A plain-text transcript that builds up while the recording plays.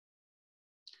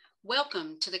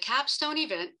Welcome to the capstone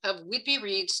event of Whidbey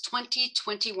Reads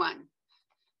 2021.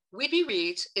 Whidbey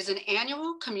Reads is an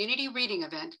annual community reading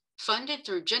event funded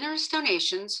through generous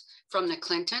donations from the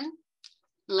Clinton,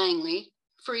 Langley,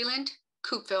 Freeland,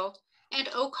 Coupeville, and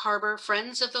Oak Harbor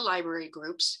Friends of the Library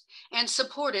groups, and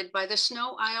supported by the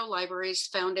Sno-Isle Libraries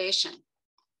Foundation.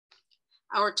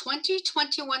 Our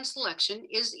 2021 selection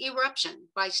is Eruption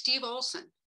by Steve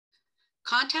Olson.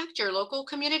 Contact your local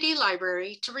community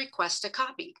library to request a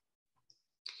copy.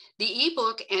 The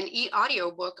ebook and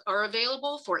e-audiobook are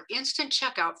available for instant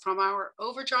checkout from our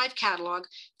Overdrive catalog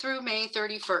through May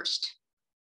 31st.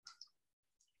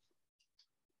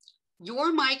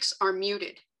 Your mics are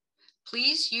muted.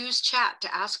 Please use chat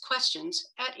to ask questions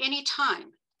at any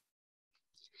time.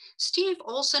 Steve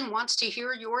Olson wants to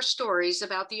hear your stories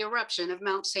about the eruption of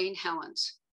Mount St.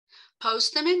 Helens.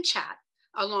 Post them in chat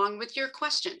along with your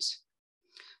questions.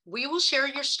 We will share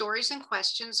your stories and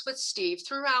questions with Steve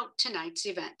throughout tonight's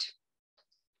event.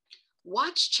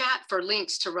 Watch chat for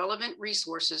links to relevant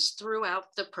resources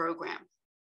throughout the program.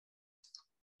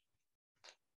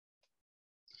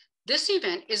 This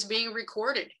event is being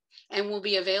recorded and will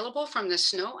be available from the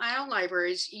Sno-Isle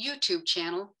Library's YouTube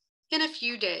channel in a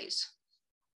few days.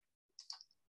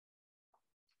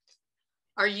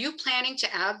 Are you planning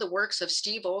to add the works of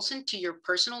Steve Olson to your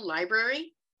personal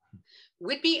library?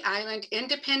 Whidbey Island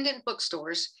independent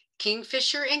bookstores,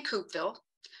 Kingfisher in Coupeville,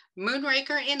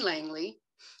 Moonraker in Langley,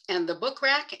 and the Book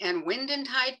Rack and Wind and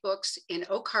Tide books in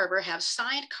Oak Harbor have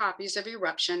signed copies of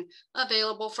Eruption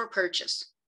available for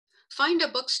purchase. Find a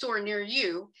bookstore near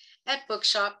you at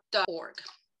bookshop.org.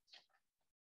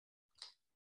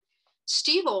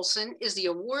 Steve Olson is the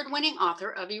award-winning author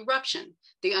of Eruption,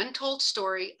 The Untold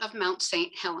Story of Mount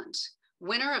St. Helens,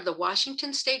 winner of the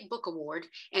Washington State Book Award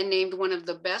and named one of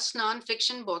the best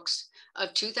nonfiction books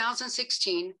of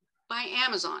 2016 by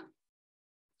Amazon.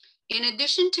 In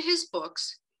addition to his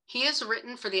books, he has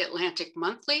written for the Atlantic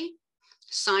Monthly,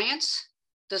 Science,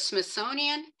 the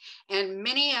Smithsonian, and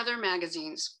many other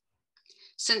magazines.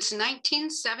 Since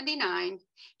 1979,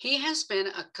 he has been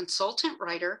a consultant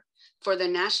writer for the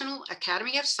National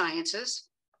Academy of Sciences,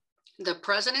 the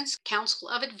President's Council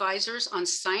of Advisors on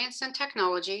Science and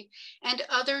Technology, and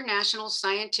other national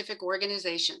scientific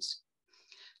organizations.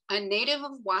 A native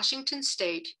of Washington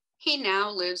State, he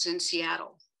now lives in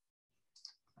Seattle.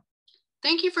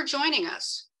 Thank you for joining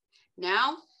us.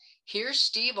 Now, here's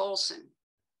Steve Olson.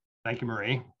 Thank you,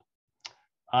 Marie.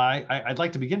 I'd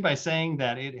like to begin by saying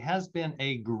that it has been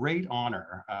a great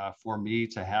honor for me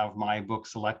to have my book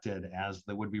selected as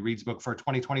the Whidbey Reads book for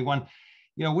 2021.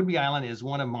 You know, Whidbey Island is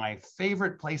one of my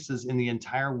favorite places in the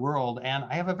entire world, and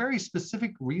I have a very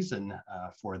specific reason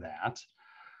for that.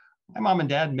 My mom and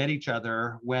dad met each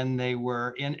other when they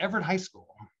were in Everett High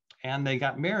School, and they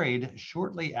got married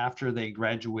shortly after they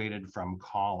graduated from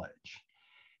college.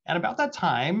 And about that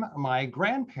time, my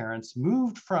grandparents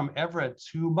moved from Everett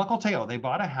to Mukilteo. They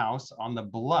bought a house on the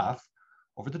bluff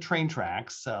over the train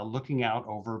tracks, looking out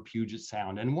over Puget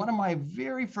Sound. And one of my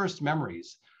very first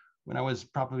memories when I was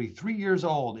probably 3 years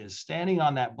old is standing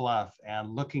on that bluff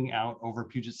and looking out over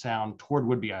Puget Sound toward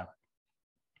Whidbey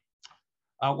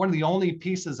Island. One of the only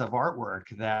pieces of artwork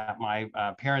that my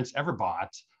parents ever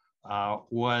bought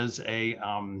was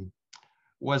an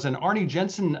Arnie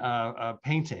Jensen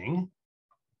painting.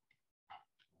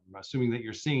 I'm assuming that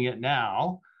you're seeing it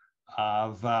now,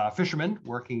 of fishermen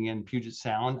working in Puget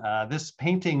Sound. This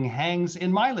painting hangs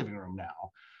in my living room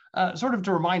now, sort of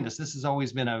to remind us this has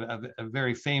always been a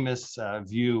very famous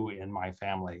view in my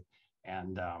family.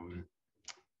 And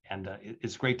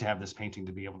it's great to have this painting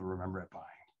to be able to remember it by.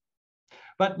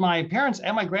 But my parents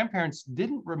and my grandparents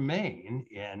didn't remain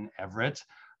in Everett.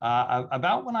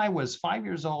 About when I was 5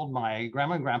 years old, my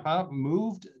grandma and grandpa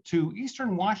moved to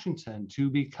Eastern Washington to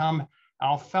become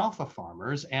alfalfa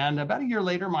farmers. And about a year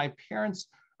later, my parents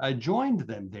joined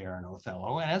them there in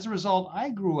Othello. And as a result, I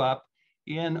grew up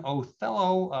in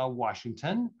Othello,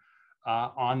 Washington,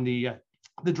 on the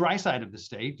dry side of the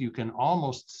state. You can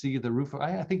almost see the roof.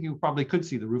 I think you probably could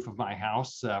see the roof of my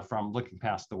house from looking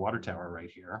past the water tower right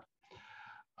here.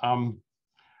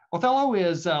 Othello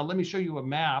is, let me show you a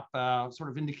map, sort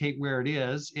of indicate where it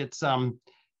is. It's down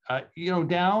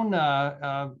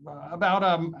about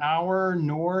an hour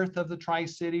north of the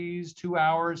Tri-Cities, 2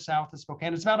 hours south of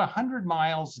Spokane. It's about 100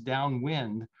 miles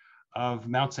downwind of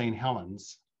Mount St.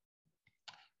 Helens.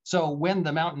 So when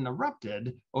the mountain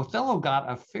erupted, Othello got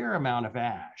a fair amount of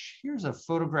ash. Here's a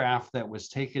photograph that was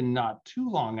taken not too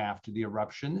long after the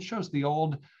eruption. This shows the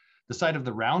the site of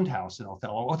the roundhouse in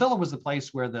Othello. Othello was the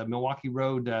place where the Milwaukee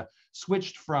Road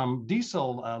switched from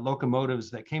diesel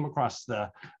locomotives that came across the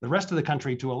rest of the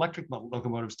country to electric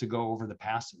locomotives to go over the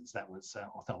passes. That was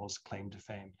Othello's claim to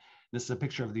fame. This is a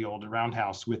picture of the old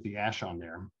roundhouse with the ash on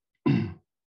there.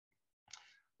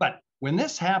 But when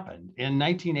this happened in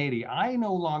 1980, I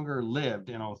no longer lived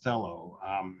in Othello.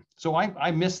 So I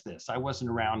missed this. I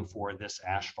wasn't around for this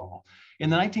ashfall.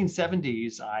 In the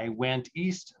 1970s, I went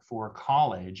east for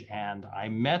college, and I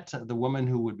met the woman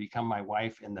who would become my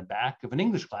wife in the back of an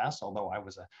English class, although I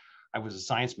was a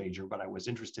science major, but I was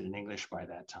interested in English by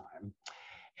that time.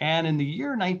 And in the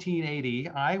year 1980,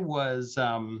 I was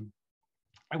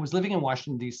living in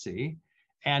Washington, D.C.,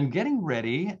 and getting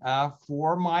ready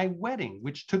for my wedding,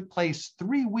 which took place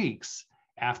 3 weeks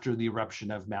after the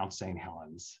eruption of Mount St.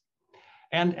 Helens.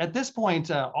 And at this point,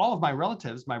 all of my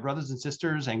relatives, my brothers and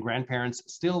sisters and grandparents,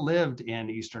 still lived in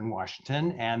Eastern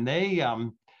Washington. And they,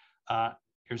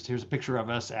 here's a picture of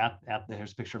us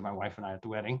here's a picture of my wife and I at the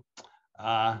wedding.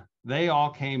 They all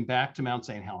came back to Mount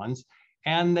St. Helens,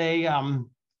 and they,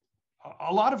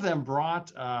 a lot of them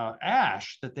brought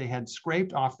ash that they had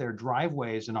scraped off their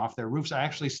driveways and off their roofs. I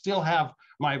actually still have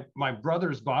my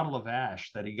brother's bottle of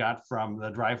ash that he got from the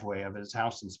driveway of his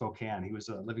house in Spokane. He was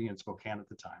living in Spokane at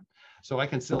the time. So I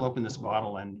can still open this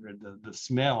bottle, and the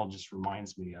smell just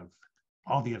reminds me of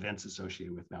all the events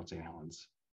associated with Mount St. Helens.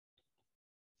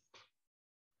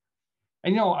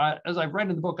 And, as I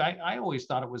read in the book, I always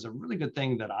thought it was a really good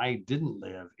thing that I didn't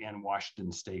live in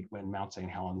Washington State when Mount St.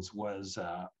 Helens was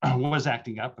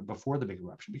acting up before the big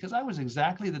eruption, because I was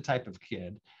exactly the type of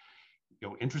kid,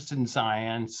 interested in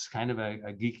science, kind of a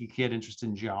geeky kid, interested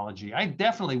in geology. I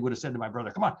definitely would have said to my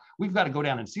brother, come on, we've got to go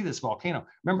down and see this volcano.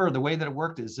 Remember, the way that it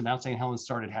worked is Mount St. Helens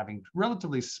started having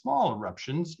relatively small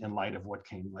eruptions in light of what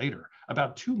came later,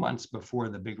 about 2 months before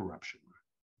the big eruption.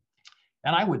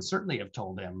 And I would certainly have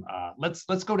told him,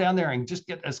 let's go down there and just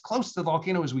get as close to the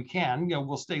volcano as we can.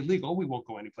 We'll stay legal. We won't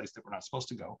go any place that we're not supposed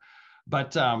to go,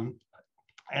 but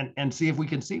and see if we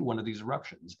can see one of these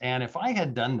eruptions. And if I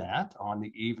had done that on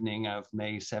the evening of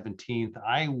May 17th,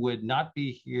 I would not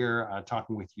be here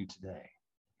talking with you today.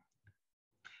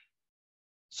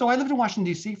 So I lived in Washington,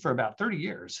 D.C. for about 30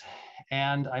 years,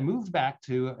 and I moved back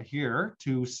to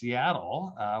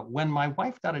Seattle when my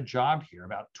wife got a job here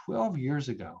about 12 years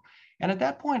ago. And at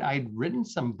that point, I'd written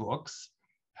some books.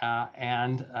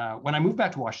 And when I moved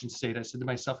back to Washington State, I said to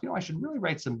myself, I should really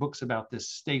write some books about this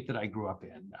state that I grew up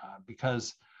in,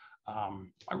 because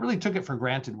I really took it for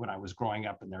granted when I was growing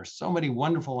up. And there are so many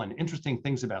wonderful and interesting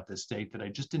things about this state that I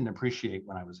just didn't appreciate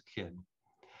when I was a kid.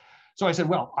 So I said,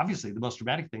 well, obviously, the most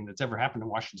dramatic thing that's ever happened in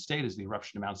Washington State is the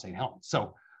eruption of Mount St. Helens.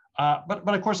 So,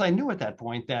 but of course, I knew at that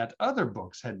point that other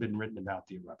books had been written about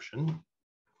the eruption.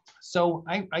 So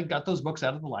I got those books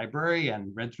out of the library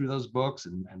and read through those books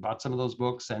and bought some of those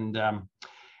books and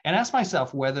asked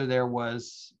myself whether there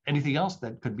was anything else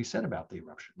that could be said about the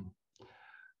eruption.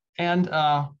 And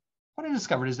what I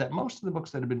discovered is that most of the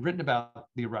books that had been written about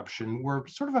the eruption were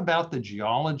sort of about the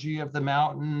geology of the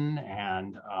mountain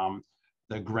and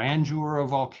the grandeur of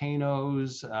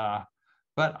volcanoes.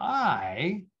 But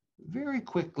I very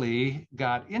quickly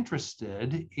got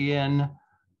interested in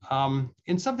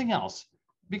something else.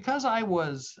 Because I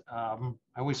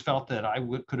always felt that I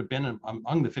could have been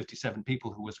among the 57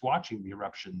 people who was watching the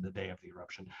eruption the day of the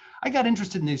eruption. I got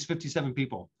interested in these 57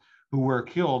 people who were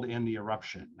killed in the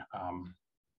eruption.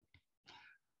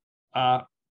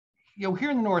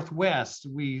 Here in the Northwest,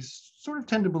 we sort of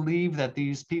tend to believe that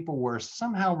these people were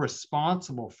somehow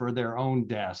responsible for their own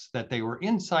deaths, that they were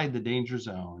inside the danger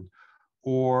zone,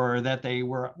 or that they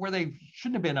were where they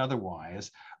shouldn't have been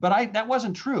otherwise. But that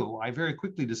wasn't true. I very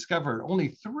quickly discovered only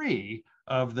 3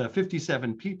 of the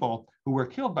 57 people who were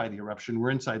killed by the eruption were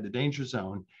inside the danger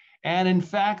zone. And in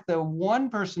fact, the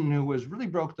one person who really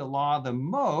broke the law the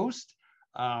most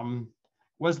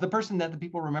was the person that the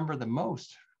people remember the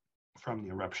most from the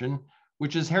eruption,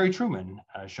 which is Harry Truman,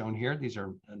 shown here. These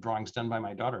are drawings done by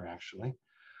my daughter, actually.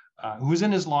 Who's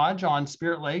in his lodge on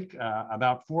Spirit Lake,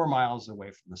 about 4 miles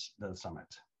away from the summit.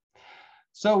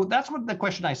 So that's what the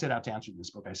question I set out to answer in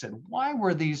this book. I said, why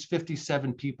were these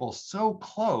 57 people so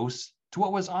close to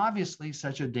what was obviously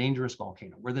such a dangerous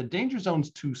volcano? Were the danger zones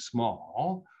too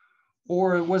small,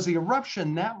 or was the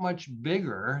eruption that much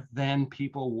bigger than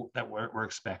people that were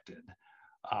expected?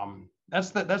 That's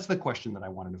the question that I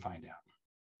wanted to find out.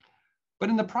 But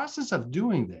in the process of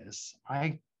doing this,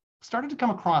 I started to come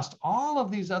across all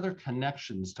of these other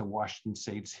connections to Washington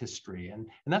State's history. And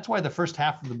that's why the first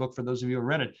half of the book, for those of you who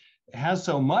read it, has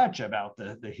so much about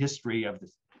the history of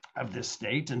this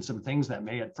state and some things that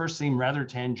may at first seem rather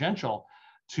tangential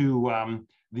to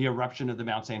the eruption of the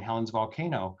Mount St. Helens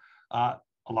volcano.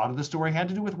 A lot of the story had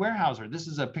to do with Weyerhaeuser. This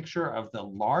is a picture of the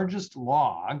largest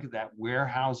log that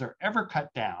Weyerhaeuser ever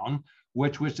cut down,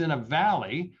 which was in a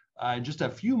valley just a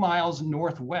few miles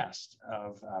northwest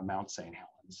of Mount St.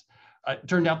 Helens. It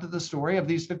turned out that the story of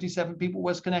these 57 people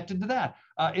was connected to that.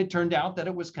 It turned out that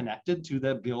it was connected to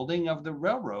the building of the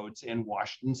railroads in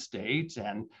Washington State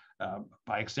and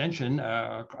by extension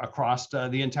across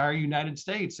the entire United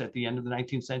States at the end of the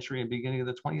 19th century and beginning of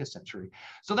the 20th century.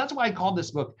 So that's why I called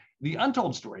this book The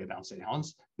Untold Story of Mount St.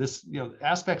 Helens. This,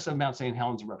 aspects of Mount St.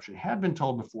 Helens eruption had been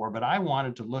told before, but I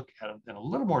wanted to look at in a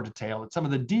little more detail at some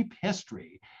of the deep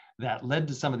history that led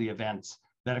to some of the events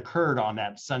that occurred on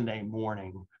that Sunday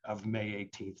morning of May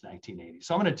 18th, 1980.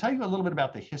 So I'm going to tell you a little bit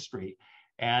about the history,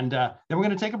 and then we're going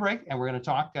to take a break and we're going to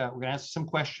talk, we're going to answer some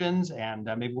questions, and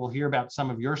maybe we'll hear about some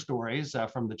of your stories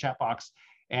from the chat box,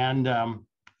 and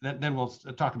then we'll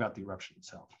talk about the eruption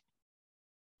itself.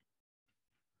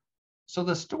 So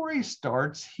the story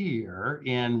starts here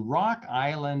in Rock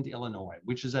Island, Illinois,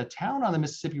 which is a town on the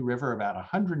Mississippi River about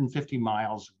 150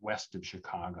 miles west of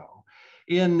Chicago.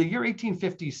 In the year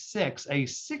 1856, a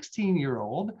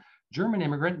 16-year-old German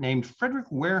immigrant named Frederick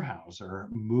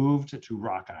Weyerhaeuser moved to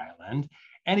Rock Island,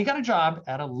 and he got a job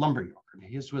at a lumber yard.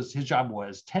 His job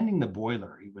was tending the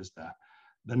boiler. He was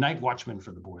the night watchman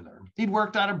for the boiler. He'd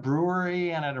worked at a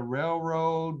brewery and at a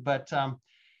railroad, but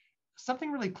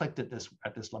something really clicked at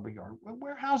this lumber yard.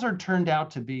 Weyerhaeuser turned out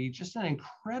to be just an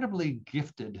incredibly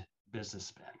gifted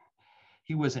businessman.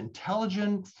 He was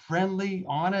intelligent, friendly,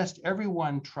 honest.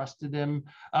 Everyone trusted him.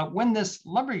 When this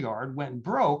lumber yard went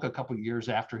broke a couple of years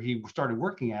after he started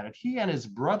working at it, he and his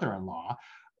brother-in-law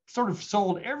sort of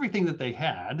sold everything that they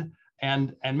had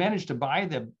and managed to buy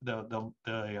the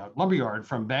lumber yard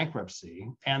from bankruptcy,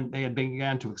 and they had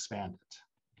began to expand it.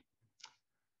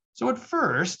 So at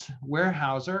first,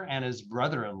 Weyerhaeuser and his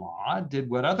brother-in-law did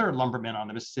what other lumbermen on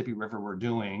the Mississippi River were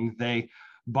doing. They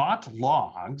bought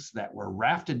logs that were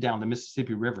rafted down the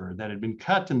Mississippi River that had been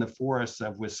cut in the forests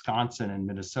of Wisconsin and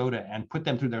Minnesota and put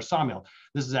them through their sawmill.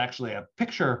 This is actually a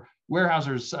picture.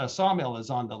 Weyerhaeuser's sawmill is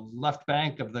on the left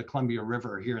bank of the Columbia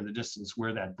River here in the distance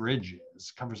where that bridge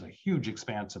is. Covers a huge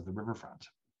expanse of the riverfront.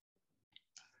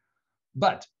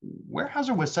 But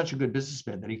Weyerhaeuser was such a good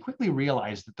businessman that he quickly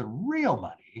realized that the real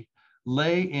money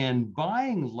lay in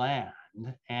buying land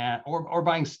or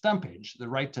buying stumpage, the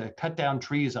right to cut down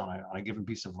trees on a given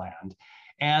piece of land,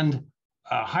 and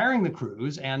hiring the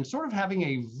crews and sort of having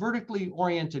a vertically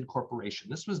oriented corporation.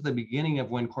 This was the beginning of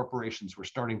when corporations were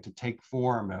starting to take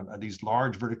form of these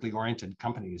large vertically oriented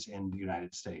companies in the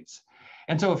United States.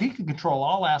 And so if he could control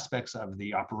all aspects of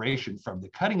the operation, from the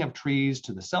cutting of trees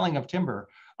to the selling of timber,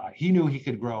 he knew he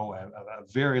could grow a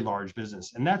very large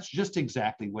business. And that's just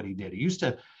exactly what he did.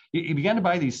 He began to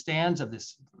buy these stands of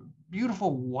this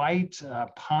beautiful white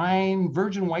pine,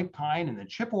 virgin white pine in the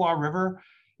Chippewa River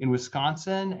in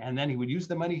Wisconsin, and then he would use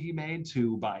the money he made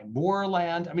to buy more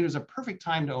land. I mean, it was a perfect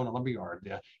time to own a lumber yard.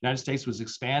 The United States was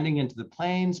expanding into the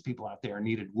plains. People out there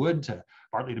needed wood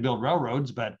partly to build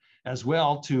railroads, but as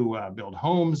well to build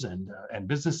homes and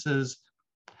businesses.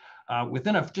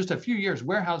 Within just a few years,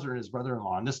 Weyerhaeuser and his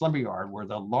brother-in-law in this lumber yard were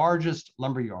the largest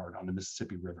lumber yard on the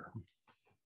Mississippi River.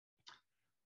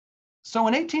 So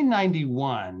in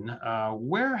 1891,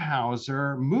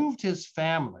 Weyerhaeuser moved his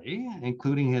family,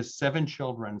 including his 7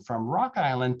 children, from Rock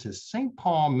Island to St.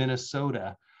 Paul,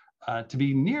 Minnesota, to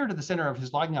be near to the center of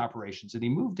his logging operations. And he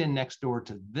moved in next door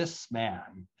to this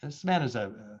man. This man is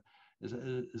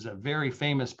a very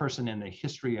famous person in the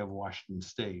history of Washington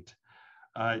State.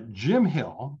 Jim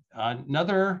Hill,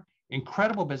 another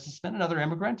incredible businessman, another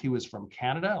immigrant. He was from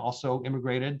Canada, also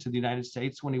immigrated to the United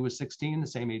States when he was 16, the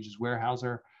same age as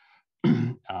Weyerhaeuser.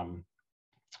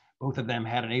 Both of them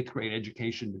had an 8th grade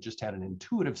education, but just had an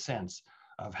intuitive sense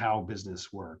of how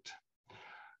business worked.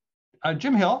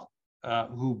 Jim Hill,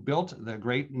 who built the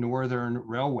Great Northern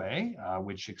Railway,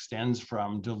 which extends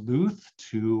from Duluth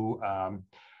to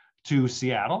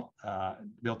Seattle,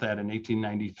 built that in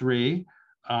 1893,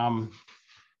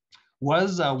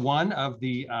 was one of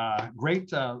the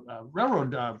great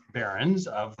railroad barons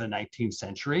of the 19th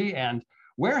century. And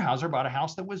Weyerhaeuser bought a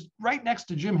house that was right next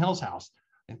to Jim Hill's house.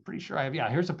 I'm pretty sure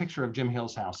here's a picture of Jim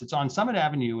Hill's house. It's on Summit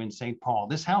Avenue in St. Paul.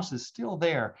 This house is still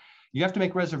there. You have to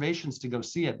make reservations to go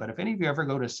see it, but if any of you ever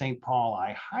go to St. Paul,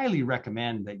 I highly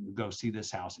recommend that you go see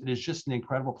this house. It is just an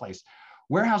incredible place.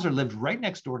 Weyerhaeuser lived right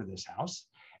next door to this house,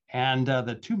 and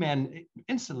the two men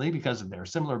instantly, because of their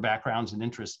similar backgrounds and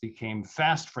interests, became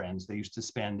fast friends. They used to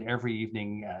spend every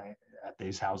evening at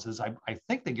these houses. I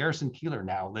think the Garrison Keeler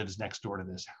now lives next door to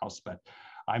this house, but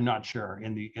I'm not sure,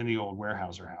 in the old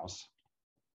Weyerhaeuser house.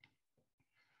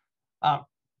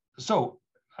 So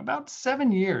about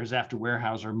 7 years after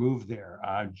Weyerhaeuser moved there,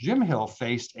 Jim Hill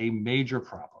faced a major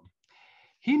problem.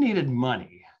 He needed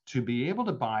money to be able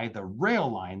to buy the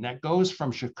rail line that goes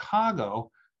from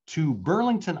Chicago to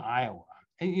Burlington, Iowa.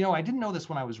 And, you know, I didn't know this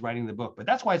when I was writing the book, but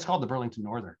that's why it's called the Burlington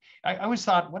Northern. I always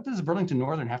thought, what does Burlington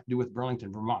Northern have to do with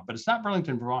Burlington, Vermont? But it's not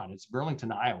Burlington, Vermont. It's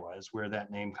Burlington, Iowa is where that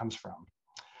name comes from.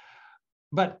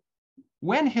 But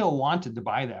when Hill wanted to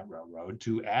buy that railroad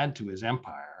to add to his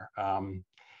empire,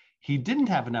 he didn't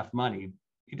have enough money.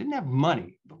 He didn't have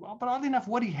money, but oddly enough,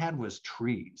 what he had was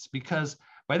trees, because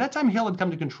by that time Hill had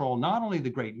come to control not only the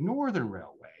Great Northern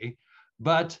Railway,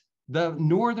 but the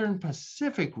Northern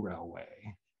Pacific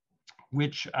Railway,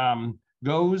 which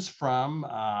goes from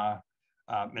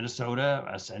Minnesota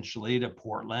essentially to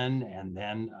Portland and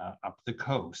then up the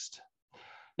coast.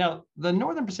 Now, the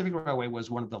Northern Pacific Railway was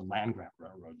one of the land grant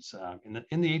railroads.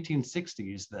 In the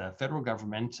 1860s, the federal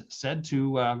government said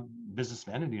to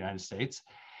businessmen in the United States,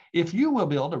 if you will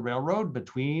build a railroad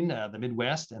between the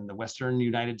Midwest and the Western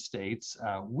United States,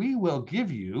 we will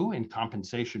give you, in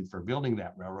compensation for building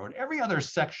that railroad, every other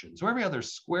section, so every other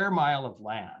square mile of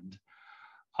land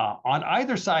on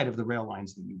either side of the rail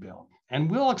lines that you build. And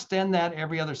we'll extend that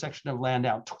every other section of land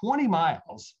out 20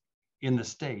 miles in the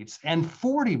states and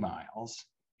 40 miles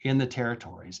in the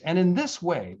territories. And in this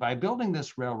way, by building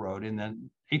this railroad in the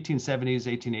 1870s,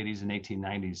 1880s, and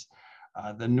 1890s,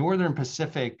 the Northern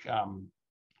Pacific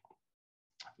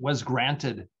was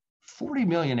granted 40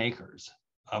 million acres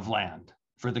of land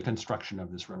for the construction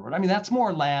of this railroad. I mean, that's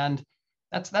more land,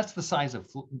 that's the size of,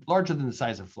 larger than the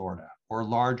size of Florida or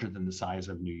larger than the size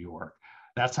of New York.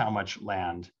 That's how much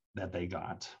land that they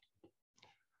got.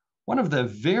 One of the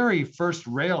very first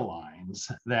rail lines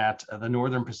that the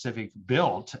Northern Pacific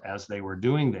built as they were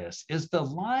doing this is the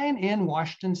line in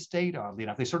Washington State, oddly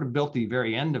enough. They sort of built the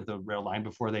very end of the rail line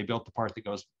before they built the part that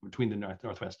goes between the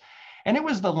Northwest. And it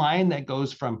was the line that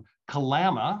goes from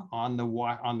Kalama on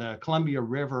the Columbia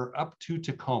River up to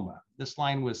Tacoma. This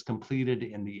line was completed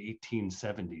in the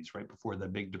 1870s, right before the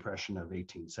Big Depression of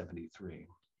 1873.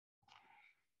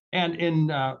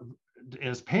 And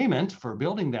as payment for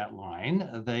building that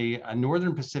line, the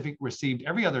Northern Pacific received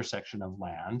every other section of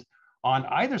land on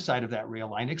either side of that rail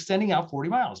line, extending out 40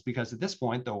 miles, because at this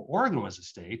point, though Oregon was a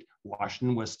state,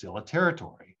 Washington was still a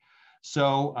territory.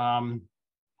 So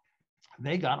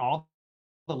they got all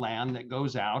the land that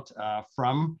goes out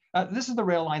from, this is the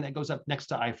rail line that goes up next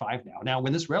to I-5 now. Now,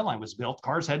 when this rail line was built,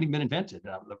 cars hadn't even been invented.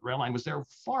 The rail line was there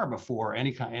far before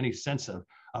any sense of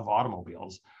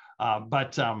automobiles.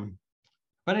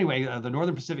 But anyway, the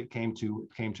Northern Pacific came to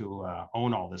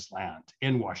own all this land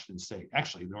in Washington State.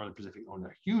 Actually, the Northern Pacific owned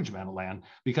a huge amount of land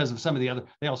because of some of the other.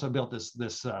 They also built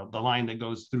the line that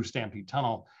goes through Stampede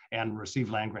Tunnel and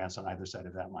received land grants on either side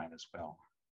of that line as well.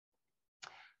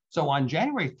 So on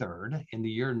January 3rd, in the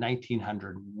year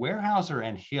 1900, Weyerhaeuser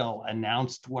and Hill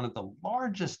announced one of the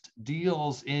largest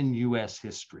deals in U.S.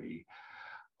 history.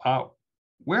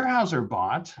 Weyerhaeuser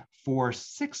bought for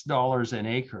 $6 an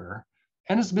acre,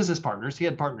 and his business partners, he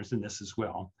had partners in this as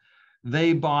well,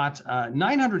 they bought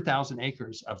 900,000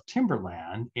 acres of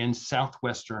timberland in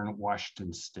southwestern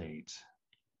Washington State.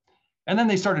 And then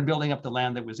they started building up the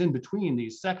land that was in between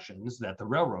these sections that the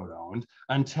railroad owned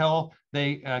until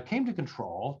they came to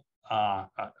control a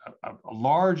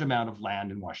large amount of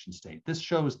land in Washington State. This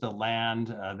shows the land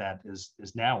that is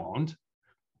now owned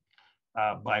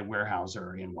by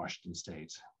Weyerhaeuser in Washington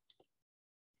State.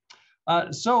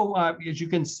 As you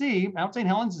can see, Mount St.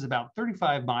 Helens is about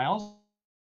 35 miles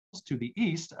to the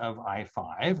east of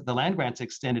I-5. The land grants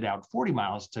extended out 40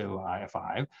 miles to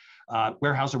I-5.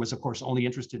 Weyerhaeuser was, of course, only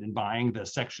interested in buying the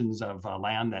sections of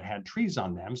land that had trees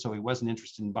on them, so he wasn't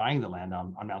interested in buying the land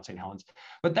on Mount St. Helens.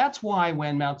 But that's why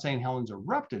when Mount St. Helens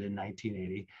erupted in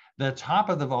 1980, the top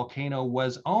of the volcano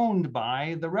was owned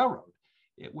by the railroad.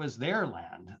 It was their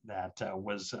land that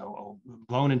was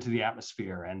blown into the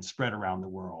atmosphere and spread around the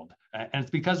world. And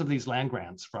it's because of these land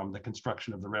grants from the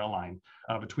construction of the rail line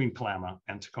between Kalama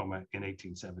and Tacoma in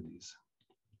 1870s.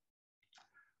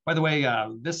 By the way,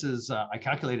 this is, I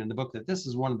calculated in the book that this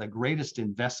is one of the greatest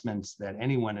investments that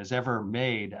anyone has ever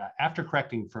made after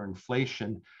correcting for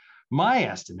inflation. My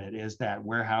estimate is that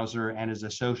Weyerhaeuser and his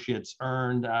associates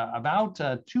earned about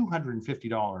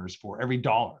 $250 for every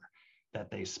dollar that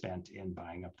they spent in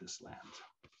buying up this land.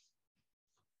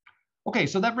 Okay,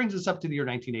 so that brings us up to the year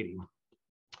 1980.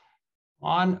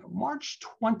 On March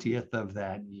 20th of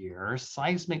that year,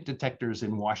 seismic detectors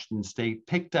in Washington State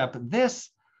picked up this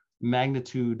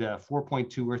magnitude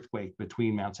 4.2 earthquake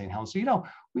between Mount St. Helens. So, you know,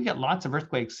 we get lots of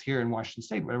earthquakes here in Washington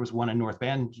State. There was one in North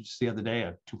Bend just the other day,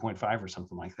 a 2.5 or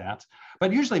something like that.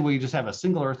 But usually we just have a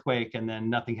single earthquake and then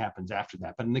nothing happens after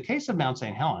that. But in the case of Mount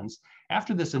St. Helens,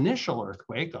 after this initial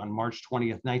earthquake on March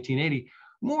 20th, 1980,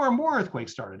 more and more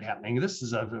earthquakes started happening. This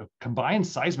is a combined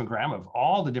seismogram of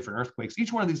all the different earthquakes.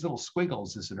 Each one of these little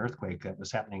squiggles is an earthquake that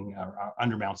was happening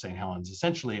under Mount St. Helens.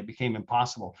 Essentially, it became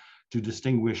impossible to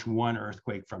distinguish one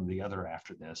earthquake from the other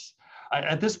after this.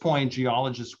 At this point,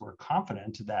 geologists were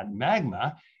confident that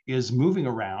magma is moving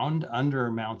around under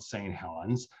Mount St.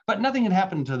 Helens, but nothing had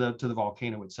happened to the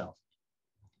volcano itself.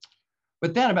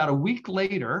 But then about a week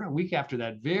later, a week after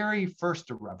that very first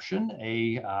eruption,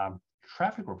 a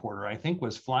traffic reporter, I think,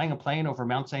 was flying a plane over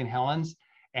Mount St. Helens,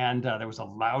 and there was a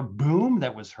loud boom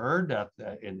that was heard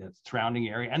in the surrounding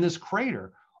area, and this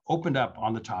crater opened up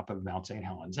on the top of Mount St.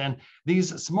 Helens. And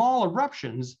these small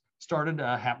eruptions started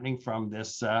happening from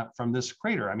this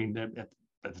crater. I mean,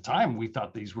 at the time, we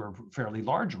thought these were fairly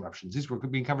large eruptions. These were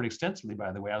being covered extensively,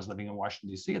 by the way. I was living in Washington,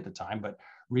 D.C. at the time, but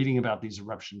reading about these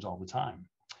eruptions all the time.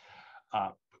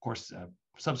 Of course,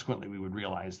 subsequently, we would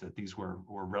realize that these were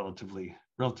relatively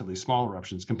small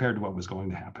eruptions compared to what was going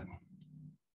to happen.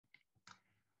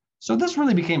 So this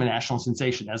really became a national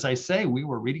sensation. As I say, we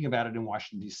were reading about it in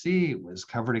Washington, D.C. It was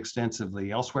covered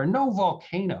extensively elsewhere. No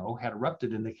volcano had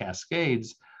erupted in the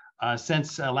Cascades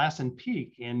since Lassen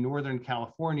Peak in Northern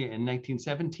California in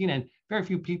 1917, and very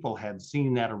few people had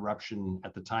seen that eruption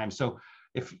at the time. So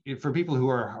if for people who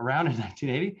are around in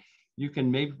 1980, you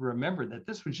can maybe remember that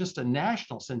this was just a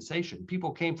national sensation. People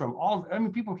came from all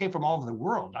over the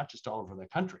world, not just all over the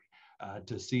country,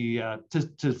 to see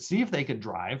if they could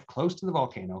drive close to the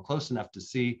volcano, close enough to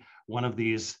see one of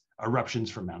these eruptions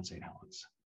from Mount St. Helens.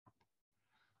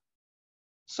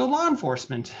 So law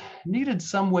enforcement needed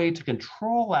some way to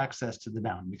control access to the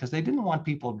mountain because they didn't want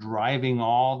people driving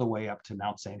all the way up to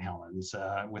Mount St. Helens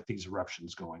with these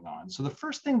eruptions going on. So the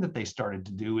first thing that they started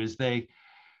to do is they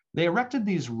erected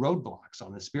these roadblocks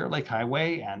on the Spirit Lake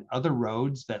Highway and other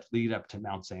roads that lead up to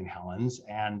Mount St. Helens,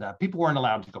 and people weren't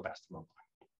allowed to go past the roadblock.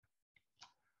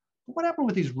 But what happened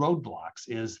with these roadblocks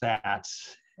is that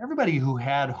everybody who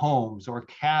had homes or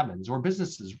cabins or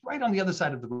businesses right on the other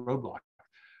side of the roadblock,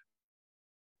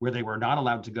 where they were not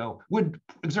allowed to go, would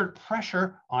exert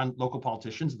pressure on local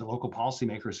politicians, the local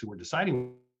policymakers who were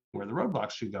deciding where the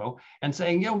roadblocks should go, and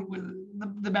saying, you know,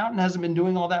 the mountain hasn't been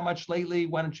doing all that much lately.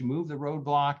 Why don't you move the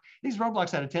roadblock? These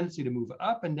roadblocks had a tendency to move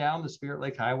up and down the Spirit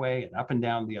Lake Highway and up and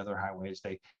down the other highways.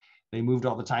 They moved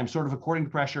all the time, sort of according to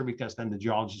pressure, because then the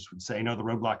geologists would say, no, the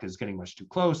roadblock is getting much too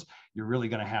close. You're really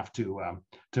going to have to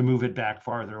move it back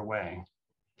farther away.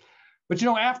 But, you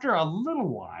know, after a little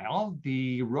while,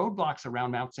 the roadblocks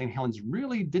around Mount St. Helens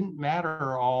really didn't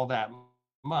matter all that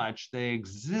much. They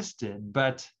existed,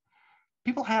 but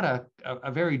people had a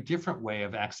very different way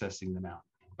of accessing the mountain.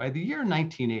 By the year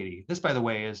 1980, this, by the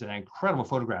way, is an incredible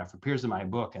photograph, appears in my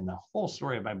book, and the whole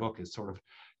story of my book is sort of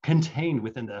contained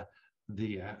within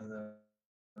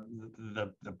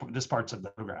this parts of the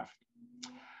photograph.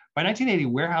 By 1980,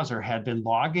 Weyerhaeuser had been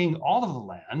logging all of the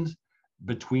land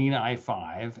between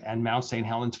I-5 and Mount St.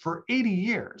 Helens for 80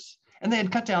 years. And they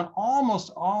had cut down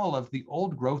almost all of the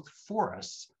old growth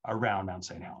forests around Mount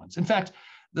St. Helens. In fact,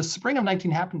 the spring of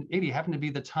 1980 happened to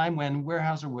be the time when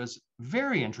Weyerhaeuser was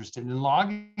very interested in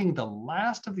logging the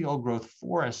last of the old growth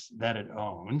forests that it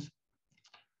owned,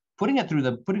 putting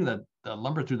the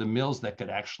lumber through the mills that could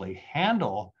actually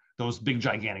handle those big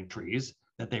gigantic trees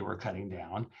that they were cutting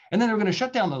down. And then they were going to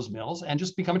shut down those mills and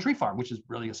just become a tree farm, which is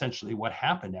really essentially what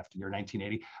happened after the year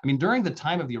 1980. I mean, during the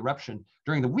time of the eruption,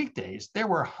 during the weekdays, there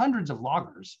were hundreds of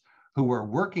loggers who were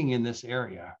working in this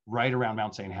area right around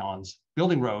Mount St. Helens,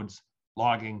 building roads,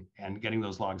 logging, and getting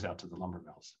those logs out to the lumber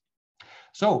mills.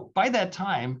 So by that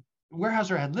time,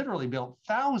 Weyerhaeuser had literally built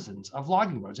thousands of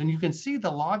logging roads, and you can see the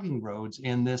logging roads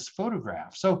in this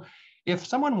photograph. So if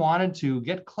someone wanted to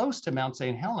get close to Mount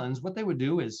St. Helens, what they would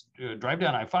do is drive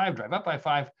down I-5, drive up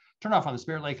I-5, turn off on the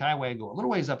Spirit Lake Highway, go a little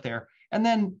ways up there, and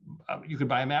then you could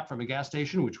buy a map from a gas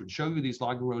station, which would show you these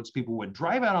logging roads. People would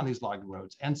drive out on these logging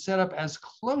roads and set up as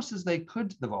close as they could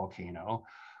to the volcano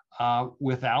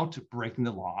without breaking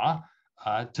the law,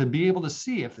 to be able to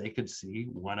see if they could see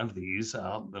one of these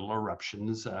little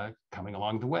eruptions coming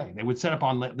along the way. They would set up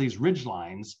on these ridge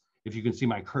lines. If you can see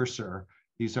my cursor,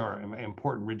 these are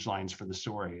important ridge lines for the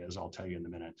story, as I'll tell you in a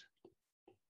minute.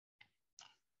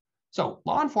 So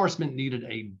law enforcement needed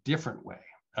a different way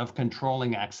of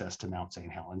controlling access to Mount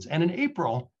St. Helens. And in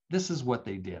April, this is what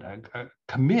they did. A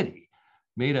committee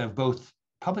made of both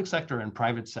public sector and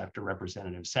private sector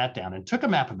representatives sat down and took a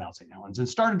map of Mount St. Helens and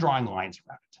started drawing lines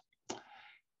around it.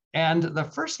 And the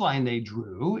first line they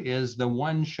drew is the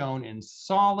one shown in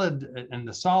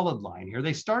the solid line here.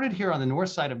 They started here on the north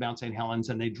side of Mount St. Helens,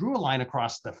 and they drew a line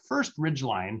across the first ridge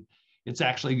line. It's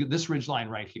actually this ridge line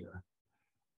right here.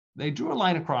 They drew a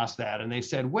line across that, and they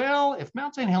said, well, if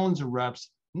Mount St. Helens erupts,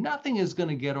 nothing is going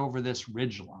to get over this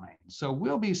ridge line. So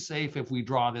we'll be safe if we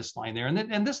draw this line there.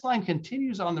 And this line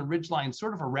continues on the ridge line,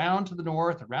 sort of around to the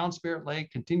north, around Spirit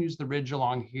Lake, continues the ridge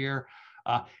along here.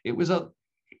 On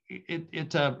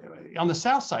the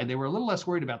south side, they were a little less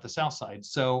worried about the south side.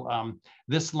 So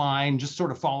this line just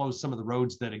sort of follows some of the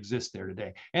roads that exist there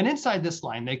today. And inside this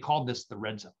line, they called this the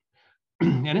red zone.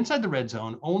 And inside the red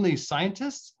zone, only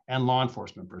scientists and law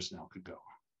enforcement personnel could go.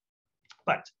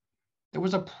 But there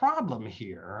was a problem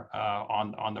here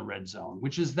on the red zone,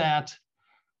 which is that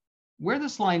where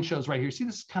this line shows right here, see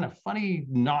this kind of funny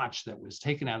notch that was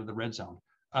taken out of the red zone.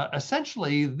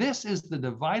 Essentially, this is the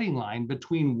dividing line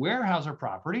between Weyerhaeuser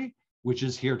property, which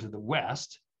is here to the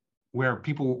west, where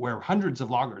hundreds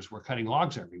of loggers were cutting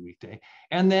logs every weekday.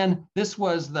 And then this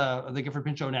was the Gifford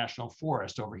Pinchot National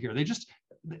Forest over here.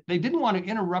 They didn't want to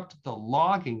interrupt the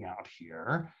logging out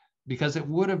here because it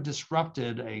would have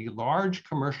disrupted a large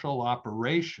commercial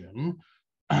operation,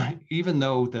 even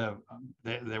though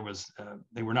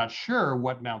they were not sure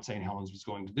what Mount St. Helens was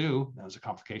going to do. That was a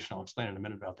complication. I'll explain in a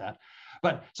minute about that.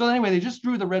 But so anyway, they just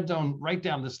drew the red zone right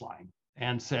down this line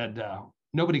and said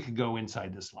nobody could go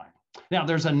inside this line. Now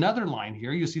there's another line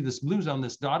here. You see this blue zone,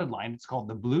 this dotted line. It's called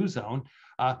the blue zone.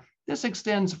 This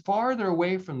extends farther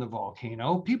away from the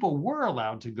volcano. People were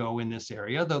allowed to go in this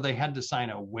area, though they had to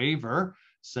sign a waiver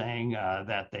saying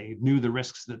that they knew the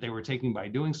risks that they were taking by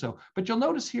doing so. But you'll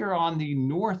notice here on the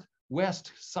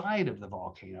northwest side of the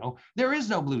volcano, there is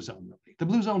no blue zone really. The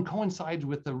blue zone coincides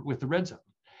with the red zone.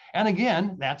 And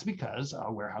again, that's because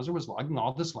Weyerhaeuser was logging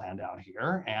all this land out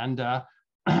here, and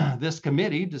this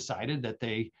committee decided that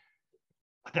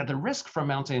the risk from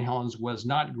Mount St. Helens was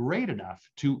not great enough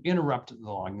to interrupt the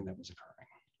logging that was occurring.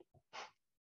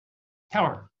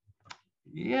 However,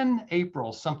 in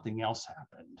April, something else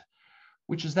happened,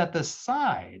 which is that the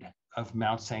side of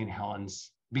Mount St.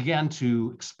 Helens began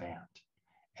to expand.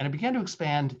 And it began to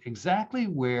expand exactly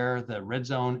where the red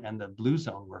zone and the blue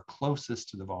zone were closest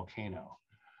to the volcano.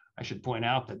 I should point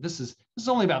out that this is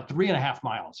only about 3.5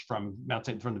 miles from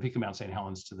the peak of Mount St.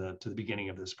 Helens to the beginning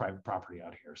of this private property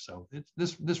out here. So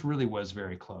this really was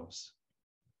very close.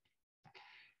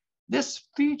 This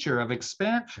feature of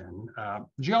expansion,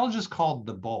 geologists called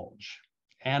the bulge.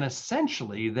 And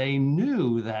essentially, they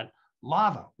knew that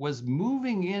lava was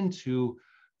moving into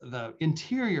the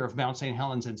interior of Mount St.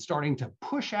 Helens and starting to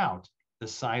push out the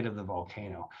side of the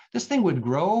volcano. This thing would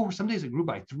grow. Some days it grew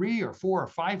by 3 or 4 or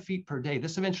 5 feet per day.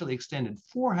 This eventually extended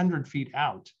 400 feet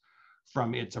out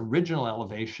from its original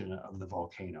elevation of the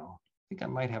volcano. I think I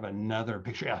might have another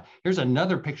picture. Yeah, here's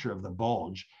another picture of the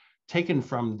bulge taken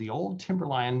from the old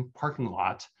Timberline parking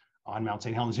lot on Mount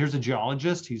St. Helens. Here's a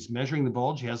geologist. He's measuring the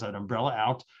bulge. He has an umbrella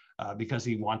out because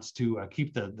he wants to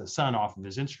keep the sun off of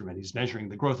his instrument. He's measuring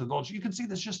the growth of the bulge. You can see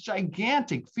this just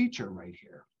gigantic feature right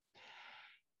here.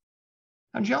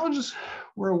 And geologists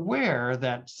were aware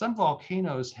that some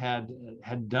volcanoes had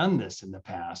done this in the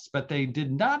past, but they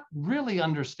did not really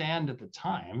understand at the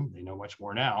time, they know much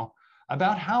more now,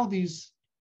 about how these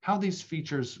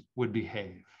features would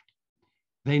behave.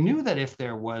 They knew that if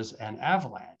there was an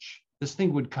avalanche, this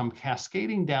thing would come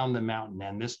cascading down the mountain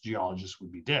and this geologist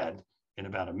would be dead in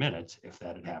about a minute if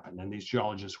that had happened. And these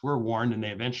geologists were warned and they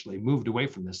eventually moved away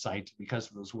from the site because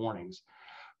of those warnings.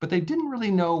 But they didn't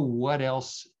really know what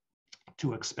else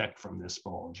to expect from this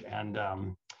bulge. And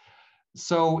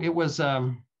so it was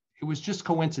just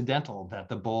coincidental that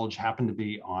the bulge happened to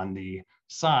be on the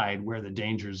side where the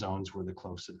danger zones were the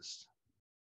closest.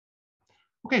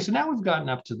 Okay, so now we've gotten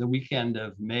up to the weekend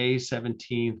of May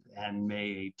 17th and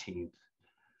May 18th.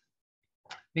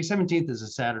 May 17th is a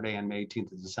Saturday and May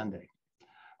 18th is a Sunday.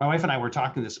 My wife and I were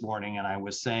talking this morning and I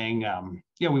was saying,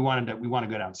 we want to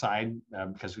go outside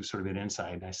because we've sort of been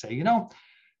inside. And I say,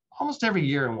 almost every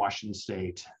year in Washington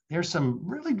State, there's some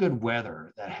really good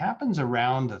weather that happens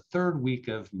around the 3rd week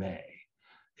of May.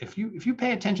 If you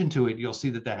pay attention to it, you'll see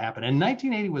that happened. And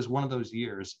 1980 was one of those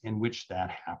years in which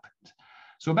that happened.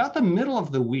 So about the middle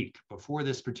of the week before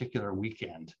this particular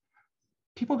weekend,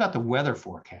 people got the weather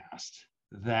forecast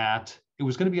that it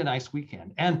was going to be a nice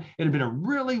weekend. And it had been a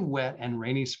really wet and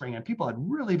rainy spring and people had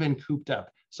really been cooped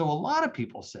up. So a lot of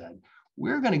people said,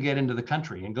 we're going to get into the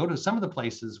country and go to some of the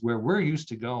places where we're used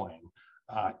to going,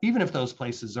 even if those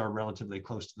places are relatively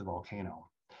close to the volcano.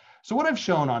 So what I've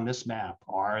shown on this map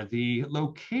are the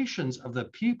locations of the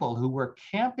people who were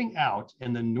camping out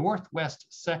in the northwest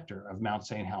sector of Mount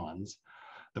St. Helens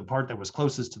the part that was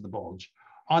closest to the bulge,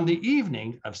 on the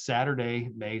evening of Saturday,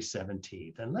 May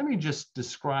 17th. And let me just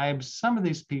describe some of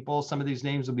these people. Some of these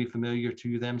names will be familiar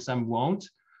to them, some won't.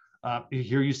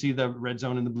 Here you see the red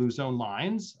zone and the blue zone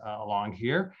lines along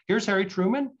here. Here's Harry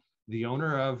Truman, the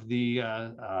owner of the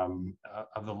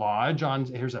lodge.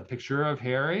 Here's a picture of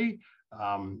Harry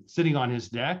sitting on his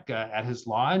deck at his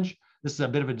lodge. This is a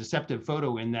bit of a deceptive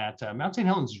photo in that Mount St.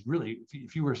 Helens is really,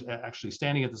 if you were actually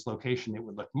standing at this location, it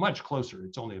would look much closer.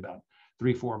 It's only about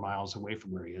 3-4 miles away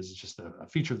from where he is. It's just a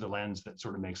feature of the lens that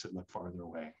sort of makes it look farther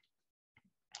away.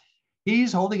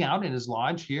 He's holding out in his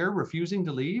lodge here, refusing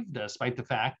to leave, despite the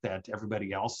fact that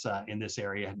everybody else in this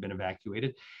area had been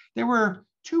evacuated. There were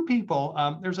two people.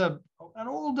 There's an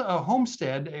old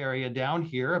homestead area down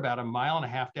here, about 1.5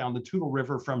 miles down the Toutle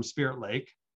River from Spirit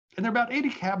Lake. And there are about 80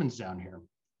 cabins down here.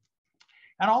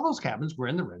 And all those cabins were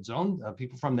in the red zone.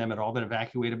 People from them had all been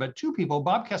evacuated, but two people,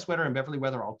 Bob Kesswetter and Beverly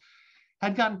Weatherall,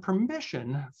 had gotten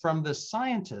permission from the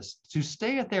scientists to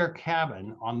stay at their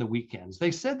cabin on the weekends.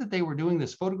 They said that they were doing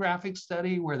this photographic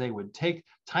study where they would take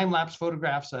time-lapse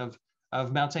photographs of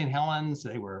Mount St. Helens.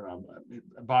 They were,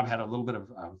 Bob had a little bit of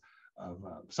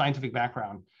scientific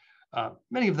background.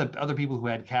 Many of the other people who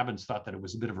had cabins thought that it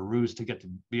was a bit of a ruse to get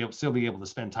to still be able to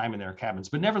spend time in their cabins.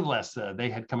 But nevertheless, they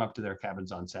had come up to their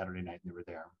cabins on Saturday night and they were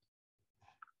there.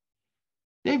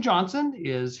 Dave Johnson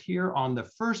is here on the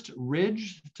first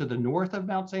ridge to the north of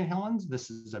Mount St. Helens. This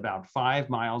is about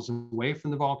 5 miles away from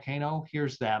the volcano.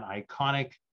 Here's that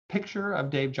iconic picture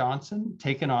of Dave Johnson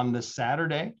taken on this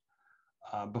Saturday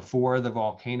before the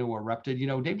volcano erupted. You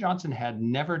know, Dave Johnson had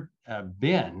never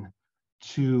been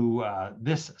to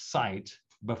this site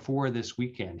before this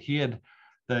weekend.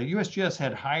 The USGS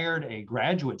had hired a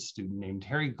graduate student named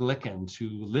Harry Glicken to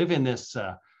live in this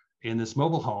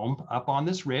mobile home up on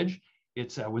this ridge.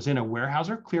 It was in a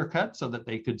Weyerhaeuser clear cut so that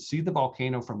they could see the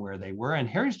volcano from where they were. And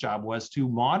Harry's job was to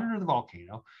monitor the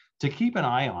volcano, to keep an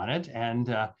eye on it,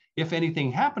 and if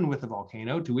anything happened with the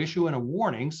volcano, to issue a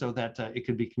warning so that it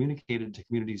could be communicated to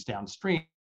communities downstream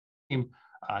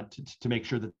to make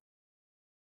sure that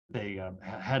they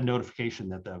had notification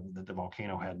that the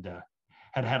volcano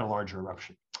had a larger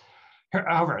eruption.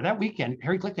 However, that weekend,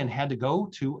 Harry Glicken had to go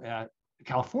to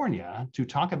California to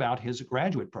talk about his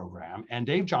graduate program, and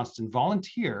Dave Johnston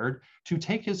volunteered to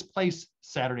take his place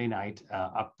Saturday night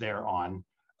up there on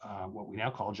what we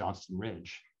now call Johnston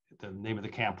Ridge. The name of the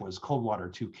camp was Coldwater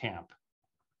 2 Camp,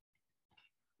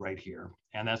 right here,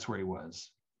 and that's where he was.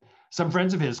 Some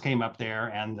friends of his came up there,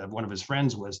 and one of his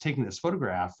friends was taking this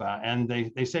photograph, and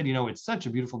they said, you know, it's such a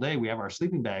beautiful day. We have our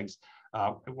sleeping bags.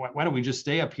 Why don't we just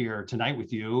stay up here tonight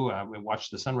with you and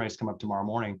watch the sunrise come up tomorrow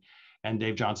morning? And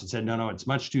Dave Johnson said, no, it's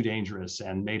much too dangerous,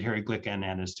 and made Harry Glicken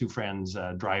and his two friends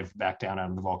drive back down out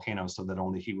of the volcano so that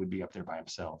only he would be up there by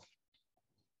himself.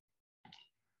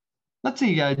 Let's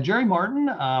see, Jerry Martin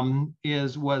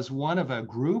was one of a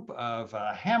group of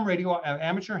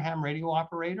amateur ham radio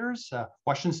operators.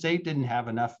 Washington State didn't have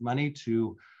enough money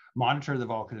to monitor the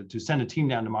volcano, to send a team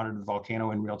down to monitor the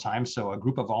volcano in real time. So a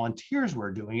group of volunteers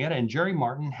were doing it, and Jerry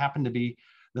Martin happened to be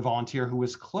the volunteer who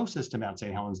was closest to Mount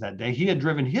St. Helens that day. He had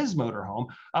driven his motorhome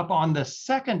up on the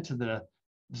second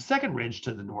ridge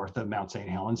to the north of Mount St.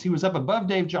 Helens. He was up above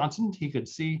Dave Johnson. He could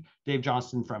see Dave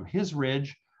Johnson from his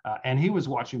ridge, and he was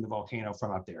watching the volcano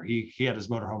from up there. He had his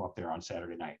motorhome up there on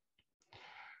Saturday night.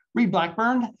 Reed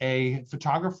Blackburn, a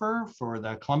photographer for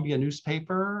the Columbia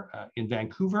newspaper in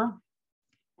Vancouver.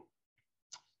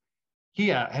 He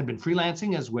had been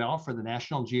freelancing as well for the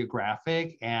National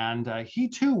Geographic, and he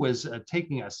too was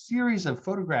taking a series of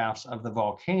photographs of the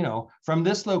volcano from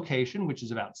this location, which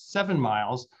is about 7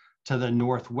 miles to the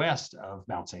northwest of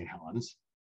Mount St. Helens.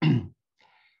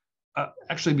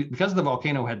 Actually, because the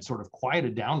volcano had sort of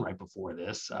quieted down right before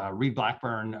this, Reed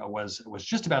Blackburn was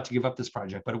just about to give up this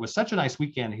project, but it was such a nice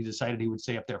weekend, he decided he would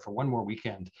stay up there for one more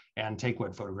weekend and take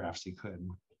what photographs he could.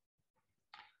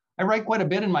 I write quite a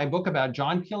bit in my book about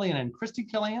John Killian and Christy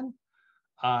Killian,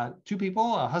 two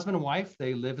people, a husband and wife.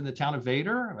 They live in the town of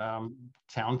Vader,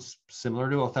 towns similar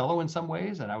to Othello in some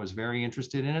ways, and I was very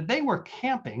interested in it. They were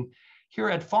camping here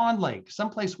at Fawn Lake,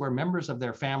 someplace where members of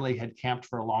their family had camped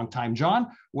for a long time. John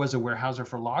was a Weyerhaeuser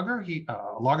for logger.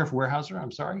 Logger for Weyerhaeuser,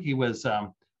 I'm sorry. He was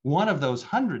one of those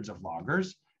hundreds of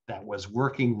loggers that was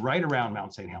working right around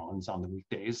Mount St. Helens on the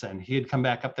weekdays. And he had come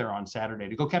back up there on Saturday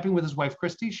to go camping with his wife,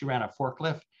 Christy. She ran a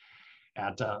forklift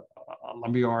at a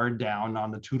lumberyard down on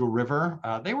the Toutle River.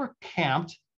 They were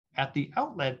camped at the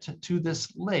outlet to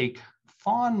this lake,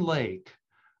 Fawn Lake.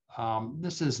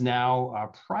 This is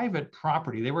now private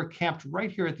property. They were camped right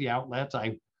here at the outlet.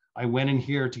 I I went in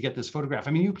here to get this photograph.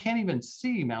 I mean, you can't even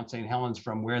see Mount St. Helens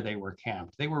from where they were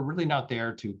camped. They were really not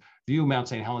there to view Mount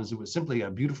St. Helens. It was simply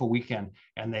a beautiful weekend,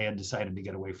 and they had decided to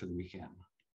get away for the weekend.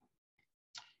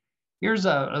 Here's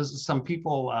some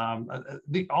people.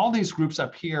 All these groups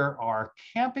up here are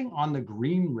camping on the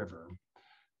Green River.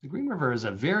 The Green River is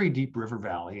a very deep river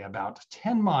valley, about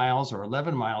 10 miles or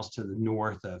 11 miles to the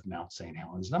north of Mount St.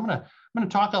 Helens. And I'm going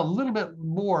to talk a little bit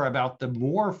more about the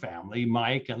Moore family,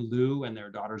 Mike and Lou and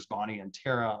their daughters Bonnie and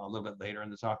Tara, a little bit later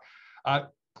in the talk.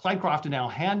 Clyde and Al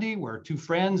Handy were two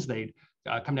friends. They'd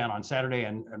come down on Saturday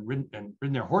and ridden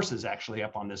their horses actually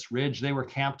up on this ridge. They were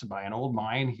camped by an old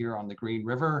mine here on the Green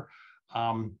River.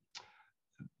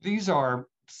 These are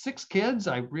 6 kids.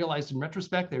 I realized in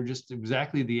retrospect, they're just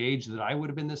exactly the age that I would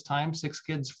have been this time. 6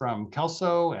 kids from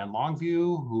Kelso and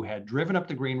Longview who had driven up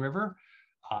the Green River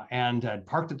and had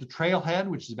parked at the trailhead,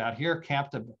 which is about here,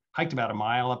 hiked about a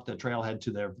mile up the trailhead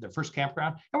to their first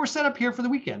campground, and were set up here for the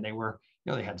weekend. They were,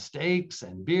 they had steaks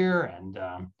and beer and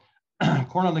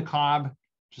corn on the cob,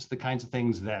 just the kinds of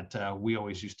things that we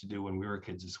always used to do when we were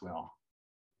kids as well.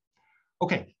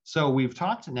 Okay, so we've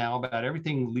talked now about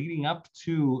everything leading up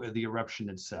to the eruption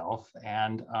itself.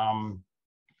 And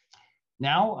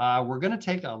now we're going to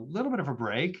take a little bit of a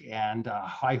break and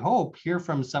I hope hear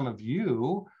from some of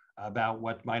you about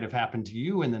what might have happened to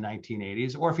you in the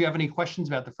 1980s. Or if you have any questions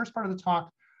about the first part of the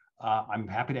talk, I'm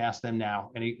happy to ask them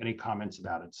now, any comments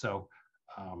about it. So,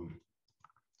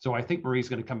 so I think Marie's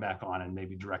going to come back on and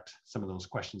maybe direct some of those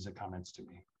questions and comments to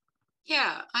me.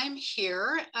 Yeah, I'm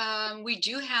here. We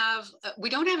don't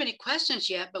have any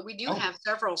questions yet, but we do have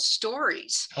several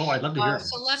stories. Oh, I'd love to hear them.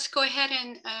 So let's go ahead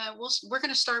and we're going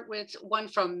to start with one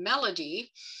from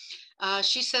Melody.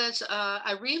 She says,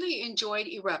 I really enjoyed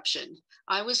Eruption.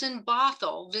 I was in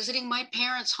Bothell visiting my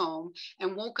parents' home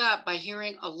and woke up by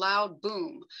hearing a loud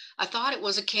boom. I thought it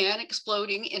was a can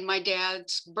exploding in my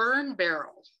dad's burn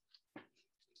barrel.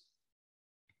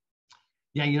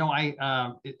 Yeah,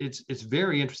 it's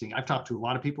very interesting. I've talked to a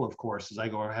lot of people, of course, as I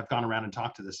have gone around and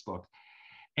talked to this book.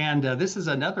 And this is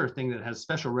another thing that has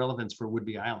special relevance for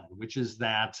Whidbey Island, which is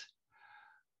that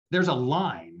there's a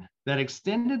line that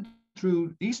extended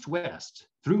through east-west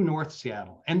through North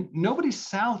Seattle. And nobody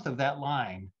south of that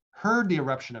line heard the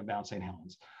eruption of Mount St.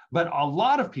 Helens. But a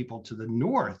lot of people to the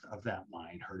north of that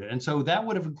line heard it. And so that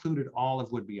would have included all of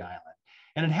Whidbey Island.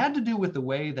 And it had to do with the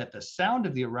way that the sound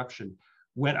of the eruption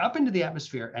went up into the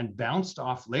atmosphere and bounced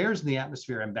off layers in the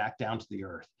atmosphere and back down to the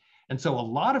earth. And so a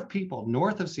lot of people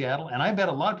north of Seattle, and I bet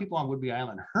a lot of people on Whidbey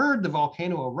Island, heard the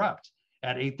volcano erupt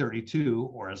at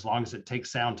 8:32, or as long as it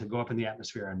takes sound to go up in the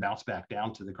atmosphere and bounce back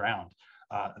down to the ground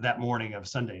that morning of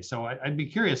Sunday. So I'd be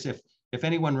curious if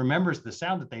anyone remembers the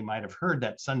sound that they might have heard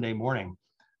that Sunday morning.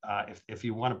 If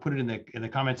you want to put it in the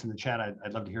comments in the chat,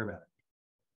 I'd love to hear about it.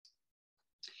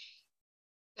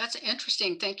 That's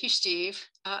interesting. Thank you, Steve.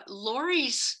 Lori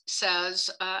says,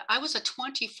 I was a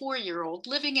 24-year-old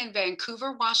living in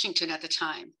Vancouver, Washington at the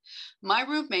time. My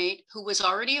roommate, who was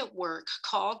already at work,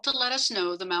 called to let us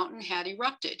know the mountain had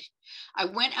erupted. I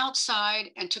went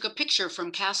outside and took a picture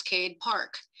from Cascade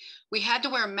Park. We had to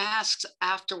wear masks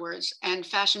afterwards and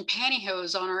fashion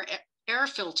pantyhose on our air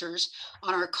filters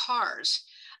on our cars.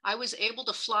 I was able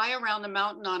to fly around the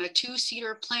mountain on a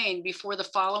 2-seater plane before the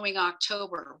following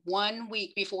October, 1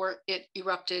 week before it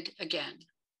erupted again.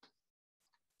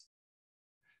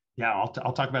 Yeah,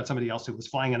 I'll talk about somebody else who was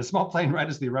flying in a small plane right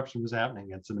as the eruption was happening.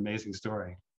 It's an amazing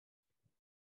story.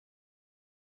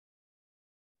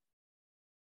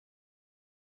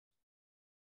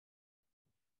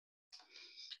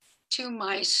 Two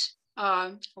mice,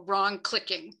 wrong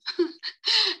clicking.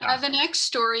 The next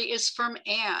story is from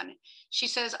Anne. She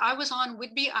says, I was on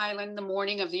Whidbey Island the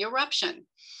morning of the eruption.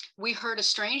 We heard a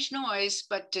strange noise,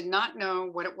 but did not know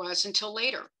what it was until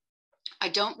later. I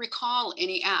don't recall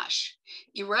any ash.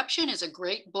 Eruption is a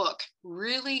great book,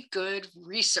 really good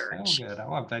research. Oh, good.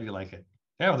 Oh, I'm glad you like it.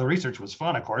 Yeah, well, the research was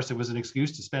fun, of course. It was an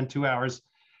excuse to spend 2 hours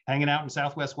hanging out in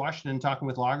Southwest Washington, talking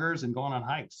with loggers and going on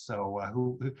hikes. So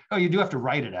you do have to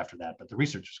write it after that, but the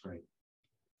research is great.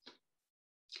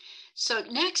 So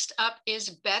next up is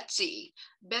Betsy.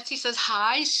 Betsy says,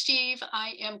 hi, Steve.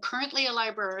 I am currently a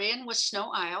librarian with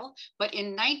Sno-Isle, but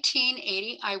in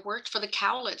 1980, I worked for the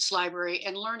Cowlitz Library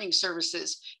and Learning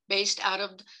Services based out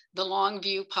of the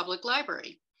Longview Public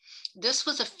Library. This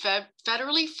was a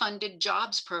federally funded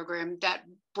jobs program that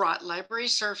brought library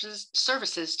services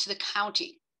to the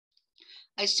county.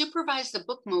 I supervised the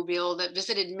bookmobile that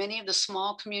visited many of the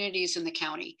small communities in the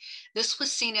county. This was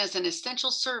seen as an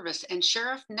essential service, and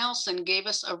Sheriff Nelson gave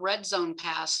us a red zone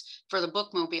pass for the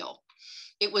bookmobile.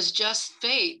 It was just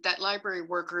fate that library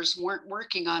workers weren't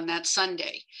working on that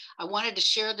Sunday. I wanted to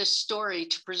share this story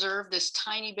to preserve this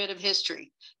tiny bit of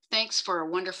history. Thanks for a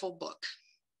wonderful book.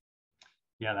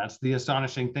 Yeah, that's the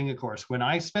astonishing thing, of course. When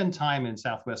I spend time in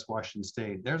Southwest Washington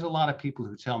State, there's a lot of people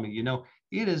who tell me,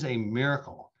 it is a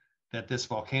miracle that this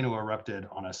volcano erupted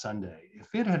on a Sunday. If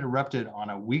it had erupted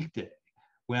on a weekday,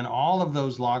 when all of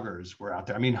those loggers were out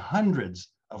there, I mean, hundreds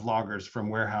of loggers from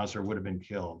Weyerhaeuser would have been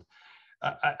killed.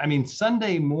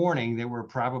 Sunday morning, there were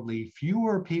probably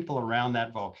fewer people around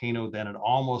that volcano than at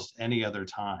almost any other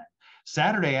time.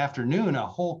 Saturday afternoon, a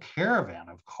whole caravan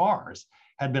of cars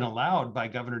had been allowed by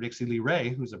Governor Dixie Lee Ray,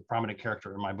 who's a prominent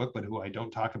character in my book, but who I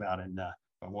don't talk about and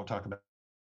I won't talk about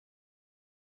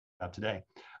today,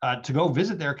 to go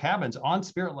visit their cabins on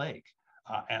Spirit Lake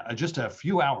just a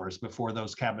few hours before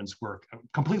those cabins were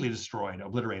completely destroyed,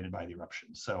 obliterated by the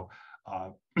eruption. So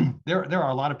there are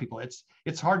a lot of people.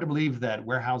 It's hard to believe that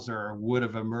Weyerhaeuser would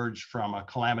have emerged from a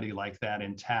calamity like that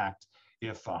intact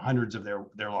if hundreds of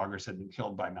their loggers had been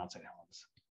killed by Mount St. Helens.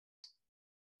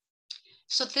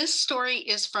 So this story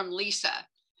is from Lisa.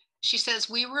 She says,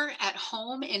 we were at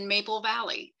home in Maple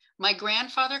Valley. My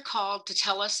grandfather called to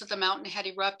tell us that the mountain had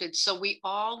erupted, so we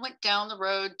all went down the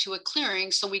road to a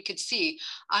clearing so we could see.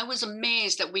 I was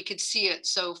amazed that we could see it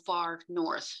so far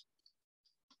north.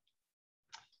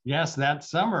 Yes, that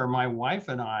summer, my wife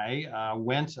and I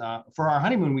went for our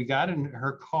honeymoon. We got in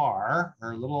her car,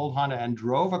 her little old Honda, and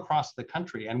drove across the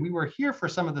country. And we were here for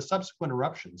some of the subsequent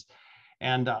eruptions.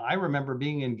 And I remember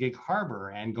being in Gig Harbor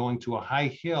and going to a high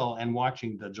hill and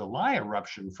watching the July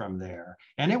eruption from there.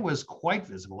 And it was quite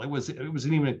visible. It was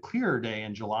an even a clearer day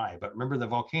in July. But remember, the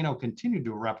volcano continued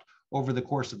to erupt over the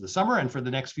course of the summer and for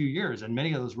the next few years. And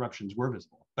many of those eruptions were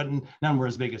visible, but none were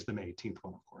as big as the May 18th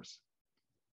one, of course.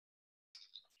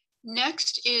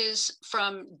 Next is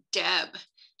from Deb.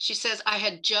 She says, I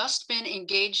had just been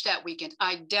engaged that weekend.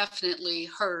 I definitely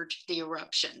heard the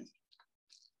eruption.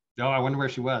 Oh, I wonder where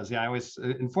she was. Yeah, I always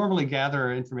informally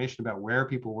gather information about where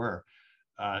people were.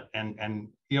 And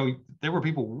there were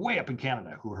people way up in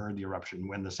Canada who heard the eruption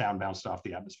when the sound bounced off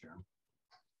the atmosphere.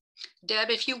 Deb,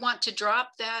 if you want to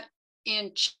drop that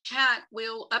in chat,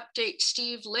 we'll update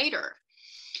Steve later.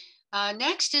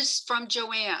 Next is from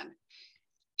Joanne.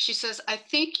 She says, I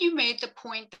think you made the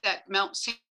point that Mount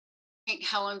St.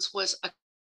 Helens was a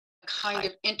kind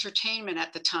of entertainment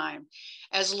at the time,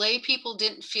 as lay people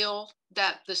didn't feel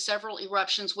that the several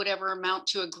eruptions would ever amount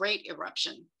to a great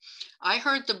eruption. I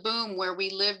heard the boom where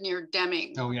we lived near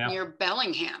Deming, near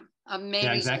Bellingham. Amazing.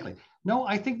 Yeah, exactly. No,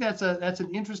 I think that's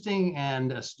an interesting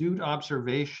and astute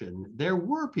observation. There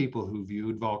were people who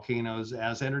viewed volcanoes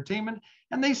as entertainment,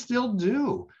 and they still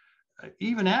do.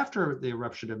 Even after the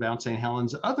eruption of Mount St.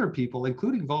 Helens, other people,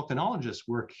 including volcanologists,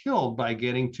 were killed by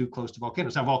getting too close to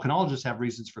volcanoes. Now, volcanologists have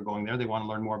reasons for going there. They want to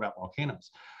learn more about volcanoes.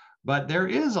 But there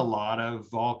is a lot of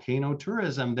volcano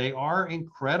tourism. They are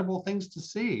incredible things to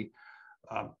see.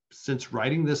 Since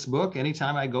writing this book,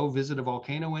 anytime I go visit a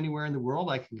volcano anywhere in the world,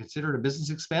 I can consider it a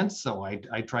business expense. So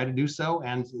I try to do so.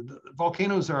 And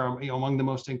volcanoes are among the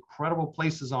most incredible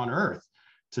places on Earth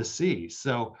to see.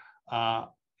 So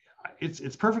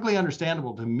it's perfectly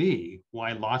understandable to me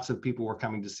why lots of people were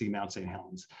coming to see Mount St.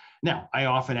 Helens. Now, I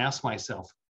often ask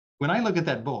myself, when I look at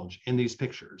that bulge in these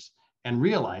pictures and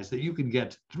realize that you could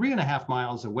get 3.5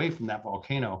 miles away from that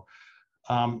volcano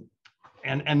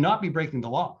and not be breaking the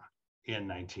law in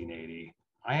 1980,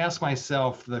 I ask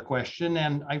myself the question,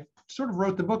 and I sort of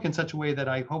wrote the book in such a way that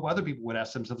I hope other people would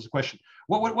ask themselves the question,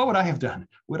 what would I have done?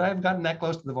 Would I have gotten that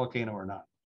close to the volcano or not?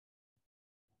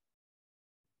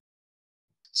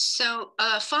 So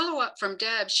follow up from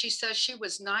Deb, she says she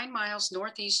was 9 miles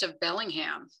northeast of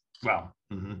Bellingham. Wow.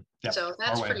 Mm-hmm. Yep. So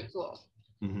that's pretty cool.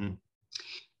 Mm-hmm.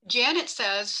 Janet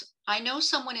says, I know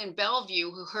someone in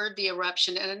Bellevue who heard the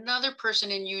eruption and another person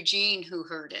in Eugene who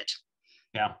heard it.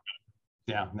 Yeah.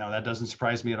 Yeah. No, that doesn't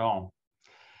surprise me at all.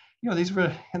 These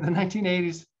were in the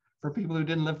 1980s. For people who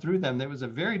didn't live through them, there was a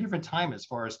very different time as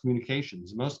far as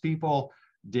communications. Most people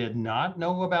did not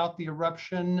know about the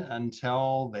eruption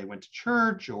until they went to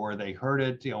church or they heard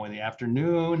it, in the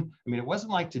afternoon. I mean, it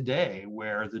wasn't like today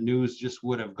where the news just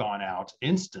would have gone out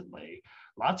instantly.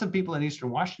 Lots of people in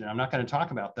Eastern Washington, I'm not going to talk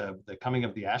about the coming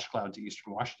of the ash cloud to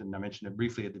Eastern Washington. I mentioned it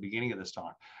briefly at the beginning of this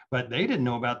talk, but they didn't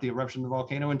know about the eruption of the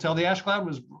volcano until the ash cloud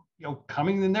was,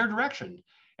 coming in their direction.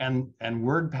 And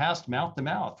word passed mouth to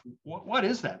mouth. What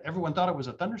is that? Everyone thought it was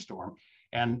a thunderstorm.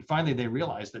 And finally, they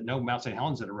realized that no, Mount St.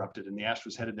 Helens had erupted and the ash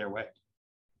was headed their way.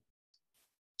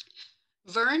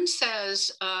 Vern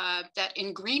says that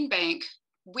in Green Bank,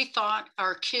 we thought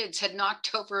our kids had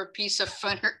knocked over a piece of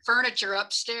furniture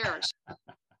upstairs. Yeah,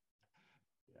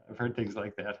 I've heard things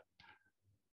like that.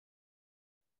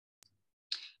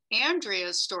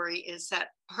 Andrea's story is that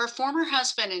her former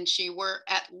husband and she were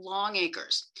at Long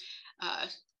Acres.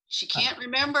 She can't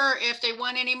remember if they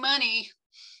won any money.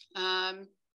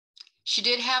 She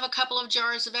did have a couple of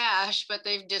jars of ash, but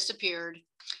they've disappeared.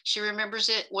 She remembers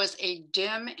it was a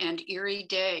dim and eerie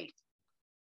day.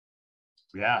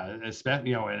 Yeah,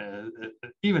 especially,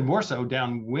 even more so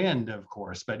downwind, of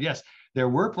course. But yes, there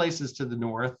were places to the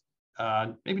north.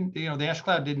 Maybe, the ash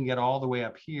cloud didn't get all the way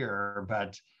up here,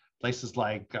 but places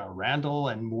like Randall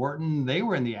and Morton, they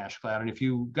were in the ash cloud. And if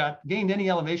you gained any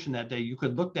elevation that day, you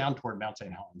could look down toward Mount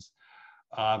St. Helens.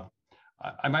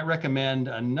 I might recommend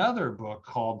another book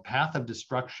called Path of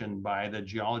Destruction by the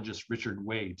geologist Richard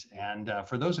Waite. And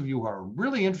for those of you who are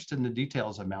really interested in the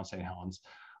details of Mount St. Helens,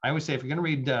 I always say if you're going to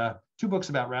read 2 books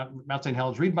about Mount St.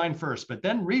 Helens, read mine first, but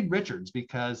then read Richard's,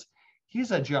 because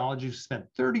he's a geologist who spent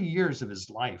 30 years of his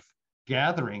life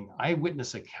gathering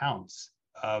eyewitness accounts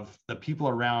of the people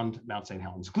around Mount St.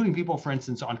 Helens, including people, for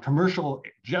instance, on commercial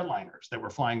jetliners that were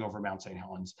flying over Mount St.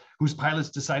 Helens, whose pilots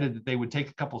decided that they would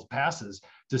take a couple of passes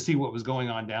to see what was going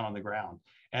on down on the ground.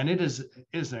 And it is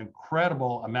an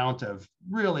incredible amount of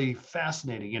really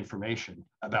fascinating information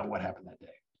about what happened that day.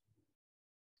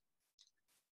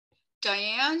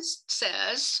 Diane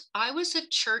says, I was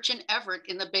at church in Everett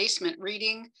in the basement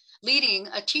leading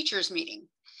a teacher's meeting.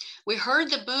 We heard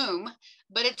the boom,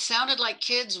 but it sounded like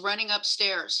kids running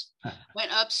upstairs. Went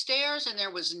upstairs and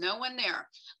there was no one there.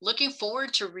 Looking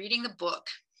forward to reading the book.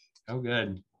 Oh,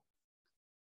 good.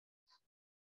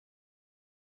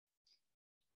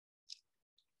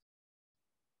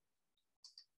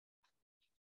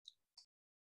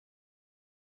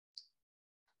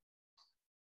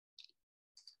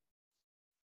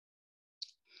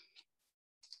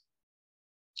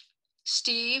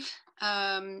 Steve,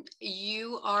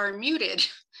 you are muted.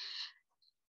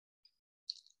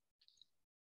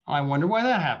 I wonder why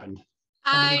that happened.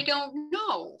 I don't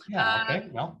know. Yeah, okay,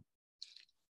 well.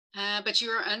 But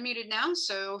you're unmuted now,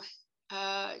 so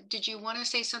did you want to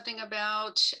say something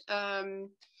about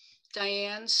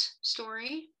Diane's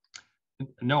story?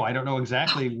 No, I don't know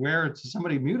exactly where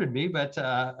somebody muted me, but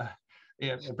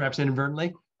perhaps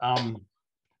inadvertently.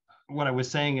 What I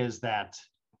was saying is that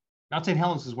Mount St.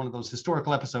 Helens is one of those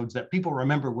historical episodes that people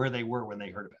remember where they were when they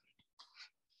heard about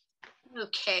it.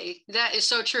 Okay, that is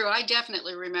so true. I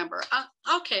definitely remember.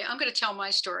 Okay, I'm going to tell my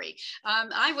story.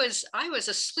 I was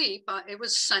asleep. It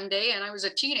was Sunday, and I was a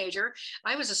teenager.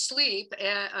 I was asleep.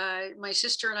 My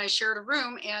sister and I shared a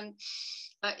room, and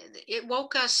it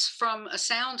woke us from a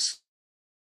sound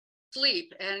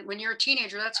sleep. And when you're a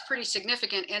teenager, that's pretty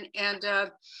significant. And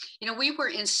we were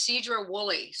in Cedar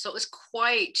Woolley, so it was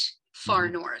quite far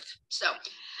north. So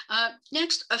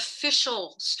next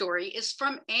official story is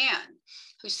from Anne,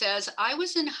 who says, I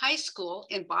was in high school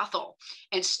in Bothell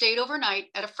and stayed overnight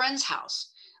at a friend's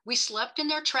house. We slept in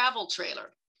their travel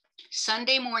trailer.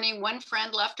 Sunday morning, one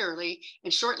friend left early,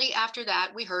 and shortly after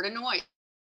that, we heard a noise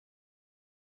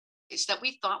that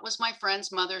we thought was my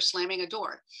friend's mother slamming a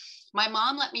door. My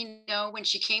mom let me know when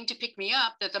she came to pick me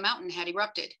up that the mountain had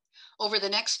erupted. Over the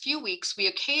next few weeks, we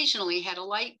occasionally had a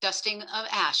light dusting of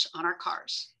ash on our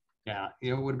cars. Yeah,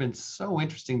 it would have been so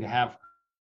interesting to have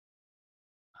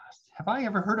I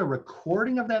ever heard a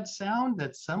recording of that sound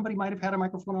that somebody might have had a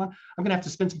microphone on? I'm going to have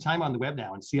to spend some time on the web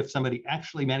now and see if somebody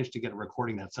actually managed to get a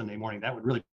recording that Sunday morning. That would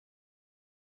really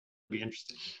be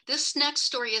interesting. This next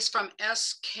story is from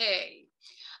SK.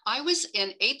 I was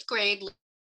in 8th grade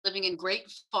living in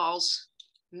Great Falls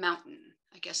Mountain.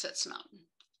 I guess that's mountain.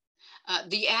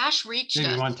 The ash reached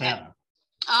us. Montana.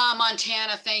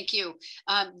 Montana, thank you.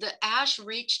 The ash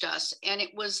reached us, and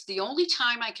it was the only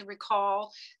time I can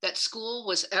recall that school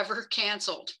was ever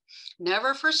canceled.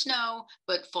 Never for snow,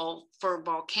 but for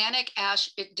volcanic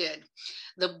ash, it did.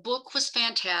 The book was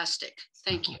fantastic.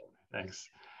 Thank you. Thanks.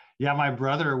 Yeah, my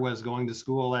brother was going to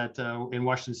school in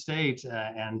Washington State,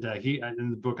 and in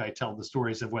the book I tell the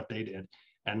stories of what they did.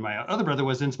 And my other brother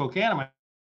was in Spokane. My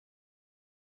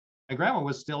grandma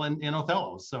was still in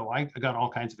Othello, so I got all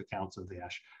kinds of accounts of the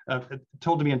ash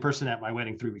told to me in person at my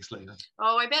wedding 3 weeks later.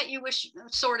 Oh, I bet you wish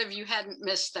you hadn't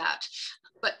missed that.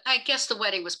 But I guess the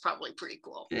wedding was probably pretty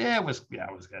cool. Yeah, it was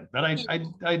good. But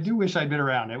I do wish I'd been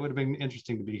around. It would have been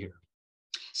interesting to be here.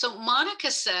 So Monica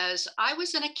says, I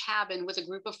was in a cabin with a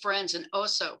group of friends in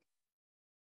Oso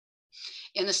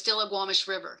in the Stillaguamish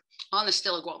River, on the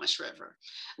Stillaguamish River.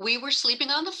 We were sleeping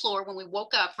on the floor when we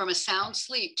woke up from a sound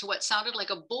sleep to what sounded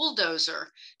like a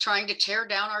bulldozer trying to tear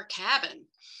down our cabin.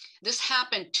 This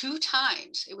happened 2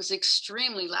 times. It was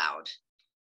extremely loud.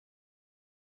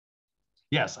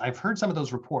 Yes, I've heard some of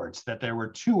those reports that there were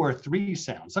 2 or 3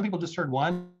 sounds. Some people just heard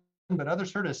one, but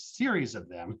others heard a series of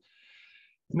them.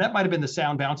 And that might have been the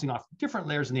sound bouncing off different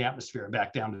layers in the atmosphere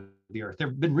back down to the Earth. There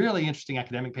have been really interesting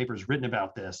academic papers written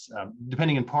about this,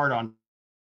 depending in part on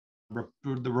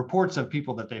the reports of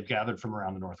people that they've gathered from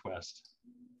around the Northwest.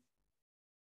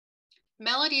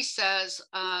 Melody says,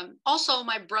 also,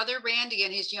 my brother Randy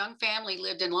and his young family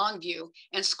lived in Longview,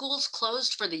 and schools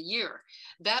closed for the year.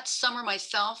 That summer,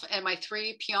 myself and my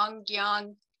 3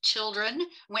 Pyongyang children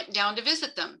went down to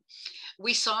visit them.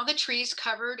 We saw the trees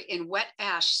covered in wet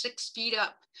ash 6 feet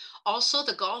up. Also,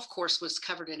 the golf course was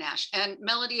covered in ash. And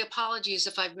Melody, apologies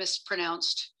if I've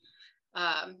mispronounced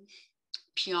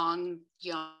Pyongyang.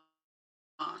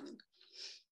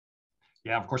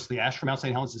 Yeah, of course, the ash from Mount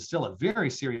St. Helens is still a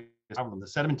very serious problem. The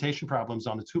sedimentation problems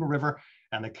on the Toutle River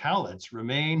and the Cowlitz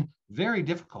remain very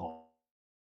difficult.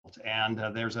 And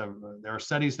there are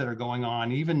studies that are going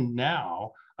on even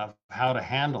now of how to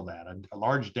handle that. A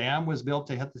large dam was built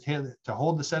to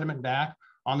hold the sediment back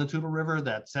on the Toutle River.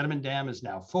 That sediment dam is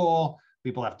now full.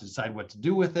 People have to decide what to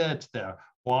do with it. The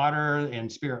water in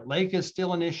Spirit Lake is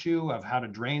still an issue of how to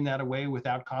drain that away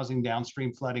without causing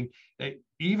downstream flooding.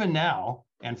 Even now,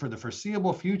 and for the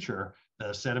foreseeable future,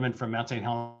 the sediment from Mount St.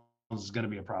 Helens is going to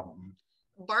be a problem.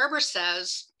 Barbara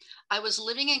says, I was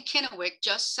living in Kennewick,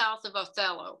 just south of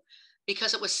Othello.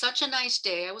 Because it was such a nice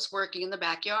day, I was working in the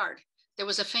backyard. There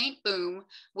was a faint boom,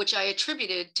 which I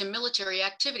attributed to military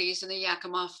activities in the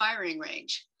Yakima firing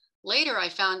range. Later, I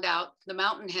found out the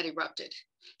mountain had erupted.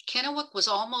 Kennewick was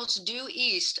almost due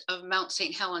east of Mount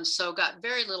St. Helens, so got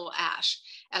very little ash,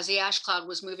 as the ash cloud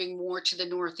was moving more to the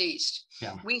northeast.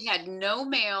 Yeah. We had no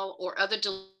mail or other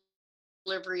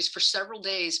deliveries for several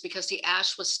days because the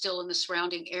ash was still in the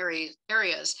surrounding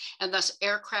areas, and thus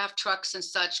aircraft, trucks, and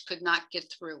such could not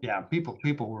get through. Yeah, people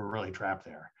were really trapped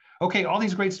there. Okay, all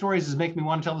these great stories is making me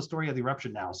want to tell the story of the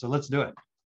eruption now, so let's do it.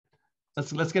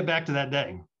 Let's get back to that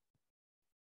day.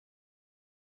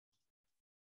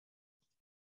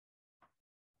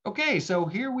 Okay, so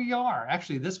here we are.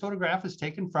 Actually, this photograph is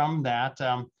taken from that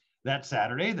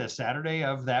Saturday, the Saturday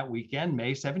of that weekend,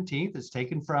 May 17th. It's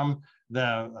taken from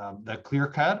the clear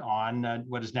cut on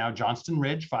what is now Johnston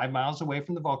Ridge, 5 miles away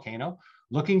from the volcano,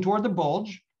 looking toward the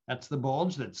bulge. That's the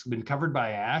bulge that's been covered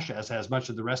by ash, as has much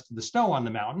of the rest of the snow on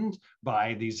the mountains,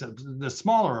 by the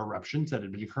smaller eruptions that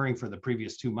had been occurring for the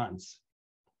previous 2 months.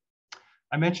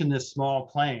 I mentioned this small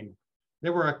plane.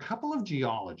 There were a couple of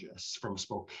geologists from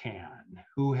Spokane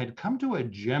who had come to a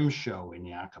gem show in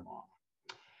Yakima.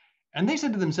 And they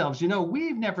said to themselves, you know,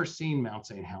 we've never seen Mount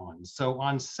St. Helens. So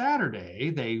on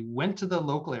Saturday, they went to the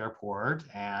local airport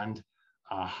and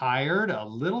hired a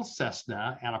little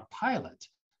Cessna and a pilot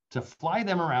to fly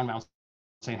them around Mount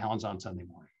St. Helens on Sunday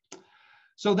morning.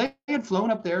 So they had flown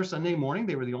up there Sunday morning.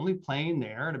 They were the only plane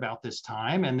there at about this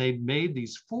time. And they made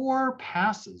these 4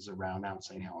 passes around Mount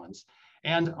St. Helens.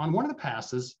 And on one of the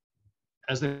passes,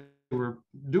 as they were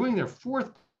doing their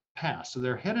 4th pass, so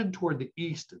they're headed toward the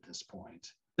east at this point,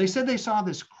 they said they saw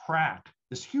this crack,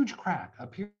 this huge crack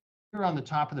up here on the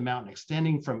top of the mountain,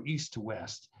 extending from east to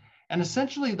west. And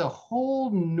essentially the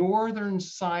whole northern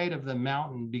side of the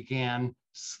mountain began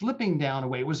slipping down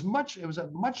away. It was a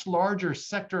much larger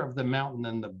sector of the mountain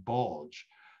than the bulge.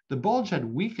 The bulge had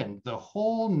weakened the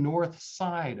whole north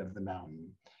side of the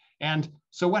mountain. And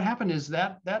so what happened is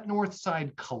that north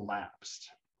side collapsed.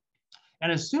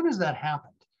 And as soon as that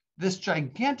happened, this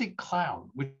gigantic cloud,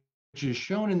 which is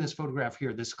shown in this photograph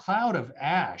here, this cloud of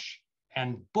ash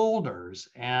and boulders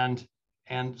and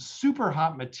super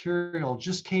hot material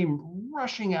just came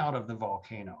rushing out of the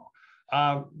volcano.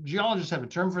 Geologists have a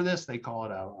term for this. They call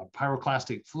it a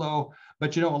pyroclastic flow.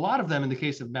 But you know, a lot of them, in the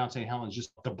case of Mount St. Helens,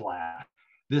 just the blast.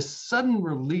 This sudden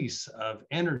release of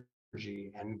energy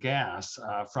and gas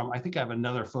from, I think I have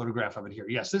another photograph of it here.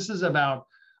 Yes, this is about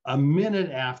a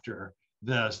minute after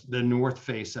the north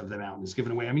face of the mountain is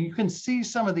given away. I mean, you can see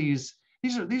some of these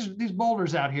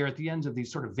boulders out here at the ends of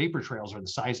these sort of vapor trails are the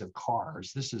size of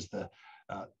cars. This is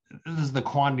the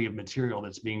quantity of material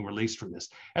that's being released from this.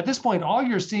 At this point, all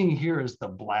you're seeing here is the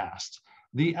blast.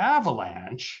 The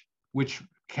avalanche, which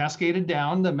cascaded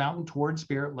down the mountain towards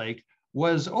Spirit Lake,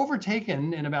 was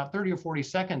overtaken in about 30 or 40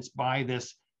 seconds by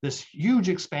this huge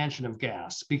expansion of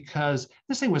gas, because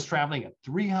this thing was traveling at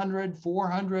 300,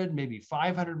 400, maybe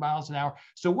 500 miles an hour.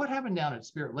 So what happened down at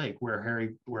Spirit Lake, where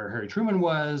Harry Truman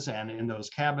was, and in those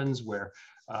cabins where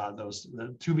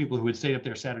the 2 people who had stayed up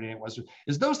there Saturday night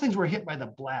is those things were hit by the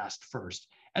blast first.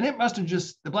 And it must have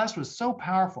the blast was so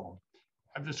powerful,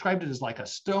 I've described it as like a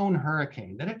stone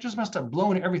hurricane, that it just must have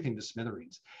blown everything to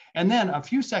smithereens. And then a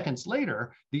few seconds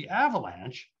later, the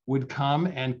avalanche would come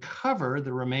and cover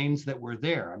the remains that were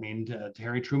there. I mean,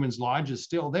 Harry Truman's Lodge is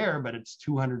still there, but it's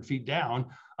 200 feet down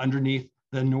underneath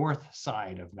the north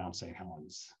side of Mount St.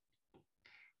 Helens.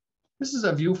 This is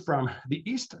a view from the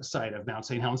east side of Mount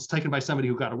St. Helens, taken by somebody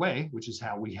who got away, which is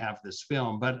how we have this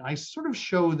film. But I sort of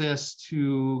show this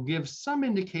to give some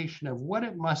indication of what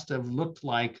it must have looked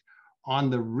like on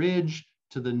the ridge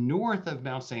to the north of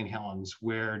Mount St. Helens,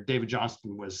 where David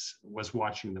Johnston was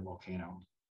watching the volcano.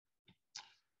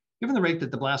 Given the rate that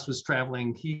the blast was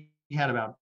traveling, he had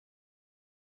about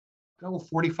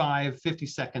 45, 50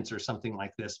 seconds or something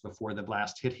like this before the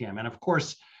blast hit him. And of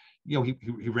course, he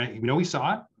ran, he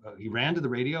saw it. He ran to the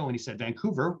radio and he said,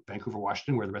 Vancouver,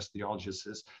 Washington, where the rest of the geologists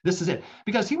is, this is it.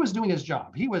 Because he was doing his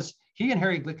job. He and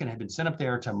Harry Glicken had been sent up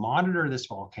there to monitor this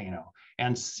volcano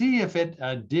and see if it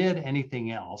did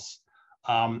anything else.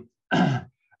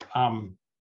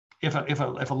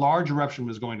 If a large eruption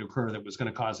was going to occur that was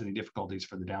going to cause any difficulties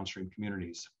for the downstream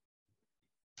communities.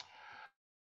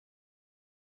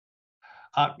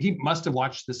 He must have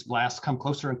watched this blast come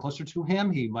closer and closer to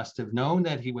him. He must have known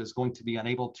that he was going to be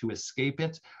unable to escape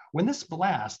it. When this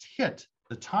blast hit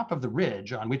the top of the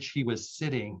ridge on which he was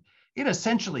sitting, it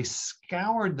essentially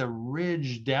scoured the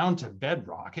ridge down to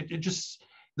bedrock.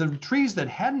 The trees that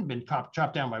hadn't been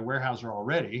chopped down by Weyerhaeuser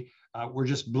already were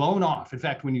just blown off. In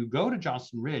fact, when you go to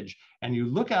Johnston Ridge and you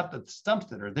look at the stumps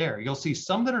that are there, you'll see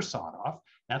some that are sawed off.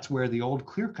 That's where the old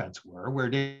clear cuts were, where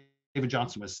David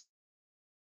Johnston was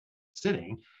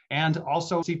sitting, and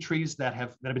also see trees that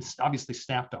have been obviously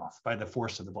snapped off by the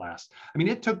force of the blast. I mean,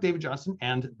 it took David Johnston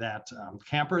and that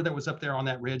camper that was up there on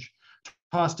that ridge,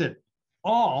 tossed it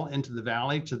all into the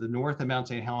valley to the north of Mount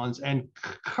St. Helens and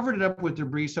covered it up with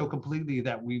debris so completely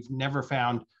that we've never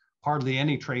found hardly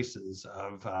any traces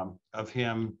of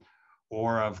him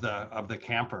or of the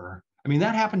camper. I mean,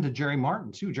 that happened to Jerry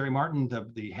Martin too. Jerry Martin,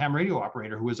 the ham radio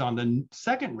operator who was on the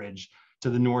second ridge to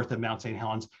the north of Mount St.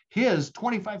 Helens, his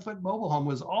 25-foot mobile home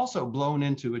was also blown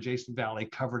into adjacent valley,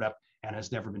 covered up, and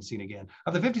has never been seen again.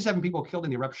 Of the 57 people killed in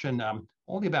the eruption,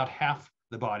 only about half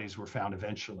the bodies were found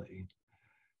eventually.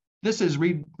 This is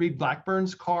Reed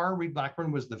Blackburn's car. Reed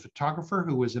Blackburn was the photographer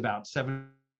who was about 7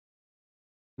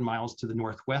 miles to the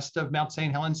northwest of Mount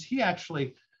St. Helens. He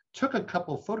actually took a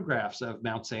couple photographs of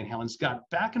Mount St. Helens, got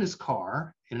back in his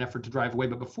car in an effort to drive away,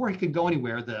 but before he could go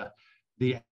anywhere,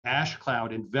 the ash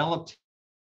cloud enveloped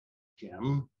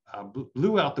him,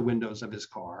 blew out the windows of his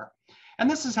car. And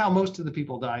this is how most of the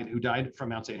people died who died from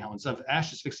Mount St. Helens, of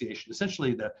ash asphyxiation.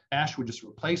 Essentially, the ash would just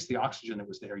replace the oxygen that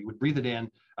was there. You would breathe it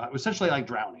in. It was essentially like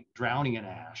drowning in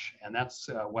ash. And that's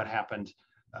what happened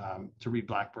to Reed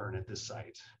Blackburn at this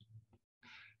site.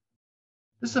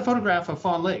 This is a photograph of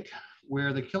Fawn Lake,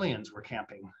 where the Killians were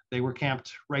camping. They were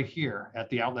camped right here at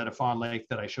the outlet of Fawn Lake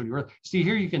that I showed you earlier. See,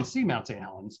 here you can see Mount St.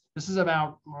 Helens. This is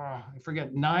about, I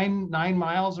forget, nine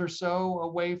miles or so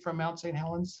away from Mount St.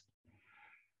 Helens.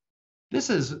 This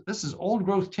is old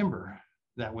growth timber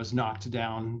that was knocked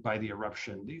down by the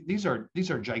eruption. These are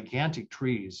gigantic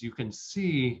trees. You can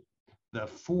see the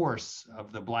force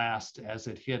of the blast as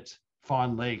it hit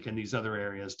Fawn Lake and these other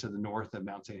areas to the north of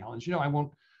Mount St. Helens. You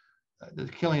know, the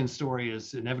Killian story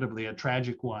is inevitably a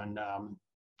tragic one.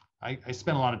 I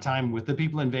spent a lot of time with the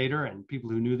people in Vader and people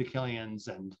who knew the Killians,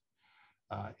 and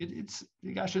it's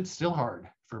still hard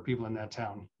for people in that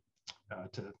town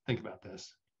to think about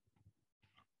this.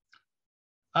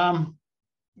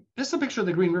 This is a picture of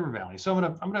the Green River Valley. So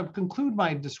I'm gonna conclude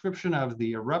my description of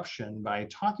the eruption by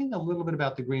talking a little bit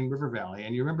about the Green River Valley.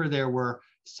 And you remember there were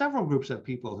several groups of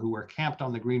people who were camped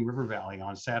on the Green River Valley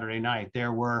on Saturday night.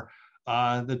 There were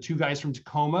the two guys from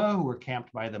Tacoma who were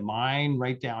camped by the mine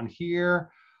right down here.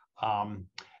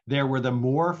 There were the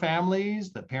Moore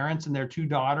families, the parents and their two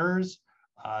daughters.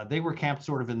 They were camped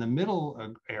sort of in the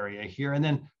middle area here. And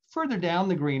then further down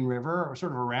the Green River, or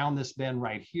sort of around this bend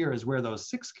right here, is where those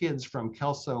 6 kids from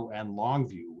Kelso and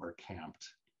Longview were camped.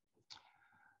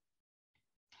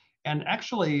 And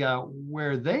actually,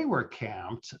 where they were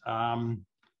camped,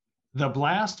 the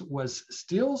blast was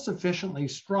still sufficiently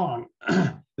strong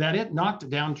that it knocked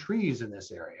down trees in this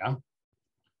area.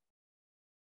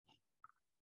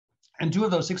 And 2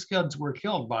 of those 6 kids were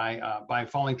killed by a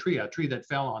falling tree, a tree that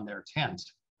fell on their tent.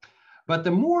 But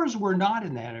the Moores were not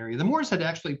in that area. The Moores had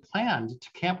actually planned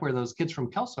to camp where those kids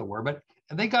from Kelso were, but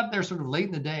they got there sort of late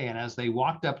in the day. And as they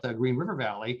walked up the Green River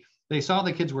Valley, they saw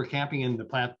the kids were camping in the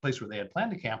place where they had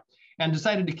planned to camp and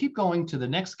decided to keep going to the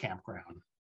next campground.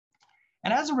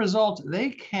 And as a result,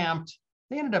 they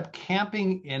ended up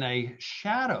camping in a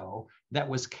shadow that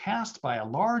was cast by a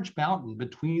large mountain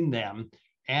between them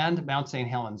and Mount St.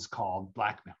 Helens called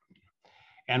Black Mountain.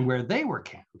 And where they were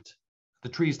camped, the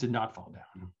trees did not fall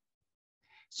down.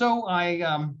 So I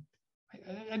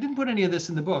didn't put any of this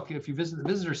in the book. If you visit the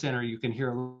visitor center, you can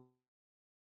hear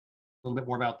a little bit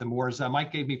more about the Moors.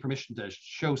 Mike gave me permission to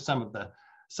show some of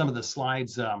the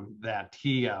slides that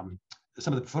he,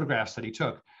 some of the photographs that he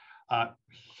took.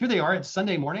 Here they are. It's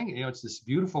Sunday morning. You know, it's this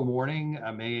beautiful morning,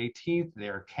 May 18th.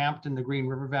 They're camped in the Green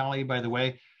River Valley. By the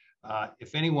way,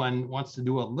 if anyone wants to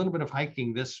do a little bit of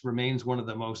hiking, this remains one of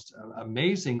the most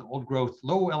amazing old growth,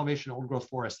 low elevation old growth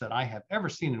forests that I have ever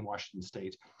seen in Washington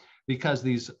State, because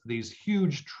these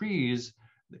huge trees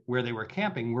where they were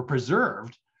camping were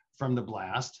preserved from the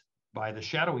blast by the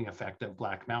shadowing effect of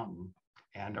Black Mountain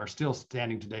and are still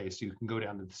standing today. So you can go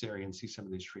down to this area and see some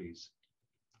of these trees.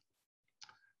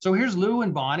 So here's Lou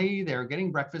and Bonnie. They're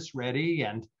getting breakfast ready,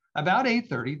 and about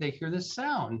 8:30, they hear this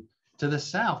sound to the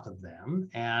south of them.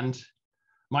 And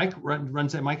Mike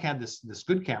runs in. Mike had this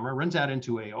good camera, runs out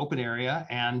into an open area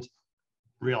and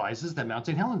realizes that Mount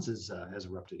St. Helens has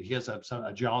erupted. He has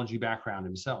a geology background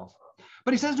himself.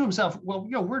 But he says to himself, well,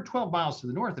 you know, we're 12 miles to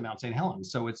the north of Mount St.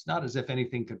 Helens, so it's not as if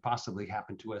anything could possibly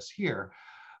happen to us here.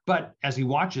 But as he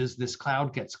watches, this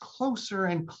cloud gets closer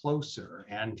and closer,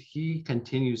 and he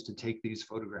continues to take these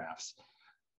photographs.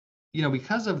 You know,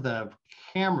 because of the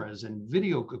cameras and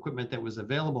video equipment that was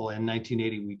available in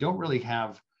 1980, we don't really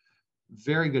have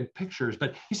very good pictures.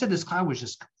 But he said this cloud was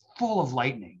just full of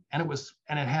lightning, and it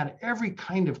had every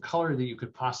kind of color that you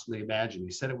could possibly imagine.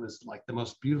 He said it was like the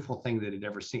most beautiful thing that he'd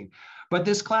ever seen. But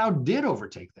this cloud did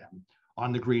overtake them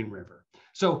on the Green River.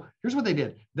 So here's what they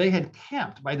did. They had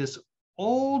camped by this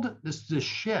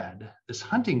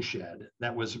hunting shed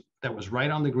that was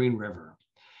right on the Green River.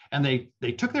 And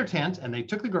they took their tent, and they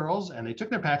took the girls, and they took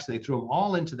their packs, and they threw them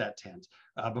all into that tent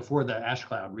before the ash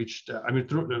cloud reached,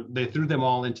 they threw them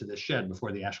all into the shed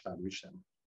before the ash cloud reached them.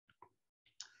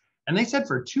 And they said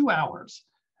for 2 hours,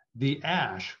 the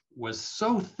ash was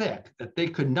so thick that they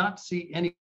could not see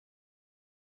anything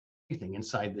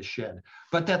inside the shed,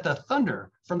 but that the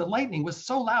thunder from the lightning was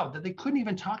so loud that they couldn't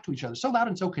even talk to each other, so loud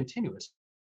and so continuous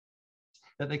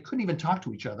that they couldn't even talk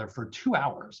to each other for 2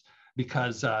 hours,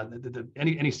 because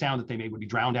any sound that they made would be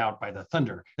drowned out by the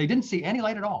thunder. They didn't see any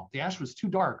light at all. The ash was too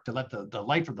dark to let the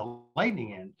light from the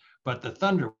lightning in, but the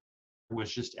thunder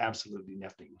was just absolutely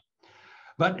nifty.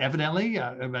 But evidently,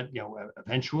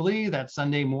 eventually that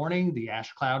Sunday morning, the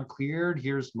ash cloud cleared.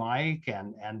 Here's Mike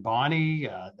and Bonnie.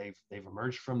 They've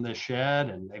emerged from the shed,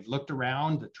 and they've looked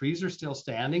around. The trees are still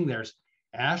standing. There's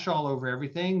ash all over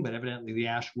everything, but evidently the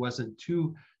ash wasn't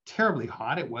too terribly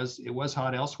hot. It was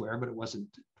hot elsewhere, but it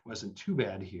wasn't too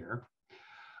bad here.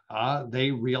 They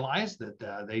realized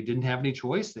that they didn't have any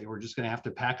choice. They were just going to have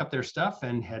to pack up their stuff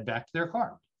and head back to their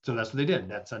car. So that's what they did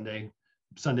that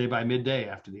Sunday by midday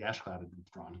after the ash cloud had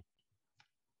withdrawn.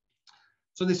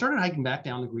 So they started hiking back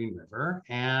down the Green River,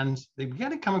 and they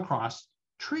began to come across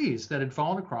trees that had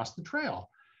fallen across the trail.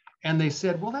 And they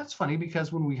said, well, that's funny,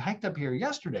 because when we hiked up here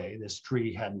yesterday, this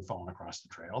tree hadn't fallen across the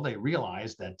trail. They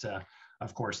realized that,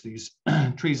 of course, these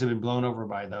trees have been blown over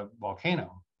by the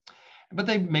volcano. But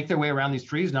they make their way around these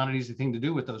trees, not an easy thing to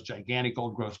do with those gigantic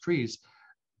old growth trees.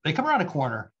 They come around a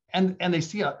corner, and they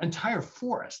see an entire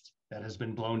forest that has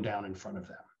been blown down in front of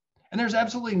them. And there's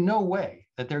absolutely no way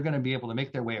that they're going to be able to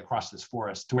make their way across this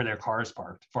forest to where their car is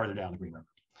parked farther down the Green River.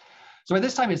 So by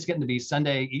this time, it's getting to be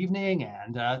Sunday evening,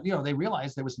 and they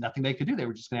realized there was nothing they could do. They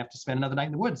were just going to have to spend another night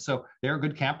in the woods. So they're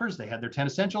good campers. They had their tent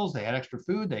essentials. They had extra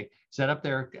food. They set up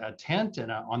their tent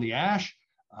and on the ash.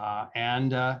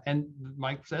 And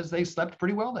Mike says they slept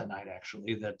pretty well that night,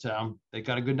 actually, that they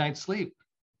got a good night's sleep.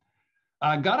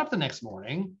 Got up the next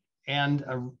morning and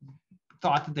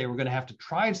thought that they were going to have to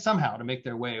try somehow to make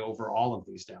their way over all of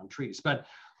these downed trees. But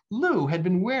Lou had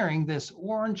been wearing this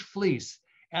orange fleece,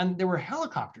 and there were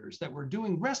helicopters that were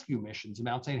doing rescue missions in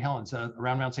Mount St. Helens,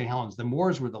 around Mount St. Helens. The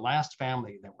Moors were the last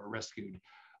family that were rescued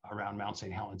around Mount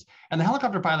St. Helens. And the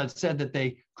helicopter pilots said that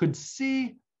they could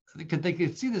see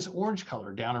this orange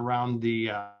color down around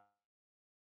the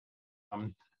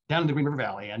down in the Green River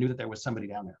Valley. I knew that there was somebody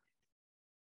down there.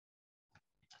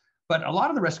 But a lot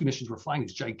of the rescue missions were flying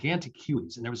these gigantic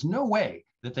Hueys, and there was no way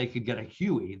that they could get a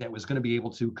Huey that was going to be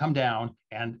able to come down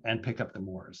and pick up the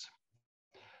Moors.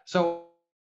 So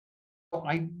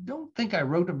I don't think I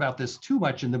wrote about this too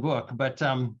much in the book, but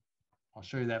I'll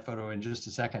show you that photo in just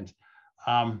a second.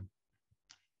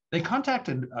 They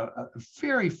contacted a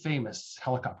very famous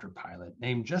helicopter pilot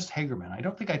named Jess Hagerman. I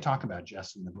don't think I talk about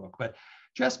Jess in the book, but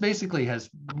Jess basically has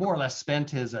more or less spent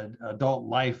his adult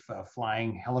life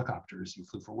flying helicopters. He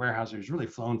flew for Weyerhaeuser. He's really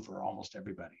flown for almost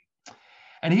everybody.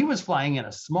 And he was flying in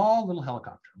a small little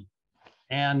helicopter.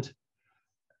 And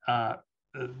one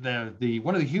of the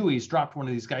Hueys dropped one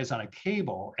of these guys on a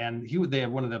cable, and they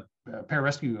had one of the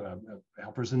pararescue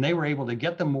helpers, and they were able to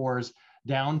get the Moors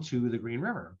down to the Green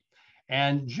River.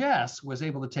 And Jess was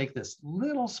able to take this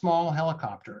little small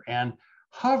helicopter and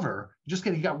hover,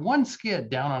 he got one skid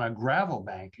down on a gravel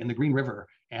bank in the Green River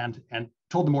and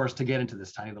told the Moors to get into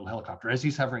this tiny little helicopter as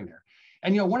he's hovering there.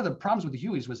 And one of the problems with the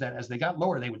Hueys was that as they got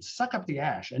lower, they would suck up the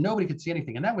ash and nobody could see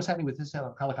anything. And that was happening with this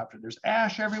helicopter. There's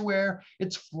ash everywhere.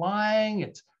 It's flying.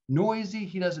 It's noisy.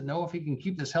 He doesn't know if he can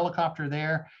keep this helicopter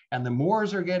there. And the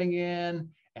Moors are getting in,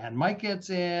 and Mike gets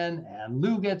in, and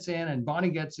Lou gets in, and Bonnie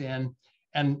gets in.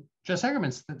 And Jess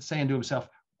Hegerman's saying to himself,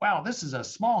 wow, this is a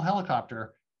small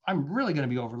helicopter. I'm really going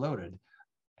to be overloaded.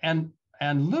 And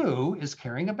Lou is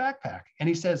carrying a backpack. And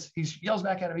he yells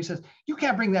back at him. He says, you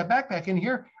can't bring that backpack in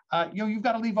here. You've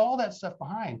got to leave all that stuff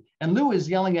behind. And Lou is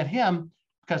yelling at him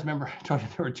because remember, I told you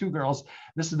there were two girls.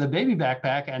 This is the baby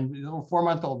backpack, and the little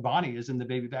 4-month-old Bonnie is in the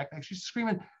baby backpack. She's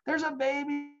screaming, there's a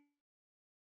baby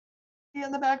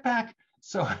in the backpack.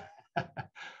 So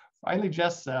finally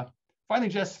Jess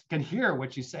can hear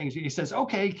what she's saying. He says,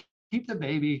 okay, keep the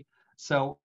baby.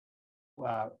 So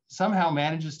somehow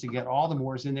manages to get all the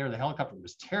Moors in there. The helicopter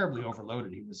was terribly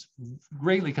overloaded. He was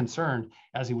greatly concerned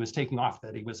as he was taking off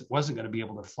that he wasn't going to be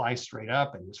able to fly straight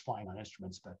up, and he was flying on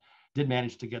instruments, but did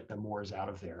manage to get the Moors out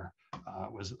of there.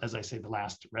 Was, as I say, the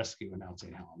last rescue in Mount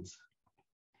St. Helens.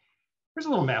 Here's a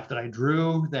little map that I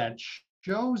drew that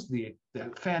shows the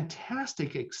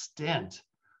fantastic extent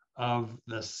of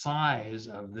the size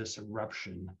of this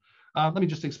eruption. Let me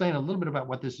just explain a little bit about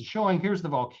what this is showing. Here's the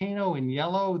volcano in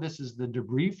yellow. This is the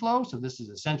debris flow. So this is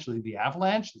essentially the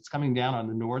avalanche that's coming down on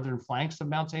the northern flanks of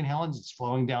Mount St. Helens. It's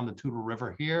flowing down the Toutle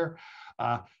River here.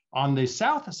 On the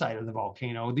south side of the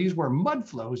volcano, these were mud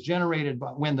flows generated by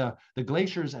when the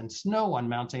glaciers and snow on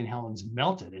Mount St. Helens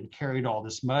melted and carried all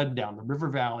this mud down the river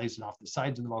valleys and off the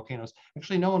sides of the volcanoes.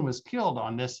 Actually, no one was killed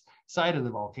on this side of the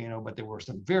volcano, but there were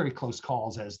some very close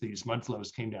calls as these mud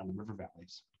flows came down the river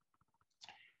valleys.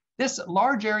 This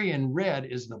large area in red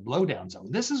is the blowdown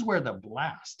zone. This is where the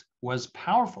blast was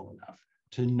powerful enough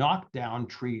to knock down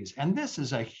trees. And this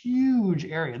is a huge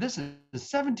area. This is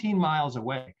 17 miles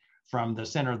away from the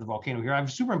center of the volcano here.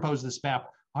 I've superimposed this map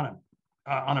on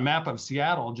a map of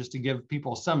Seattle just to give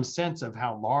people some sense of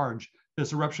how large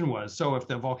this eruption was. So if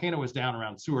the volcano was down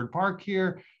around Seward Park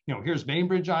here, here's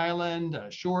Bainbridge Island,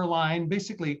 Shoreline,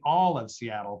 basically all of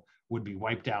Seattle would be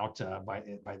wiped out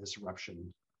by this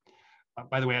eruption.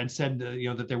 By the way, I'd said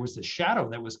that there was the shadow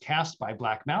that was cast by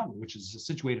Black Mountain, which is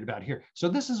situated about here. So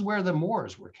this is where the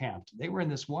Moors were camped. They were in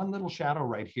this one little shadow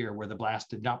right here where the blast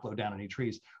did not blow down any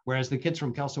trees, whereas the kids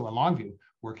from Kelso and Longview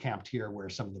were camped here where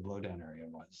some of the blowdown area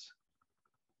was.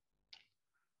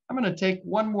 I'm going to take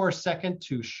one more second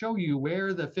to show you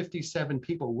where the 57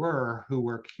 people were who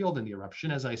were killed in the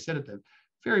eruption. As I said at the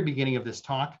very beginning of this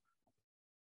talk,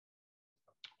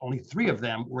 only 3 of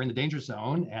them were in the danger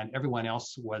zone and everyone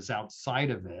else was outside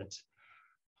of it.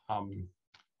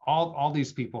 All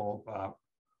these people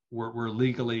were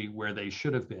legally where they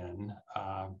should have been.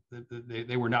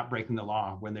 They were not breaking the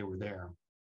law when they were there.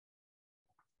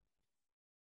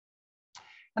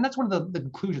 And that's one of the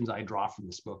conclusions I draw from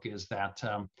this book is that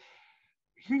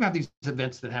here you have these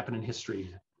events that happen in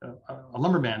history. A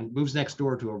lumberman moves next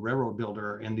door to a railroad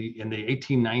builder in the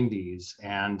 1890s,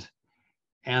 and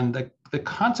the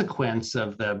consequence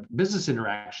of the business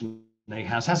interaction they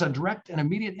has a direct and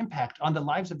immediate impact on the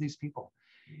lives of these people.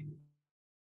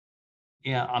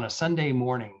 Yeah, on a Sunday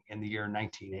morning in the year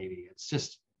 1980,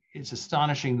 it's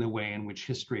astonishing the way in which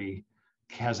history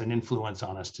has an influence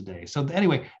on us today. So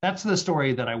anyway, that's the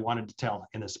story that I wanted to tell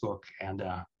in this book, and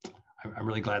I'm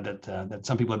really glad that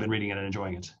some people have been reading it and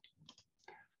enjoying it.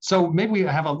 So maybe we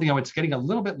have it's getting a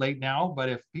little bit late now, but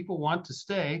if people want to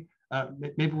stay,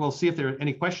 maybe we'll see if there are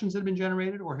any questions that have been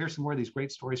generated or hear some more of these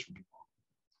great stories from people.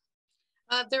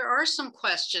 There are some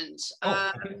questions.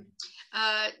 Okay.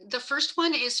 The first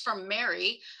one is from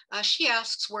Mary. She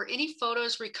asks, were any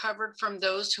photos recovered from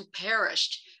those who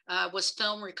perished? Was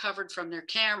film recovered from their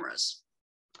cameras?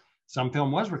 Some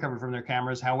film was recovered from their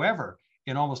cameras. However,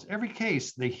 in almost every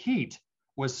case, the heat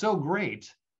was so great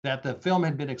that the film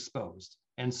had been exposed.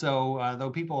 And so though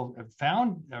people have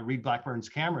found Reed Blackburn's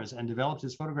cameras and developed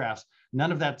his photographs,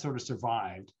 none of that sort of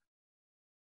survived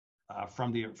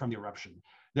from the eruption.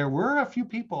 There were a few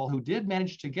people who did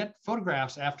manage to get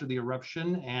photographs after the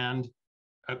eruption, and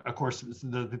of course,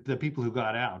 the people who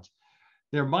got out.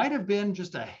 There might have been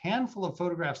just a handful of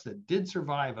photographs that did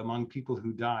survive among people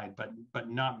who died, but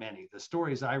not many. The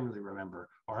stories I really remember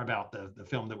are about the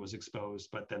film that was exposed,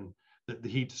 but then the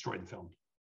heat destroyed the film.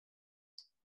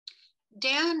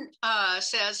 Dan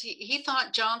says he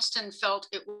thought Johnston felt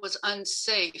it was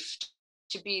unsafe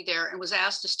to be there and was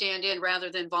asked to stand in rather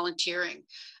than volunteering.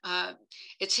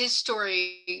 It's his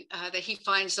story that he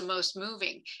finds the most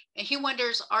moving. And he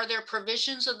wonders, are there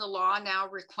provisions in the law now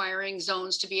requiring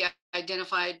zones to be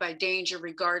identified by danger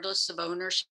regardless of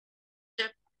ownership?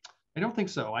 I don't think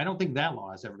so. I don't think that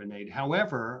law has ever been made.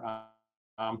 However,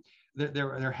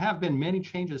 there have been many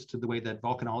changes to the way that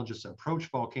volcanologists approach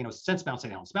volcanoes since Mount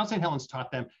St. Helens. Mount St. Helens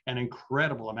taught them an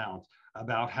incredible amount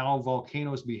about how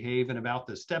volcanoes behave and about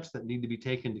the steps that need to be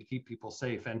taken to keep people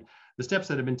safe. And the steps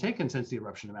that have been taken since the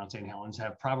eruption of Mount St. Helens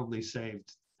have probably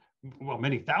saved, well,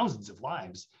 many thousands of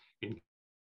lives in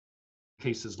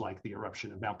cases like the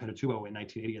eruption of Mount Pinatubo in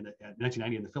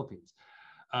 1990 in the Philippines.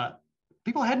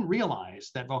 People hadn't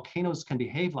realized that volcanoes can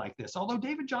behave like this, although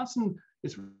David Johnson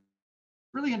is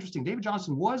really interesting. David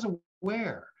Johnson was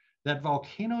aware that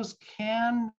volcanoes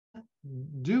can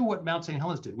do what Mount St.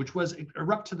 Helens did, which was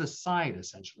erupt to the side,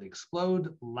 essentially,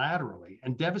 explode laterally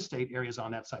and devastate areas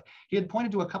on that side. He had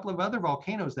pointed to a couple of other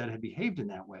volcanoes that had behaved in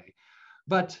that way,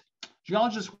 but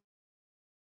geologists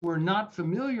were not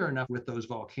familiar enough with those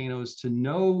volcanoes to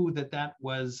know that that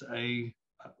was a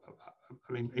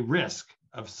risk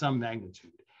of some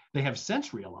magnitude. They have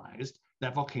since realized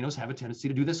that volcanoes have a tendency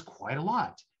to do this quite a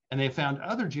lot. And they found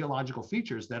other geological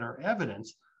features that are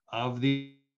evidence of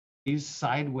these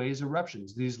sideways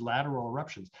eruptions, these lateral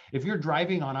eruptions. If you're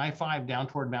driving on I-5 down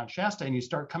toward Mount Shasta and you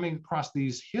start coming across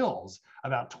these hills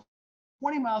about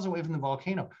 20 miles away from the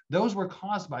volcano, those were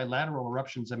caused by lateral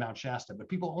eruptions at Mount Shasta. But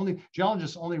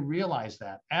geologists only realized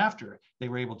that after they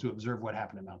were able to observe what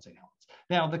happened at Mount St. Helens.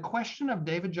 Now, the question of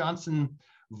David Johnson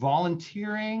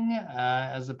volunteering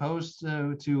as opposed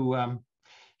to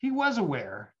he was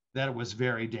aware that it was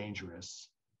very dangerous.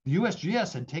 The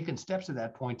USGS had taken steps at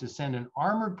that point to send an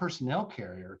armored personnel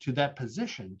carrier to that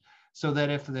position so that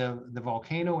if the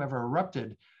volcano ever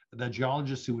erupted, the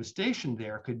geologist who was stationed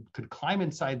there could climb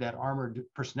inside that armored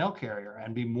personnel carrier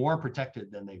and be more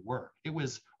protected than they were. It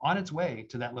was on its way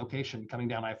to that location coming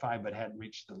down I-5, but hadn't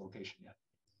reached the location yet.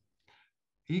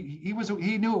 He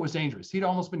knew it was dangerous. He'd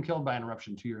almost been killed by an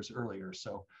eruption 2 years earlier.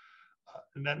 So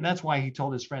that's why he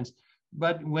told his friends.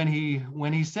 But when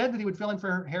he said that he would fill in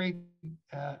for Harry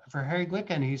Glick,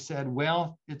 and he said,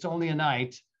 well, it's only a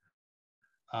night.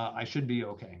 I should be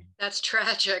okay. That's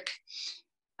tragic.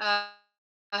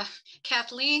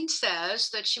 Kathleen says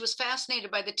that she was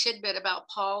fascinated by the tidbit about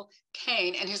Paul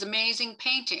Kane and his amazing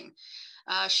painting.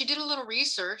 She did a little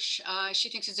research. She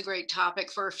thinks it's a great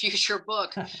topic for a future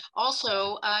book.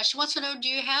 Also, she wants to know, do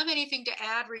you have anything to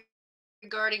add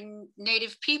regarding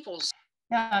Native peoples?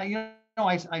 Yeah,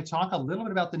 I talk a little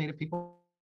bit about the Native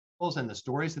peoples and the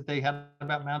stories that they had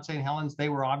about Mount St. Helens. They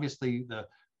were obviously the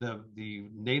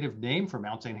native name for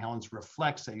Mount St. Helens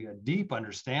reflects a deep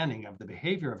understanding of the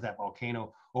behavior of that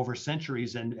volcano over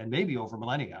centuries and maybe over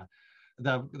millennia.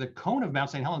 The cone of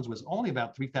Mount St. Helens was only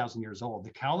about 3,000 years old.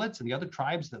 The Cowlitz and the other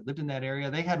tribes that lived in that area,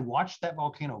 they had watched that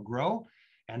volcano grow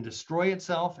and destroy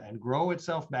itself and grow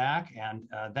itself back. And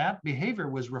that behavior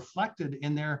was reflected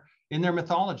in their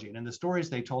mythology and in the stories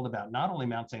they told about not only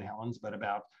Mount St. Helens, but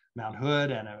about Mount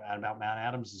Hood and about Mount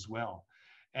Adams as well.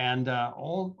 And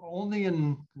only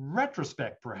in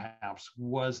retrospect, perhaps,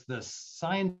 was the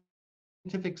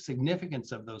scientific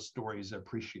significance of those stories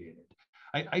appreciated.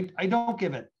 I don't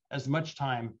give it as much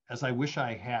time as I wish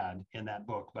I had in that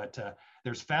book, but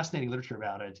there's fascinating literature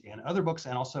about it in other books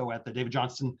and also at the David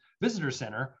Johnson Visitor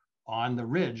Center on the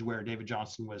ridge where David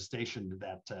Johnson was stationed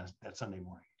that Sunday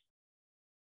morning.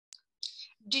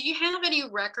 Do you have any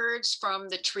records from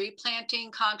the tree planting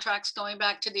contracts going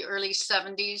back to the early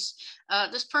 70s?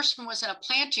 This person was in a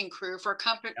planting crew for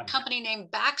a company named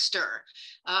Baxter,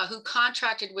 who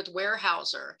contracted with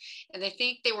Weyerhaeuser. And they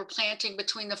think they were planting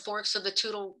between the forks of the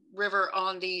Toutle River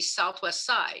on the southwest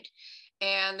side.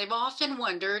 And they've often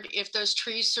wondered if those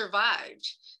trees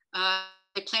survived.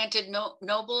 They planted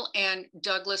Noble and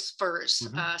Douglas firs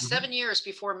 7 years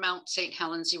before Mount St.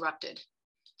 Helens erupted.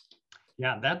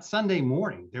 Yeah, that Sunday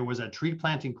morning, there was a tree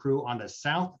planting crew on the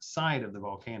south side of the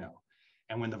volcano.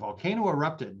 And when the volcano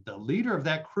erupted, the leader of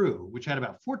that crew, which had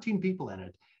about 14 people in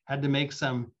it, had to make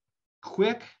some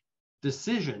quick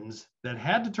decisions that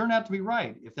had to turn out to be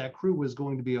right if that crew was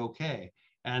going to be okay.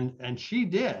 And she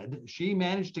did. She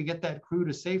managed to get that crew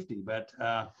to safety, but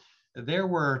there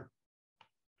were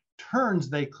turns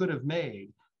they could have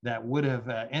made that would have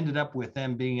ended up with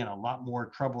them being in a lot more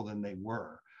trouble than they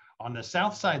were. On the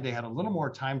south side, they had a little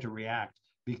more time to react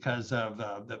because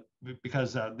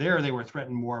there they were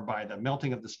threatened more by the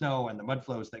melting of the snow and the mud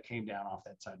flows that came down off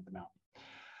that side of the mountain.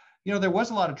 You know, there was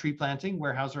a lot of tree planting.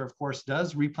 Weyerhaeuser, of course,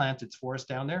 does replant its forest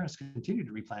down there, has continued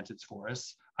to replant its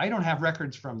forests. I don't have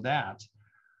records from that,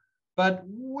 But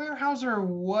Weyerhaeuser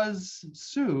was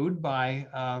sued by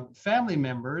family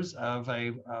members of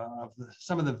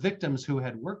some of the victims who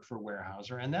had worked for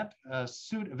Weyerhaeuser, and that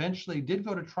suit eventually did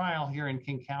go to trial here in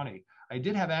King County. I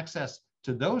did have access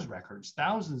to those records,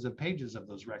 thousands of pages of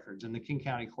those records in the King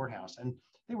County Courthouse, and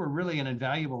they were really an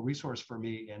invaluable resource for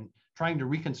me in trying to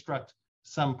reconstruct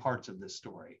some parts of this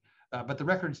story. But the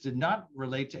records did not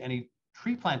relate to any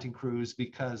tree planting crews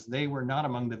because they were not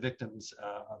among the victims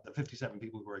of the 57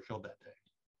 people who were killed that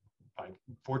day,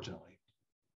 fortunately.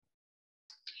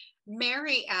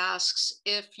 Mary asks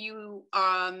if you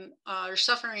are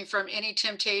suffering from any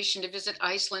temptation to visit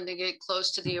Iceland and get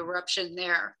close to the eruption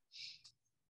there.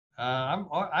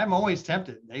 I'm always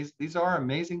tempted. These are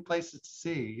amazing places to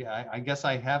see. I guess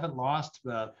I haven't lost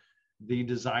the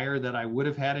desire that I would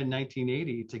have had in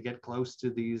 1980 to get close to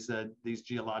these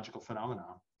geological phenomena.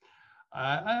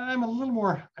 I'm a little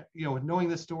more, knowing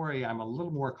this story, I'm a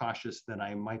little more cautious than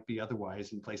I might be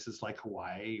otherwise in places like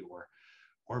Hawaii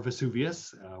or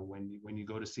Vesuvius when you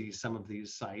go to see some of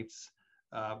these sites.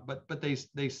 But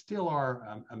they still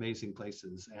are amazing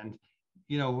places. And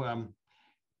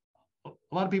a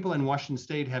lot of people in Washington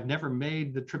State have never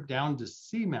made the trip down to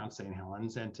see Mount St.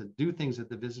 Helens and to do things at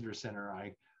the visitor center.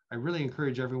 I really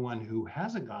encourage everyone who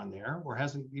hasn't gone there or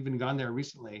hasn't even gone there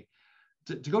recently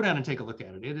to go down and take a look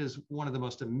at it. It is one of the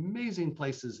most amazing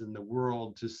places in the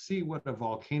world to see what a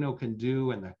volcano can do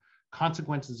and the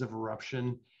consequences of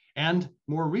eruption. And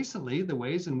more recently, the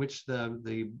ways in which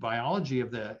the biology of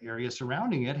the area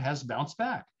surrounding it has bounced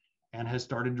back and has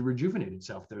started to rejuvenate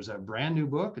itself. There's a brand new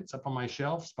book, it's up on my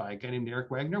shelves by a guy named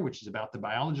Eric Wagner, which is about the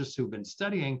biologists who've been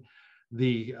studying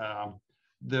the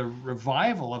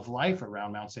revival of life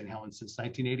around Mount St. Helens since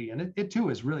 1980. And it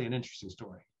too is really an interesting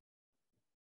story.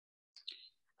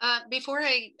 Before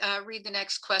I read the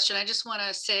next question, I just want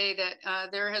to say that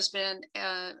there has been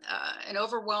an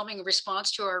overwhelming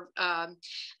response to our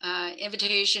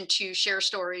invitation to share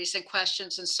stories and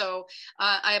questions. And so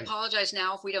I apologize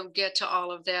now if we don't get to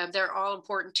all of them. They're all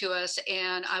important to us,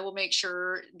 and I will make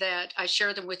sure that I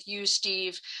share them with you,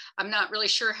 Steve. I'm not really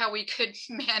sure how we could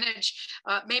manage.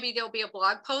 Maybe there'll be a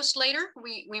blog post later.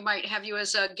 We might have you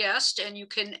as a guest, and you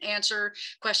can answer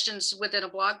questions within a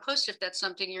blog post if that's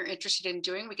something you're interested in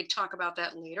doing. We could talk about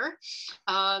that later.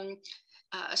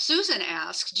 Susan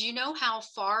asks, do you know how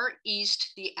far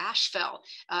east the ash fell?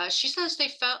 She says they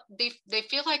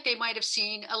feel like they might have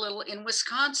seen a little in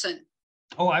Wisconsin.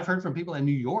 Oh, I've heard from people in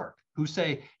New York who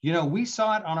say, we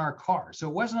saw it on our car. So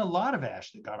it wasn't a lot of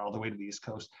ash that got all the way to the East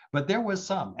Coast, but there was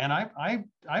some. And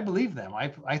I believe them.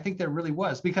 I think there really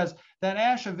was, because that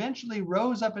ash eventually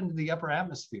rose up into the upper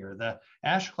atmosphere. The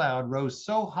ash cloud rose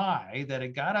so high that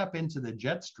it got up into the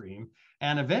jet stream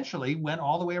and eventually went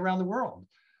all the way around the world.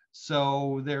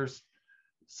 So there's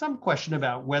some question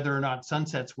about whether or not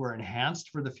sunsets were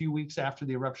enhanced for the few weeks after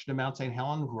the eruption of Mount St.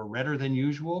 Helens, were redder than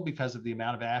usual because of the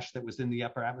amount of ash that was in the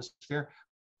upper atmosphere.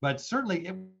 But certainly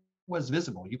it was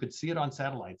visible. You could see it on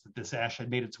satellites that this ash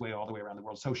had made its way all the way around the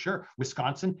world. So sure,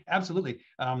 Wisconsin, absolutely.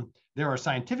 There are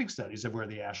scientific studies of where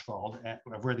the ash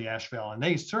fell, and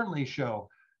they certainly show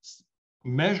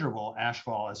measurable ash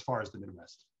fall as far as the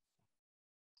Midwest.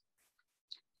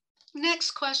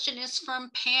 Next question is from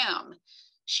Pam.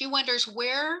 She wonders,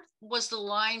 where was the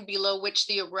line below which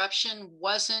the eruption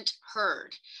wasn't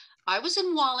heard? I was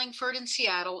in Wallingford in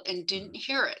Seattle and didn't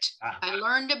hear it. I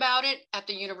learned about it at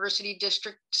the University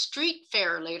District Street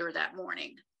Fair later that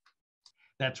morning.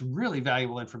 That's really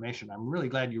valuable information. I'm really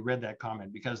glad you read that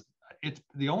comment, because it's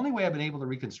the only way I've been able to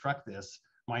reconstruct this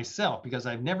myself, because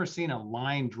I've never seen a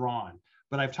line drawn.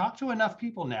 But I've talked to enough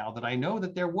people now that I know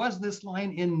that there was this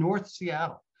line in North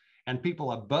Seattle. And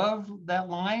people above that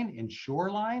line in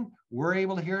Shoreline were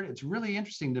able to hear it. It's really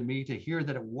interesting to me to hear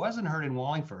that it wasn't heard in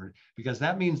Wallingford, because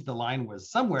that means the line was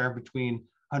somewhere between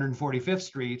 145th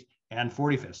Street and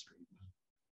 45th Street.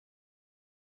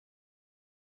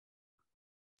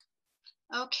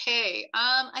 Okay,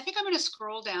 I think I'm going to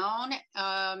scroll down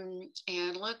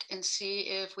and look and see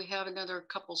if we have another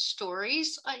couple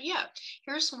stories. Yeah,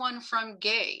 here's one from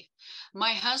Gay.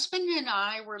 My husband and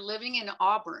I were living in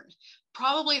Auburn.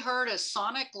 Probably heard a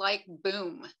sonic-like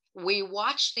boom. We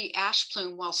watched the ash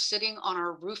plume while sitting on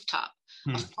our rooftop.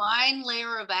 A fine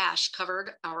layer of ash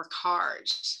covered our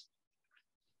cars.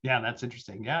 Yeah, that's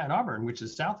interesting. Yeah, in Auburn, which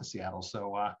is south of Seattle.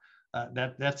 So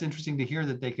that's interesting to hear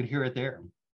that they could hear it there.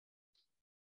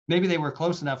 Maybe they were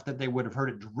close enough that they would have heard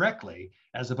it directly,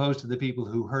 as opposed to the people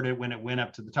who heard it when it went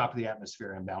up to the top of the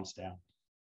atmosphere and bounced down.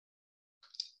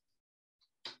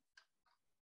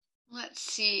 Let's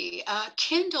see.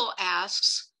 Kendall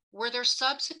asks, were there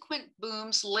subsequent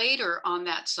booms later on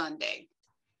that Sunday?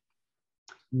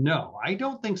 No, I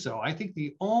don't think so. I think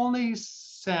the only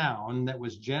sound that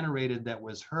was generated that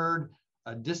was heard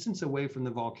a distance away from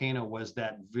the volcano was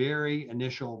that very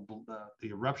initial, the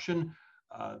eruption,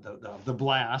 the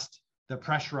blast, the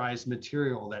pressurized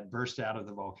material that burst out of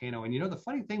the volcano. And you know, the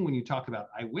funny thing when you talk about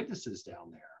eyewitnesses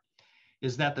down there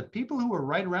is that the people who were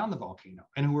right around the volcano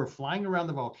and who were flying around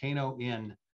the volcano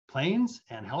in planes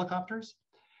and helicopters,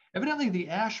 evidently the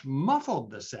ash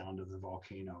muffled the sound of the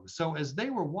volcano. So as they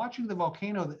were watching the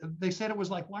volcano, they said it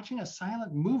was like watching a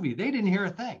silent movie. They didn't hear a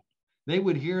thing. They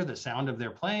would hear the sound of their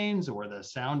planes or the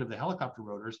sound of the helicopter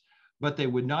rotors, but they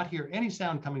would not hear any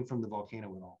sound coming from the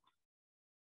volcano at all.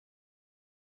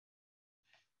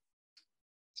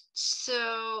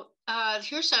 So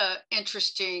here's an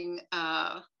interesting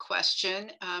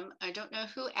question. I don't know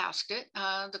who asked it.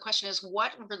 The question is,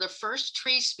 what were the first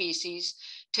tree species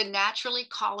to naturally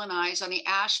colonize on the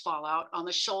ash fallout on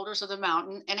the shoulders of the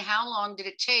mountain, and how long did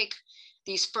it take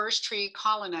these first tree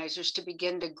colonizers to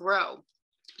begin to grow?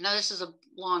 Now, this is a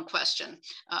long question.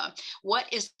 What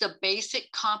is the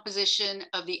basic composition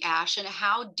of the ash, and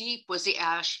how deep was the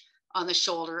ash on the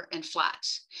shoulder and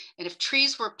flats? And if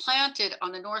trees were planted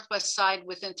on the northwest side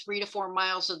within 3 to 4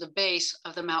 miles of the base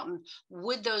of the mountain,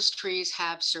 would those trees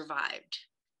have survived?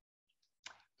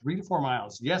 3 to 4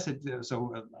 miles. Yes.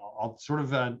 I'll sort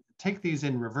of take these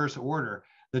in reverse order.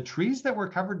 The trees that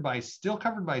were still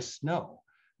covered by snow,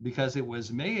 because it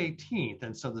was May 18th.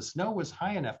 And so the snow was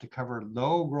high enough to cover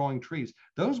low growing trees.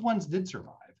 Those ones did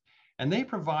survive. And they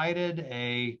provided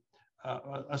a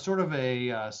sort of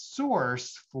a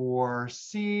source for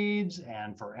seeds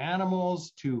and for animals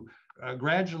to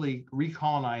gradually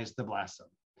recolonize the blast zone,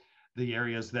 the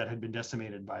areas that had been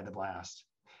decimated by the blast.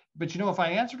 But you know, if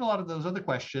I answered a lot of those other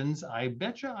questions, I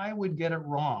bet you I would get it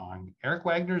wrong. Eric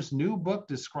Wagner's new book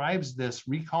describes this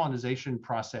recolonization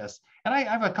process, and I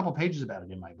have a couple pages about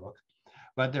it in my book.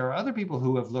 But there are other people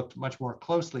who have looked much more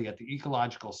closely at the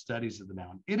ecological studies of the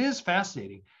mountain. It is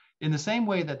fascinating in the same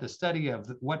way that the study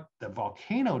of what the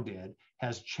volcano did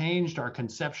has changed our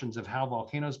conceptions of how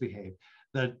volcanoes behave.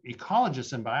 The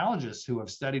ecologists and biologists who have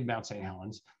studied Mount St.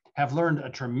 Helens have learned a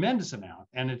tremendous amount,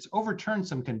 and it's overturned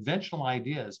some conventional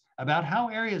ideas about how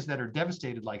areas that are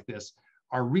devastated like this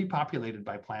are repopulated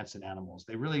by plants and animals.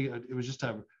 It was just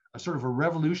a sort of a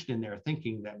revolution in their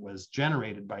thinking that was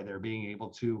generated by their being able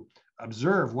to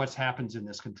observe what happens in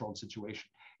this controlled situation.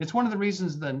 It's one of the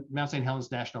reasons the Mount St. Helens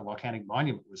National Volcanic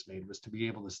Monument was made, was to be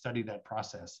able to study that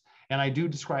process. And I do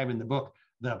describe in the book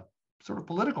the sort of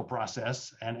political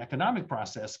process and economic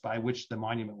process by which the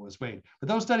monument was made. But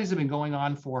those studies have been going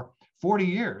on for 40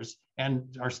 years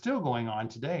and are still going on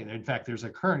today. In fact, there's a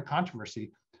current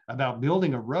controversy about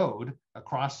building a road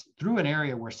across through an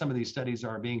area where some of these studies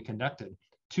are being conducted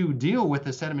to deal with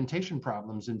the sedimentation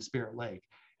problems in Spirit Lake.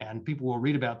 And people will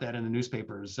read about that in the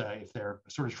newspapers if they're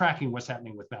sort of tracking what's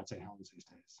happening with Mount St. Helens these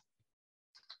days.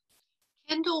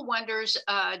 Kendall wonders,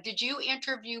 did you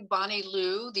interview Bonnie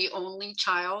Lou, the only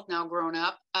child now grown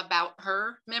up, about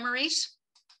her memories?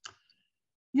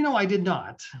 You know, I did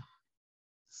not.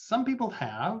 Some people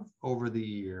have over the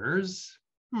years.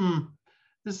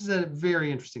 This is a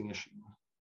very interesting issue.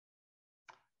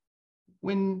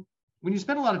 When you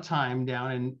spend a lot of time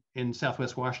down in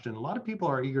Southwest Washington, a lot of people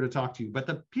are eager to talk to you, but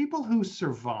the people who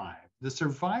survive, the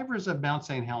survivors of Mount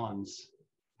St. Helens,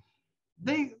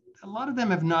 a lot of them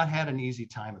have not had an easy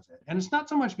time of it. And it's not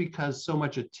so much because so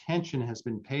much attention has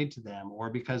been paid to them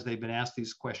or because they've been asked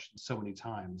these questions so many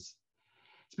times.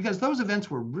 It's because those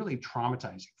events were really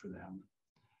traumatizing for them.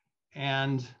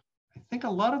 And I think a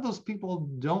lot of those people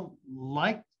don't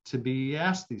like to be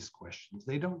asked these questions.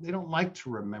 They don't like to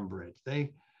remember it.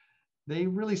 They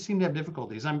really seem to have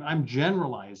difficulties. I'm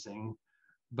generalizing,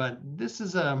 but this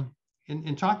is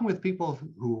in talking with people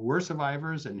who were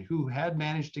survivors and who had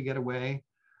managed to get away,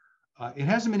 it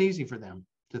hasn't been easy for them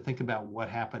to think about what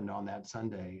happened on that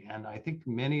Sunday. And I think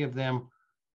many of them,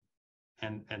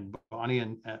 and Bonnie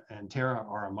and Tara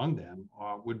are among them,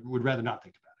 would rather not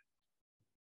think about it.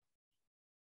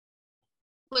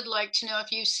 Would like to know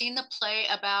if you've seen the play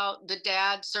about the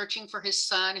dad searching for his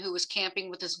son who was camping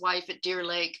with his wife at Deer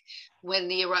Lake when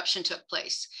the eruption took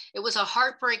place. It was a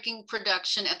heartbreaking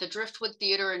production at the Driftwood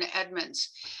Theater in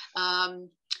Edmonds.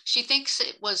 She thinks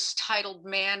it was titled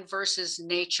Man versus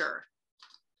Nature.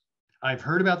 I've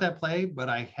heard about that play, but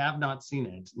I have not seen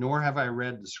it, nor have I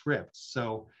read the script.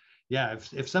 So yeah,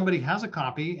 if somebody has a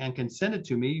copy and can send it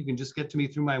to me, you can just get to me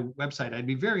through my website. I'd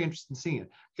be very interested in seeing it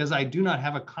because I do not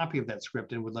have a copy of that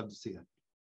script and would love to see it.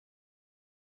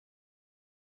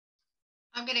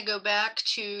 I'm going to go back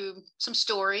to some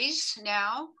stories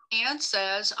now. Anne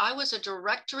says, I was a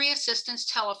directory assistance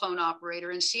telephone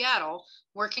operator in Seattle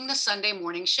working the Sunday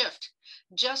morning shift.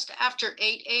 Just after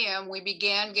 8 a.m., we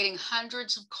began getting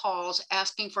hundreds of calls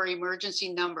asking for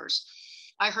emergency numbers.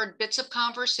 I heard bits of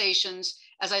conversations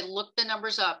as I looked the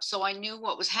numbers up, so I knew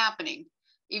what was happening.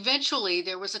 Eventually,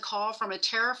 there was a call from a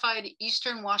terrified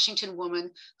Eastern Washington woman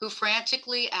who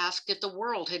frantically asked if the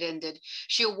world had ended.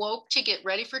 She awoke to get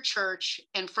ready for church,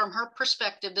 and from her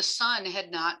perspective, the sun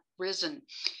had not risen.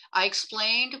 I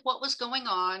explained what was going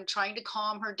on, trying to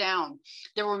calm her down.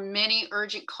 There were many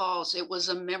urgent calls. It was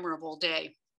a memorable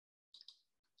day.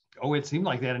 Oh, it seemed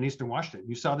like that in Eastern Washington.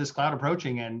 You saw this cloud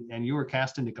approaching and you were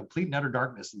cast into complete and utter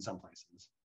darkness in some places.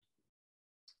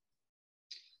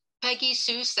 Peggy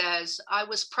Sue says, I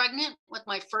was pregnant with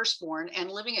my firstborn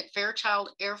and living at Fairchild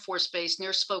Air Force Base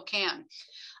near Spokane.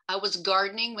 I was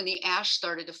gardening when the ash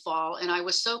started to fall, and I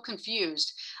was so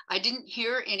confused. I didn't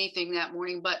hear anything that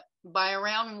morning, but by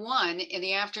around 1 in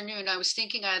the afternoon, I was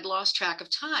thinking I had lost track of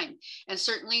time and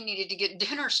certainly needed to get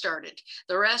dinner started.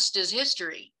 The rest is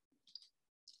history.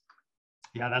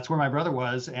 Yeah, that's where my brother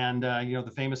was. And,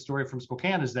 the famous story from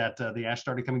Spokane is that the ash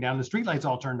started coming down and the streetlights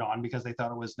all turned on because they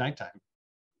thought it was nighttime.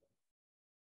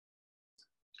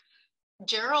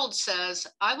 Gerald says,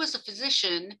 I was a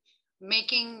physician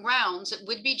making rounds at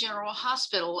Whidbey General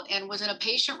Hospital and was in a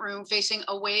patient room facing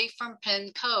away from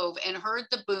Penn Cove and heard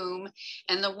the boom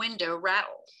and the window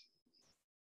rattle.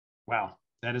 Wow,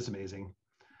 that is amazing.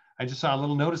 I just saw a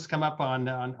little notice come up on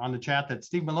the chat that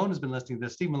Steve Malone has been listening to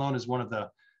this. Steve Malone is one of the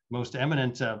most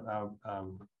eminent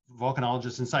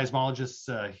volcanologists and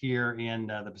seismologists here in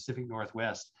the Pacific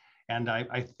Northwest. And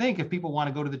I think if people want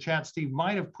to go to the chat, Steve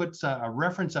might have put a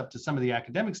reference up to some of the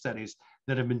academic studies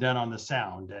that have been done on the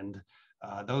sound. And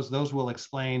those will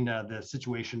explain the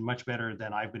situation much better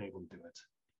than I've been able to do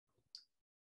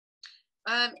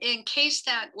it. In case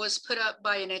that was put up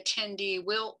by an attendee,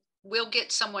 we'll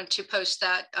get someone to post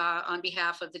that on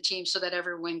behalf of the team so that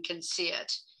everyone can see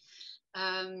it.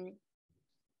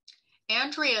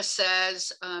 Andrea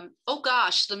says, oh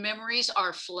gosh, the memories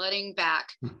are flooding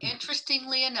back.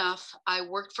 Interestingly enough, I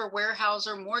worked for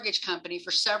Weyerhaeuser Mortgage Company for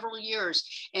several years,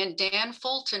 and Dan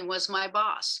Fulton was my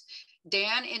boss.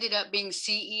 Dan ended up being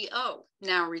CEO,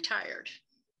 now retired.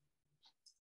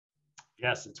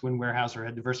 Yes, it's when Weyerhaeuser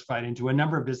had diversified into a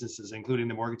number of businesses, including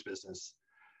the mortgage business.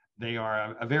 They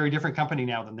are a very different company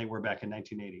now than they were back in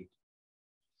 1980.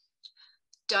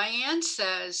 Diane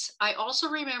says, I also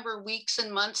remember weeks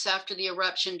and months after the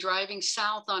eruption, driving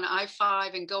south on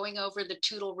I-5 and going over the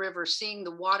Toutle River, seeing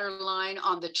the water line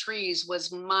on the trees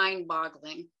was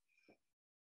mind-boggling.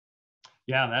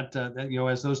 Yeah, that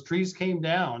as those trees came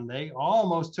down, they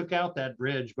almost took out that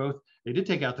bridge. They did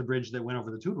take out the bridge that went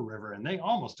over the Toutle River, and they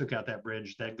almost took out that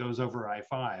bridge that goes over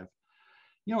I-5.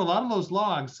 A lot of those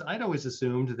logs, I'd always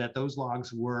assumed that those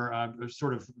logs were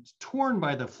sort of torn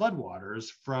by the floodwaters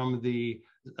from the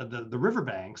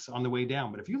riverbanks on the way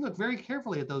down. But if you look very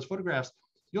carefully at those photographs,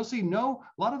 you'll see a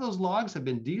lot of those logs have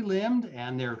been delimbed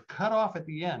and they're cut off at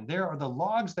the end. There are the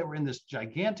logs that were in this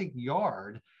gigantic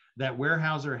yard that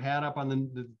Weyerhaeuser had up on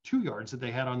the 2 yards that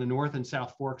they had on the north and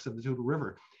south forks of the Toutle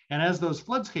River. And as those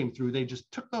floods came through, they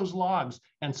just took those logs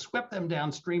and swept them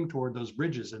downstream toward those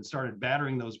bridges and started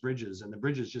battering those bridges, and the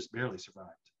bridges just barely survived.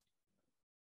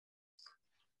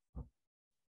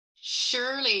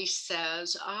 Shirley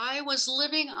says, I was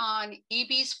living on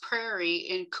Eby's Prairie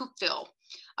in Coopville.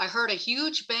 I heard a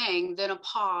huge bang, then a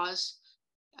pause,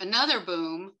 another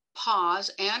boom,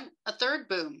 pause, and a third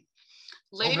boom.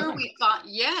 Later, really? We thought,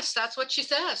 yes, that's what she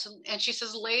says. And she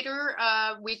says, later,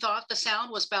 we thought the sound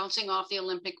was bouncing off the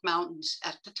Olympic Mountains.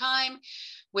 At the time,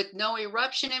 with no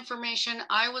eruption information,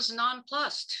 I was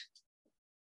nonplussed.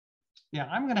 Yeah,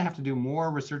 I'm going to have to do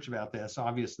more research about this,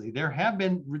 obviously. There have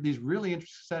been these really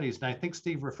interesting studies, and I think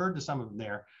Steve referred to some of them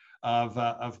there,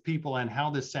 of people and how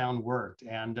this sound worked.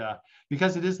 And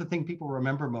because it is the thing people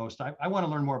remember most, I want to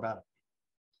learn more about it.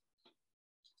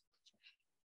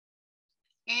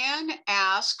 Anne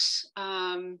asks,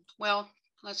 well,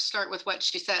 let's start with what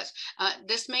she says.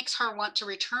 This makes her want to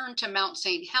return to Mount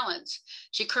St. Helens.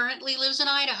 She currently lives in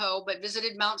Idaho, but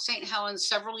visited Mount St. Helens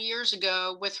several years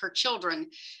ago with her children.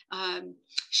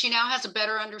 She now has a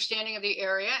better understanding of the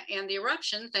area and the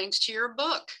eruption thanks to your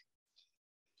book.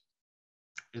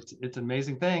 It's an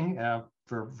amazing thing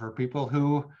for people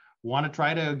who want to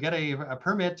try to get a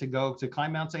permit to go to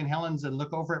climb Mount St. Helens and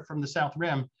look over it from the South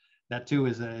Rim. That too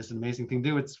is an amazing thing to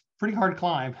do. It's pretty hard to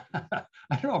climb. I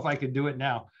don't know if I could do it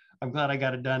now. I'm glad I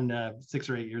got it done 6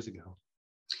 or 8 years ago.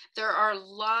 There are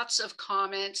lots of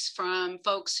comments from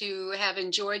folks who have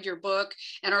enjoyed your book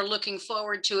and are looking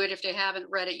forward to it if they haven't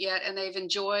read it yet, and they've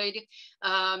enjoyed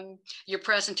your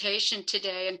presentation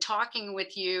today and talking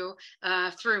with you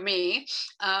through me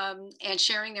and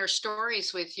sharing their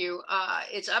stories with you.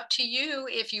 It's up to you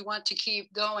if you want to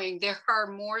keep going. There are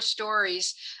more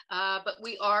stories, but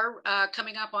we are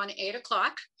coming up on 8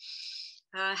 o'clock.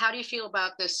 How do you feel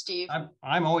about this, Steve?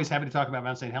 I'm always happy to talk about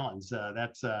Mount St. Helens.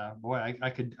 That's boy, I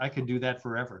could do that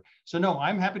forever. So no,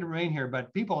 I'm happy to remain here.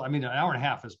 But people, I mean, an hour and a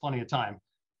half is plenty of time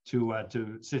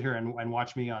to sit here and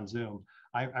watch me on Zoom.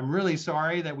 I'm really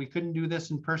sorry that we couldn't do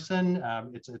this in person.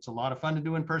 It's a lot of fun to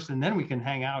do in person, and then we can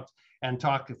hang out and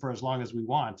talk for as long as we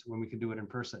want when we can do it in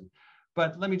person.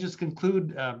 But let me just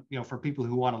conclude, for people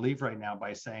who want to leave right now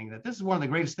by saying that this is one of the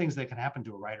greatest things that can happen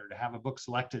to a writer, to have a book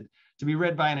selected to be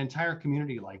read by an entire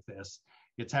community like this.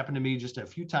 It's happened to me just a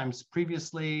few times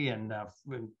previously, and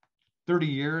 30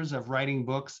 years of writing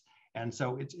books. And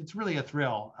so it's really a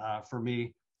thrill for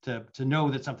me to know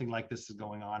that something like this is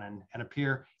going on and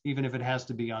appear, even if it has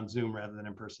to be on Zoom rather than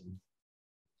in person.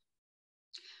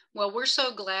 Well, we're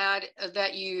so glad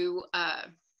that you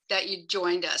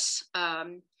joined us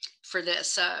for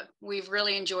this. We've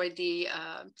really enjoyed the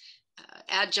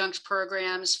adjunct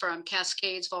programs from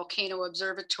Cascades Volcano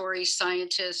Observatory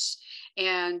scientists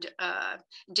and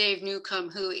Dave Newcomb,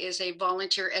 who is a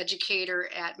volunteer educator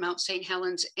at Mount St.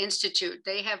 Helens Institute.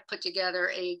 They have put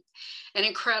together an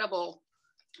incredible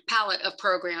palette of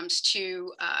programs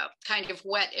to kind of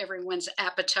whet everyone's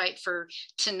appetite for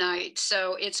tonight.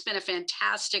 So it's been a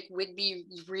fantastic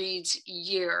Whidbey Reads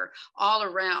year all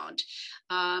around.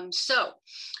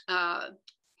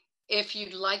 If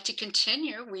you'd like to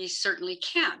continue, we certainly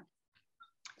can.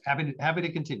 Happy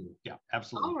to continue. Yeah,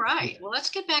 absolutely. All right. Well, let's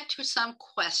get back to some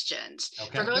questions.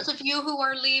 Okay. For those of you who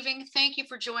are leaving, thank you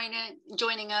for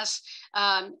joining us.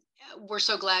 We're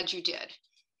so glad you did.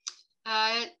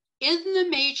 In the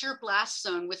major blast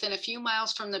zone within a few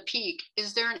miles from the peak,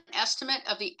 is there an estimate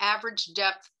of the average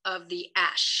depth of the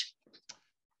ash?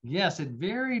 Yes, it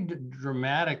varied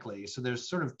dramatically. So there's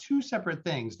sort of two separate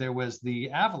things. There was the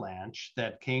avalanche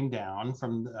that came down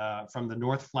from the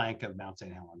north flank of Mount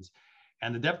St. Helens.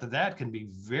 And the depth of that can be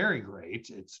very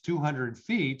great. It's 200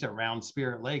 feet around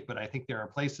Spirit Lake, but I think there are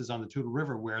places on the Toutle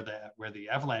River where the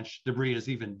avalanche debris is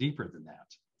even deeper than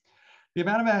that. The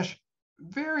amount of ash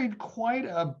varied quite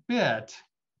a bit.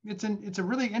 It's a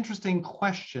really interesting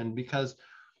question, because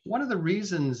one of the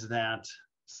reasons that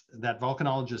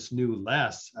volcanologists knew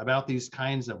less about these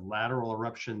kinds of lateral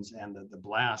eruptions and the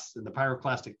blasts and the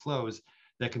pyroclastic flows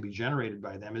that can be generated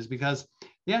by them is because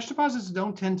the ash deposits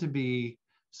don't tend to be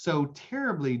so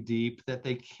terribly deep that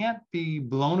they can't be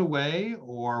blown away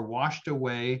or washed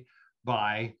away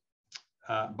by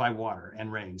water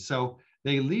and rain. So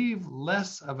they leave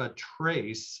less of a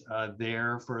trace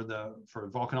there for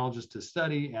volcanologists to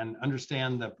study and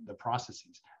understand the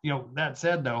processes. That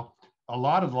said, though, a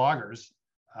lot of loggers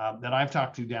that I've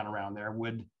talked to down around there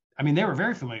they were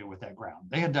very familiar with that ground.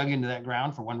 They had dug into that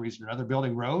ground for one reason or another,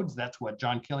 building roads. That's what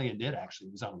John Killian did, actually.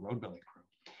 He was on a road building crew.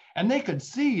 And they could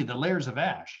see the layers of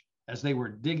ash as they were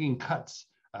digging cuts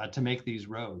to make these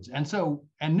roads. And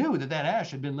knew that ash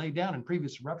had been laid down in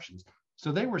previous eruptions.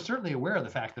 So they were certainly aware of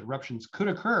the fact that eruptions could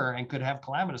occur and could have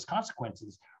calamitous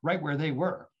consequences right where they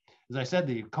were. As I said,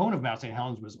 the cone of Mount St.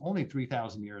 Helens was only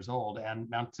 3,000 years old, and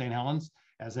Mount St. Helens,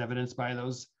 as evidenced by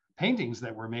those paintings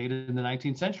that were made in the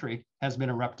 19th century, has been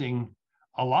erupting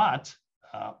a lot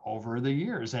over the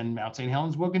years, and Mount St.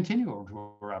 Helens will continue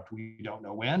to erupt. We don't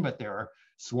know when, but there are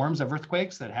swarms of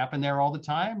earthquakes that happen there all the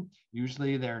time.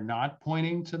 Usually they're not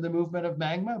pointing to the movement of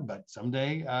magma, but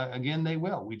someday, again, they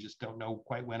will. We just don't know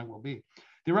quite when it will be.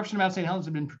 The eruption of Mount St. Helens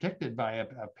had been predicted by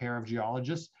a pair of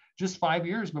geologists just 5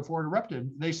 years before it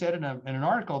erupted. They said in an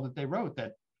article that they wrote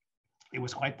that it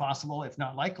was quite possible, if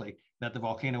not likely, that the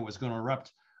volcano was going to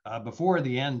erupt before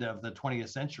the end of the 20th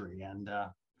century. And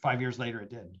 5 years later, it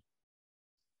did.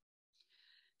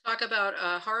 Talk about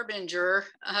a harbinger.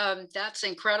 That's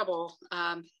incredible.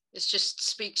 It just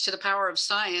speaks to the power of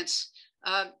science.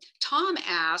 Tom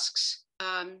asks,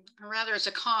 or rather it's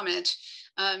a comment,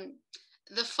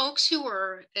 the folks who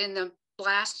were in the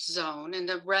blast zone, in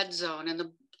the red zone,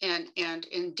 and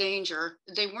in danger,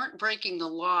 they weren't breaking the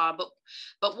law,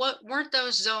 but what weren't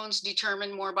those zones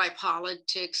determined more by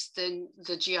politics than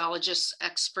the geologist's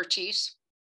expertise?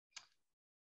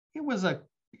 It was a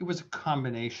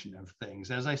combination of things.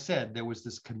 As I said, there was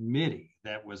this committee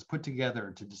that was put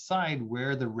together to decide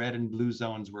where the red and blue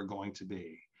zones were going to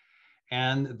be.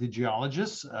 And the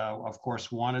geologists, of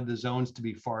course, wanted the zones to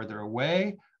be farther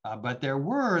away, but there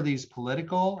were these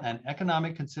political and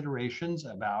economic considerations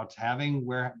about having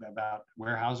about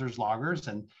Weyerhaeuser's loggers,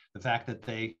 and the fact that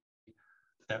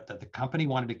that the company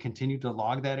wanted to continue to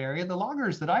log that area. The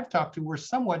loggers that I've talked to were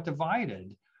somewhat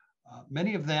divided.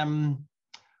 Many of them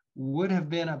would have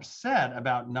been upset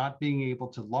about not being able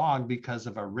to log because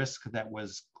of a risk that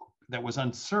was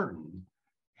uncertain,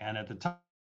 and at the time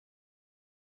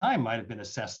might have been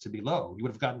assessed to be low. You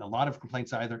would have gotten a lot of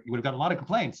complaints you would have gotten a lot of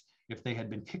complaints if they had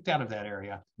been kicked out of that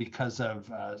area because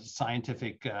of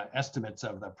scientific estimates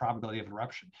of the probability of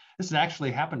eruption. This had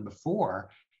actually happened before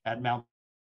at Mount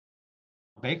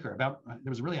Baker. There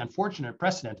was a really unfortunate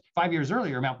precedent. 5 years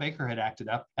earlier, Mount Baker had acted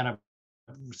up, and a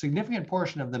significant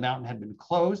portion of the mountain had been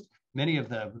closed. Many of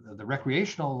the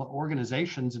recreational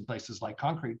organizations in places like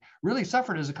Concrete really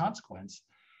suffered as a consequence.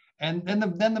 And then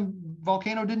the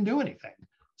volcano didn't do anything.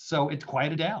 So it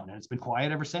quieted down, and it's been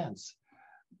quiet ever since.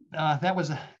 That was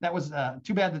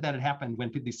too bad that had happened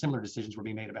when these similar decisions were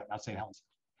being made about Mount St. Helens.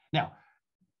 Now,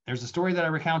 there's a story that I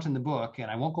recount in the book,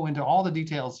 and I won't go into all the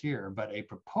details here, but a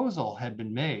proposal had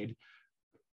been made,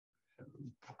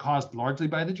 caused largely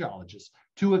by the geologists,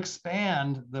 to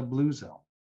expand the blue zone,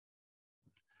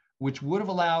 which would have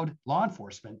allowed law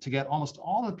enforcement to get almost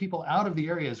all the people out of the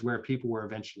areas where people were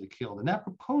eventually killed. And that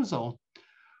proposal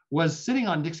was sitting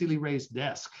on Dixie Lee Ray's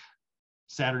desk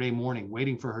Saturday morning,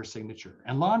 waiting for her signature.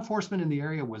 And law enforcement in the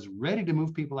area was ready to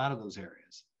move people out of those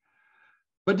areas.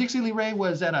 But Dixie Lee Ray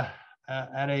was at a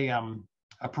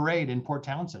parade in Port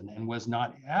Townsend and was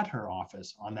not at her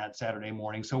office on that Saturday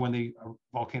morning. So when the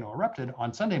volcano erupted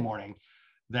on Sunday morning,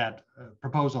 that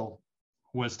proposal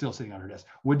was still sitting on her desk.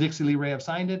 Would Dixie Lee Ray have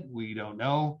signed it? We don't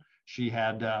know. She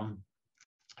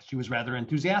was rather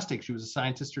enthusiastic. She was a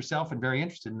scientist herself and very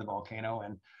interested in the volcano,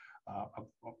 and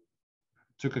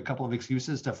took a couple of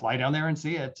excuses to fly down there and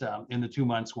see it in the 2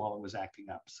 months while it was acting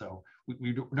up. So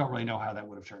we don't really know how that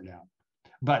would have turned out.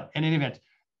 But in any event,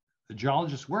 the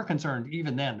geologists were concerned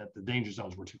even then that the danger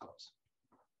zones were too close.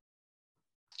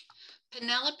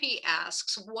 Penelope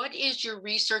asks, what is your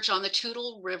research on the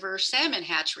Toutle River salmon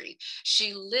hatchery?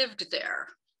 She lived there.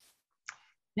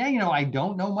 Yeah, I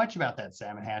don't know much about that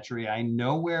salmon hatchery. I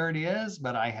know where it is,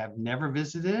 but I have never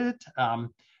visited it,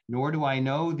 nor do I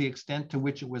know the extent to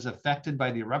which it was affected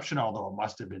by the eruption, although it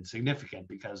must have been significant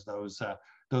because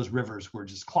those rivers were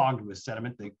just clogged with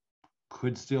sediment. They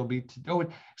could still be,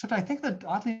 except I think that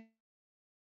oddly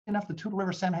enough, the Toutle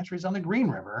River salmon hatchery is on the Green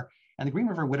River, and the Green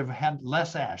River would have had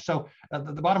less ash. So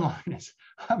the bottom line is,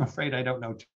 I'm afraid I don't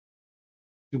know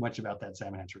too much about that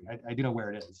salmon hatchery. I do know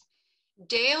where it is.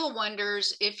 Dale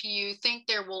wonders if you think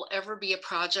there will ever be a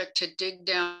project to dig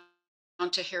down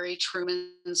to Harry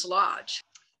Truman's lodge.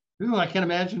 Ooh, I can't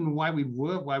imagine why we'd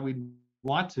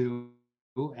want to.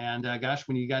 And gosh,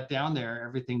 when you got down there,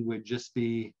 everything would just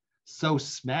be so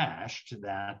smashed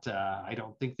that I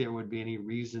don't think there would be any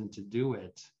reason to do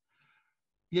it.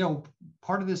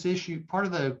 Part of this issue, part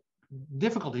of the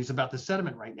difficulties about the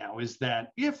sediment right now is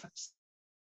that if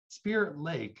Spirit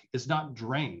Lake is not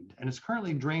drained, and it's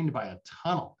currently drained by a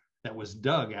tunnel that was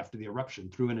dug after the eruption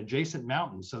through an adjacent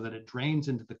mountain so that it drains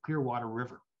into the Clearwater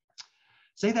River.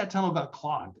 Say that tunnel got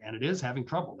clogged, and it is having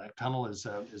trouble. That tunnel is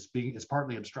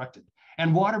partly obstructed,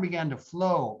 and water began to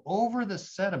flow over the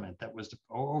sediment that was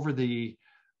over the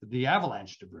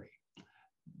avalanche debris.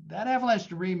 That avalanche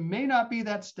debris may not be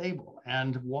that stable,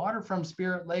 and water from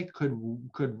Spirit Lake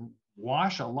could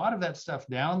wash a lot of that stuff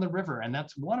down the river, and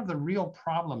that's one of the real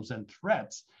problems and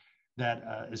threats that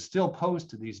is still posed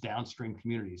to these downstream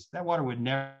communities. That water would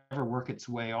never work its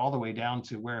way all the way down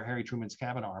to where Harry Truman's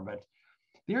cabin are, but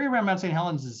the area around Mount St.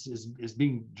 Helens is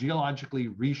being geologically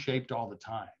reshaped all the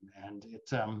time, and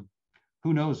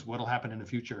who knows what will happen in the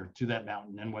future to that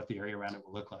mountain and what the area around it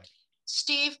will look like.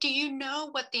 Steve, do you know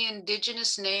what the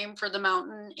indigenous name for the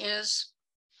mountain is?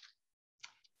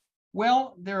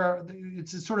 Well,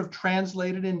 it's sort of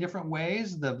translated in different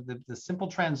ways. The simple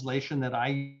translation that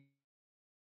I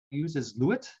use is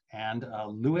Luit, and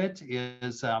Luit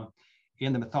is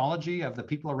in the mythology of the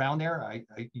people around there,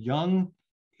 a young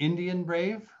Indian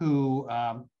brave who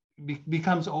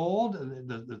becomes old.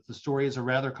 The story is a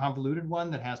rather convoluted one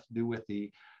that has to do with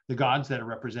the gods that are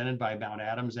represented by Mount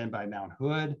Adams and by Mount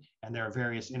Hood, and there are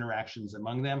various interactions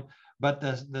among them. But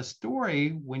the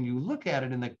story, when you look at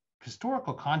it in the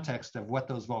historical context of what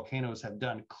those volcanoes have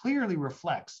done, clearly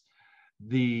reflects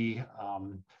the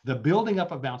building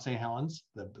up of Mount St. Helens,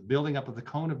 the building up of the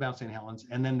cone of Mount St. Helens,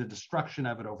 and then the destruction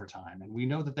of it over time. And we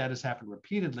know that has happened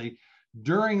repeatedly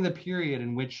during the period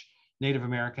in which Native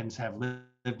Americans have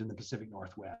lived in the Pacific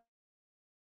Northwest.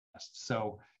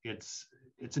 So it's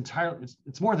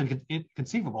it's more than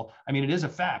conceivable. I mean, it is a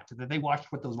fact that they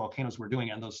watched what those volcanoes were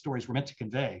doing, and those stories were meant to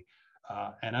convey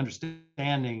an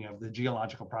understanding of the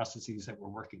geological processes that were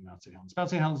working Mount St. Helens. Mount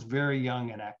St. Helens is a very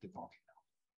young and active volcano.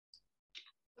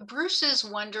 Bruce is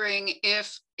wondering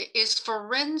is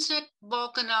forensic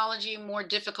volcanology more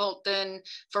difficult than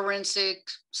forensic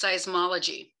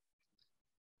seismology?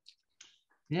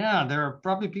 Yeah, there are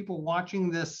probably people watching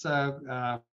this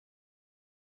webcast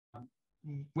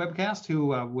who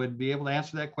would be able to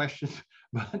answer that question,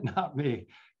 but not me.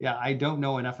 Yeah, I don't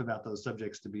know enough about those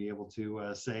subjects to be able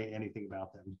to say anything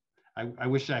about them. I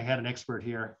wish I had an expert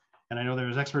here, and I know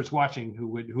there's experts watching who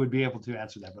would be able to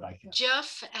answer that, but I can't.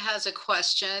 Jeff has a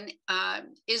question.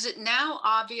 Is it now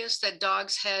obvious that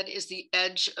Dog's Head is the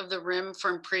edge of the rim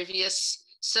from previous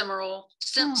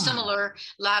similar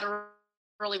lateral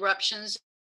eruptions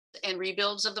and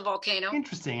rebuilds of the volcano?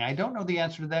 Interesting. I don't know the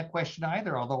answer to that question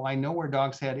either, although I know where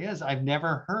Dog's Head is. I've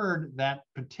never heard that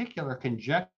particular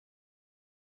conjecture.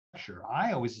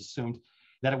 I always assumed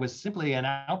that it was simply an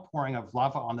outpouring of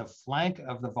lava on the flank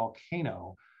of the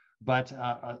volcano. But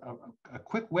a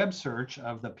quick web search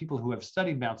of the people who have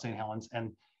studied Mount St. Helens,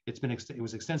 and it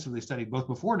was extensively studied both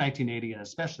before 1980 and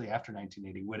especially after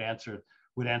 1980, would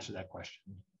answer that question.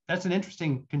 That's an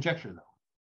interesting conjecture, though.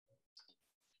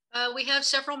 We have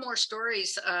several more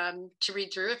stories to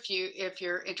read through if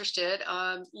you're interested.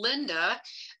 Linda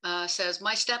says,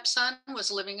 my stepson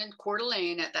was living in Coeur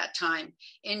d'Alene at that time.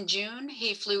 In June,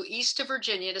 he flew east to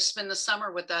Virginia to spend the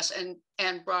summer with us and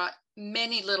brought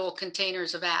many little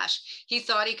containers of ash. He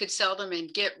thought he could sell them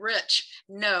and get rich.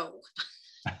 No.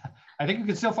 I think you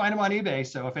can still find them on eBay.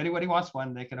 So if anybody wants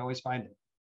one, they can always find it.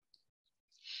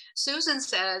 Susan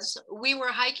says, we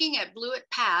were hiking at Blewett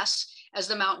Pass as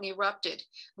the mountain erupted.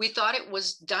 We thought it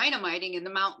was dynamiting in the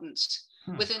mountains.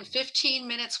 Within 15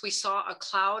 minutes, we saw a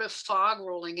cloud of fog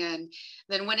rolling in.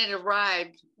 Then when it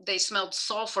arrived, they smelled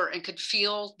sulfur and could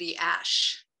feel the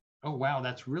ash. Oh, wow.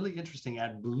 That's really interesting.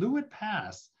 At Blewett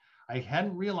Pass, I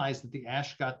hadn't realized that the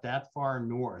ash got that far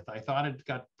north. I thought it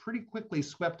got pretty quickly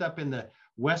swept up in the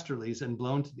westerlies and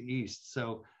blown to the east.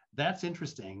 So that's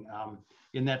interesting.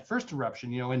 In that first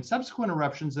eruption, in subsequent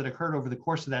eruptions that occurred over the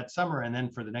course of that summer and then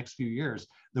for the next few years,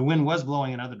 the wind was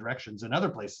blowing in other directions and other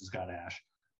places got ash.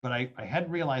 But I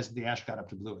hadn't realized that the ash got up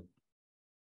to Blewett.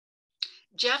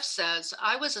 Jeff says,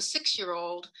 I was a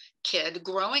 6-year-old kid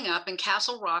growing up in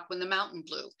Castle Rock when the mountain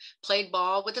blew. Played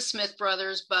ball with the Smith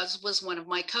brothers. Buzz was one of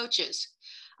my coaches.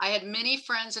 I had many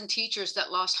friends and teachers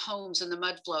that lost homes in the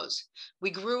mud flows. We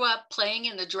grew up playing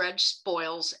in the dredge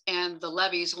spoils and the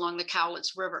levees along the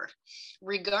Cowlitz River.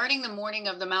 Regarding the morning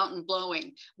of the mountain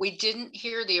blowing, we didn't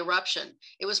hear the eruption.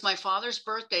 It was my father's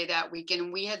birthday that weekend,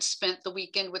 and we had spent the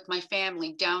weekend with my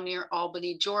family down near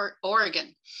Albany,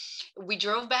 Oregon. We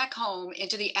drove back home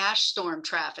into the ash storm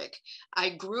traffic. I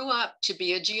grew up to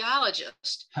be a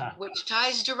geologist, which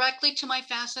ties directly to my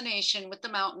fascination with the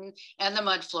mountain and the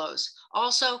mud flows.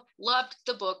 Also, loved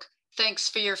the book. Thanks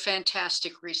for your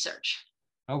fantastic research.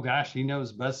 Oh gosh, he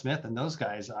knows Buzz Smith and those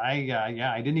guys.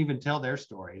 I didn't even tell their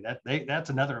story. That's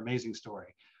another amazing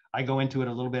story. I go into it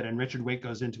a little bit, and Richard Waite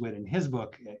goes into it in his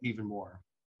book even more.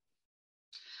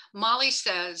 Molly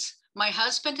says, my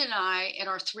husband and I and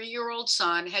our 3-year-old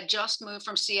son had just moved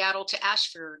from Seattle to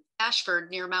Ashford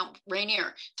near Mount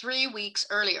Rainier 3 weeks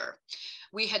earlier.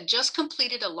 We had just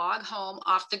completed a log home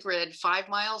off the grid 5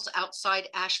 miles outside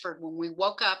Ashford when we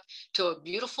woke up to a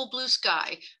beautiful blue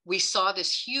sky. We saw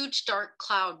this huge dark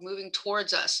cloud moving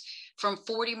towards us from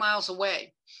 40 miles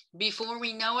away. Before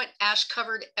we know it, ash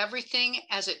covered everything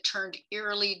as it turned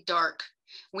eerily dark.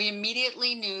 We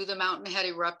immediately knew the mountain had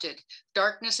erupted.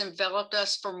 Darkness enveloped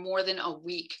us for more than a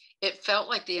week. It felt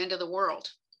like the end of the world.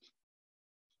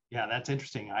 Yeah, that's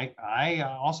interesting. I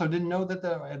also didn't know that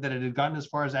that it had gotten as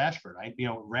far as Ashford.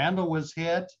 Randall was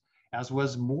hit, as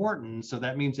was Morton, so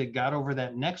that means it got over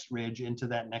that next ridge into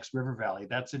that next river valley.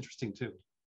 That's interesting too.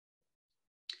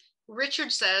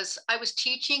 Richard says, I was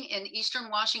teaching in Eastern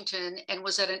Washington and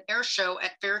was at an air show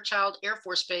at Fairchild Air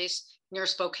Force Base near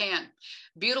Spokane.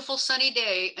 Beautiful sunny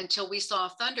day until we saw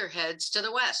thunderheads to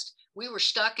the west. We were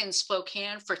stuck in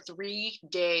Spokane for 3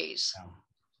 days. Yeah.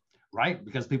 Right,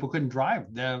 because people couldn't drive.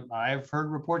 I've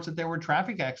heard reports that there were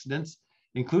traffic accidents,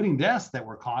 including deaths, that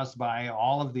were caused by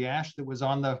all of the ash that was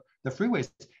on the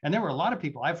freeways. And there were a lot of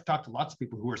people, I've talked to lots of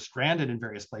people who were stranded in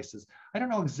various places. I don't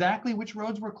know exactly which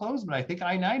roads were closed, but I think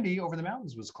I-90 over the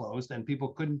mountains was closed, and people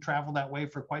couldn't travel that way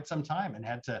for quite some time and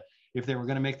had to, if they were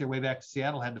going to make their way back to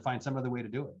Seattle, had to find some other way to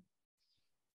do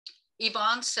it.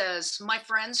 Yvonne says, my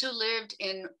friends who lived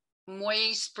in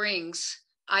Moy Springs,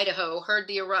 Idaho, heard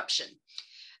the eruption.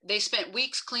 They spent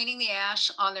weeks cleaning the ash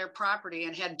on their property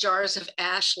and had jars of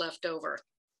ash left over.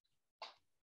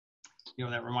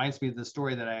 That reminds me of the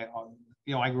story that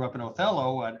I grew up in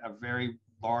Othello, a very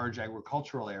large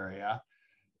agricultural area.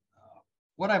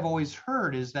 What I've always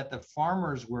heard is that the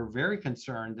farmers were very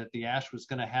concerned that the ash was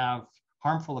going to have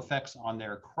harmful effects on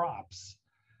their crops,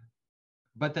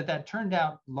 but that turned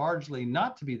out largely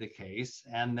not to be the case,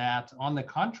 and that on the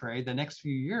contrary, the next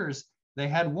few years, they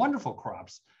had wonderful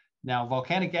crops. Now,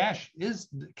 volcanic ash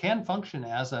can function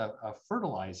as a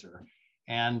fertilizer.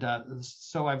 And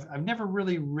so I've never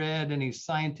really read any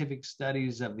scientific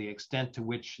studies of the extent to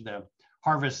which the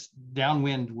harvests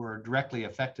downwind were directly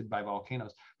affected by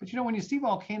volcanoes. But when you see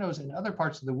volcanoes in other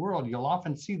parts of the world, you'll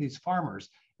often see these farmers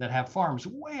that have farms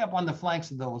way up on the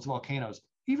flanks of those volcanoes,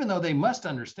 even though they must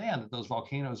understand that those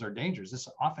volcanoes are dangerous. This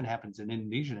often happens in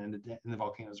Indonesia and in the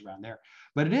volcanoes around there.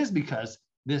 But it is because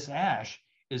this ash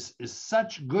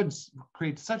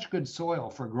creates such good soil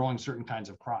for growing certain kinds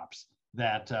of crops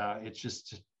that it's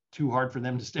just too hard for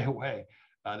them to stay away.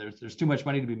 There's too much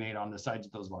money to be made on the sides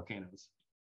of those volcanoes.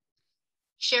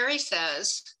 Sherry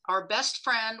says, our best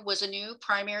friend was a new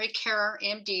primary care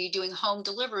MD doing home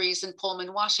deliveries in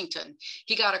Pullman, Washington.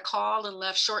 He got a call and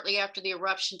left shortly after the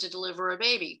eruption to deliver a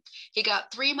baby. He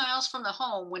got 3 miles from the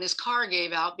home when his car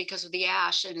gave out because of the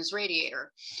ash in his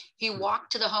radiator. He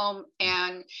walked to the home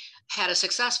and had a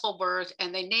successful birth,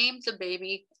 and they named the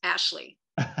baby Ashley.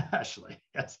 Ashley,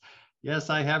 yes. Yes,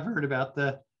 I have heard about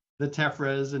the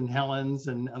tephras and Helens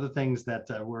and other things that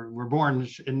were born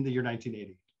in the year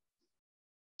 1980.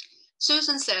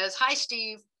 Susan says, hi,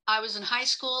 Steve. I was in high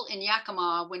school in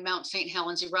Yakima when Mount St.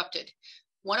 Helens erupted.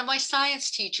 One of my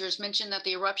science teachers mentioned that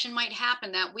the eruption might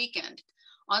happen that weekend.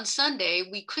 On Sunday,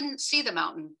 we couldn't see the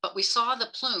mountain, but we saw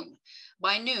the plume.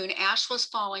 By noon, ash was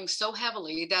falling so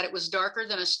heavily that it was darker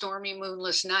than a stormy,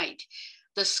 moonless night.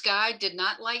 The sky did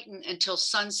not lighten until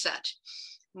sunset.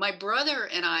 My brother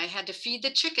and I had to feed the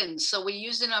chickens, so we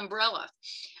used an umbrella.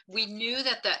 We knew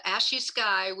that the ashy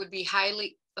sky would be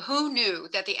highly Who knew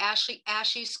that the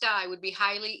ashy sky would be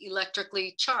highly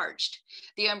electrically charged?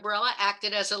 The umbrella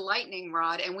acted as a lightning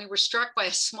rod, and we were struck by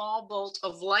a small bolt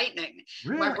of lightning.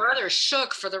 Really? My brother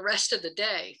shook for the rest of the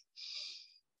day.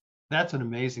 That's an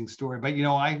amazing story. But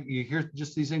you hear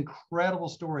just these incredible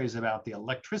stories about the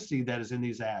electricity that is in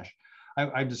these ash.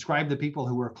 I described the people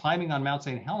who were climbing on Mount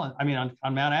St. Helens,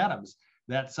 on Mount Adams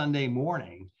that Sunday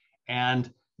morning, and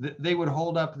they would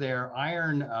hold up their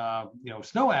iron,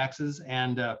 snow axes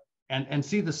and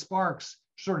see the sparks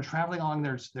sort of traveling along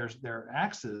their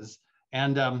axes.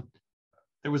 And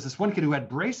there was this one kid who had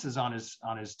braces on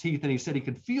his teeth, and he said he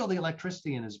could feel the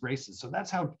electricity in his braces. So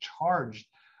that's how charged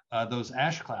those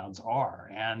ash clouds are.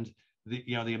 And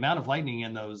the amount of lightning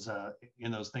in those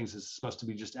things is supposed to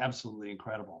be just absolutely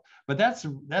incredible. But that's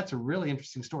a really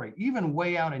interesting story. Even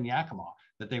way out in Yakima,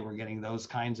 that they were getting those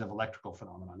kinds of electrical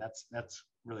phenomena. That's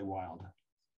really wild.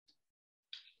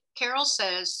 Carol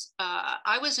says,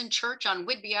 I was in church on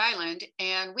Whidbey Island,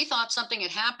 and we thought something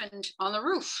had happened on the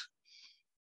roof.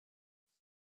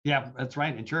 Yeah, that's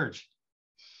right, in church.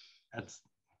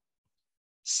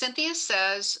 Cynthia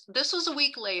says, this was a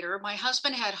week later. My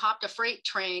husband had hopped a freight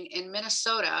train in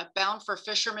Minnesota bound for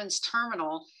Fisherman's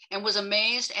Terminal and was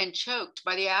amazed and choked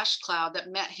by the ash cloud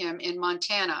that met him in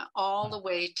Montana all the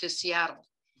way to Seattle.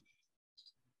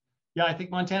 Yeah, I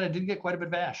think Montana did get quite a bit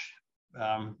of ash.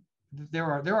 There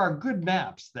are good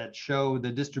maps that show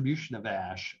the distribution of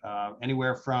ash,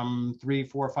 anywhere from 3,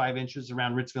 4, 5 inches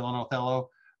around Ritzville and Othello.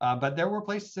 But there were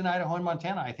places in Idaho and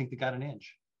Montana, I think, that got an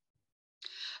inch.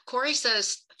 Corey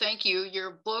says, thank you.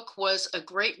 Your book was a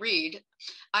great read.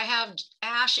 I have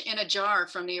ash in a jar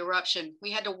from the eruption.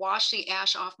 We had to wash the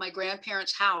ash off my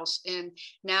grandparents' house in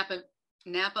Napavine.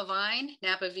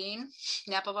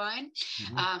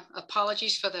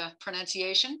 Apologies for the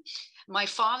pronunciation. My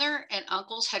father and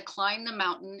uncles had climbed the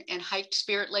mountain and hiked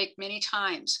Spirit Lake many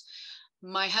times.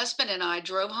 My husband and I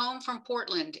drove home from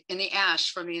Portland in the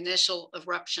ash from the initial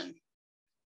eruption.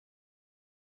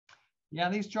 Yeah,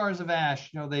 these jars of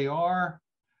ash, they are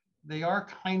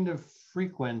kind of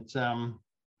frequent.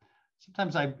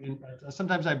 Sometimes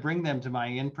I bring them to my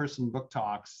in-person book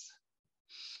talks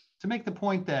to make the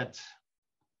point that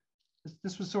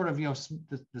this was sort of,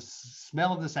 the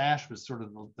smell of this ash was sort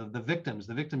of the victims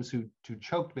who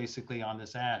choked basically on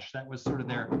this ash. That was sort of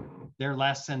their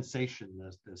last sensation,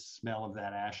 the smell of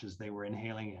that ash as they were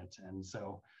inhaling it. And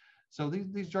so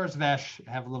these jars of ash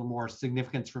have a little more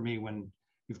significance for me when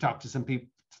you've talked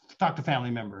to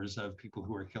family members of people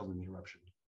who were killed in the eruption.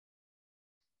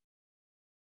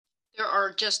 There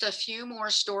are just a few more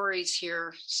stories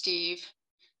here, Steve.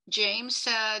 James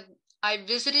said, I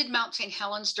visited Mount St.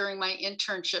 Helens during my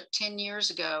internship 10 years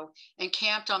ago and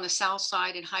camped on the south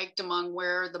side and hiked among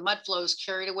where the mud flows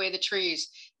carried away the trees.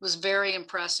 It was very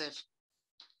impressive.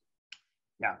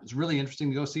 Yeah, it's really interesting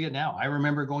to go see it now. I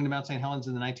remember going to Mount St. Helens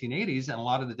in the 1980s, and a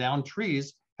lot of the downed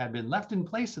trees had been left in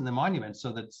place in the monument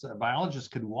so that biologists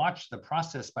could watch the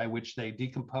process by which they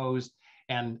decomposed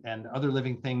and other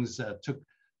living things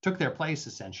took their place,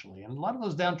 essentially. And a lot of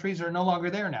those downed trees are no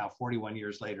longer there now, 41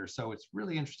 years later. So it's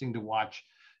really interesting to watch.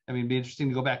 I mean, it'd be interesting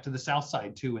to go back to the south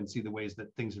side too and see the ways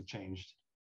that things have changed.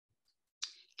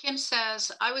 Kim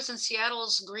says, I was in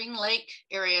Seattle's Green Lake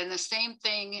area and the same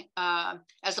thing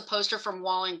as the poster from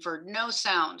Wallingford, no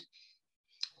sound.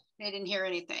 They didn't hear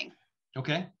anything.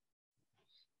 Okay.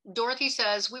 Dorothy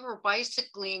says, we were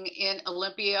bicycling in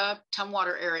Olympia,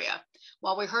 Tumwater area.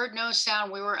 While we heard no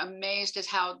sound, we were amazed at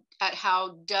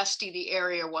how dusty the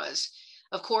area was.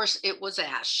 Of course, it was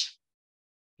ash.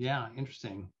 Yeah,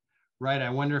 interesting. Right. I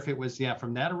wonder if it was,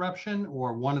 from that eruption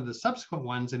or one of the subsequent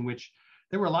ones in which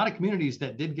there were a lot of communities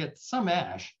that did get some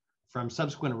ash from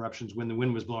subsequent eruptions when the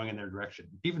wind was blowing in their direction.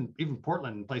 Even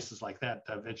Portland and places like that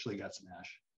eventually got some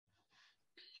ash.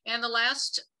 And the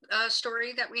last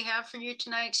story that we have for you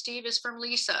tonight, Steve, is from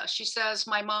Lisa. She says,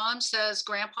 my mom says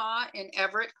Grandpa in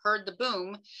Everett heard the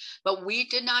boom, but we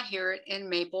did not hear it in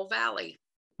Maple Valley.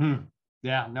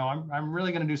 Yeah, no, I'm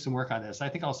really going to do some work on this. I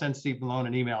think I'll send Steve Malone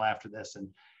an email after this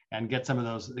and get some of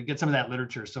that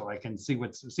literature so I can see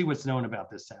what's known about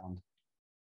this sound.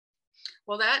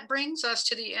 Well, that brings us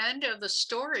to the end of the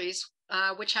stories,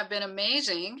 which have been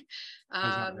amazing.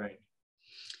 Great.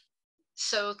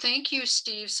 So thank you,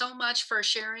 Steve, so much for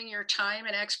sharing your time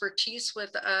and expertise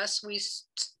with us. We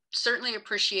certainly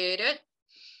appreciate it.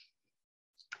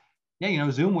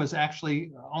 Yeah, Zoom was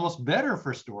actually almost better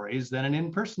for stories than an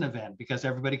in-person event because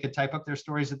everybody could type up their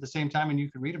stories at the same time and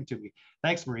you could read them to me.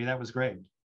 Thanks, Marie. That was great.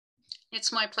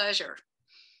 It's my pleasure.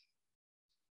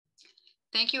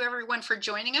 Thank you, everyone, for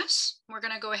joining us. We're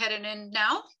going to go ahead and end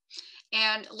now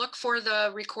and look for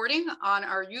the recording on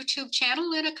our YouTube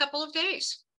channel in a couple of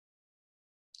days.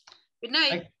 Good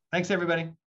night. Thanks, everybody.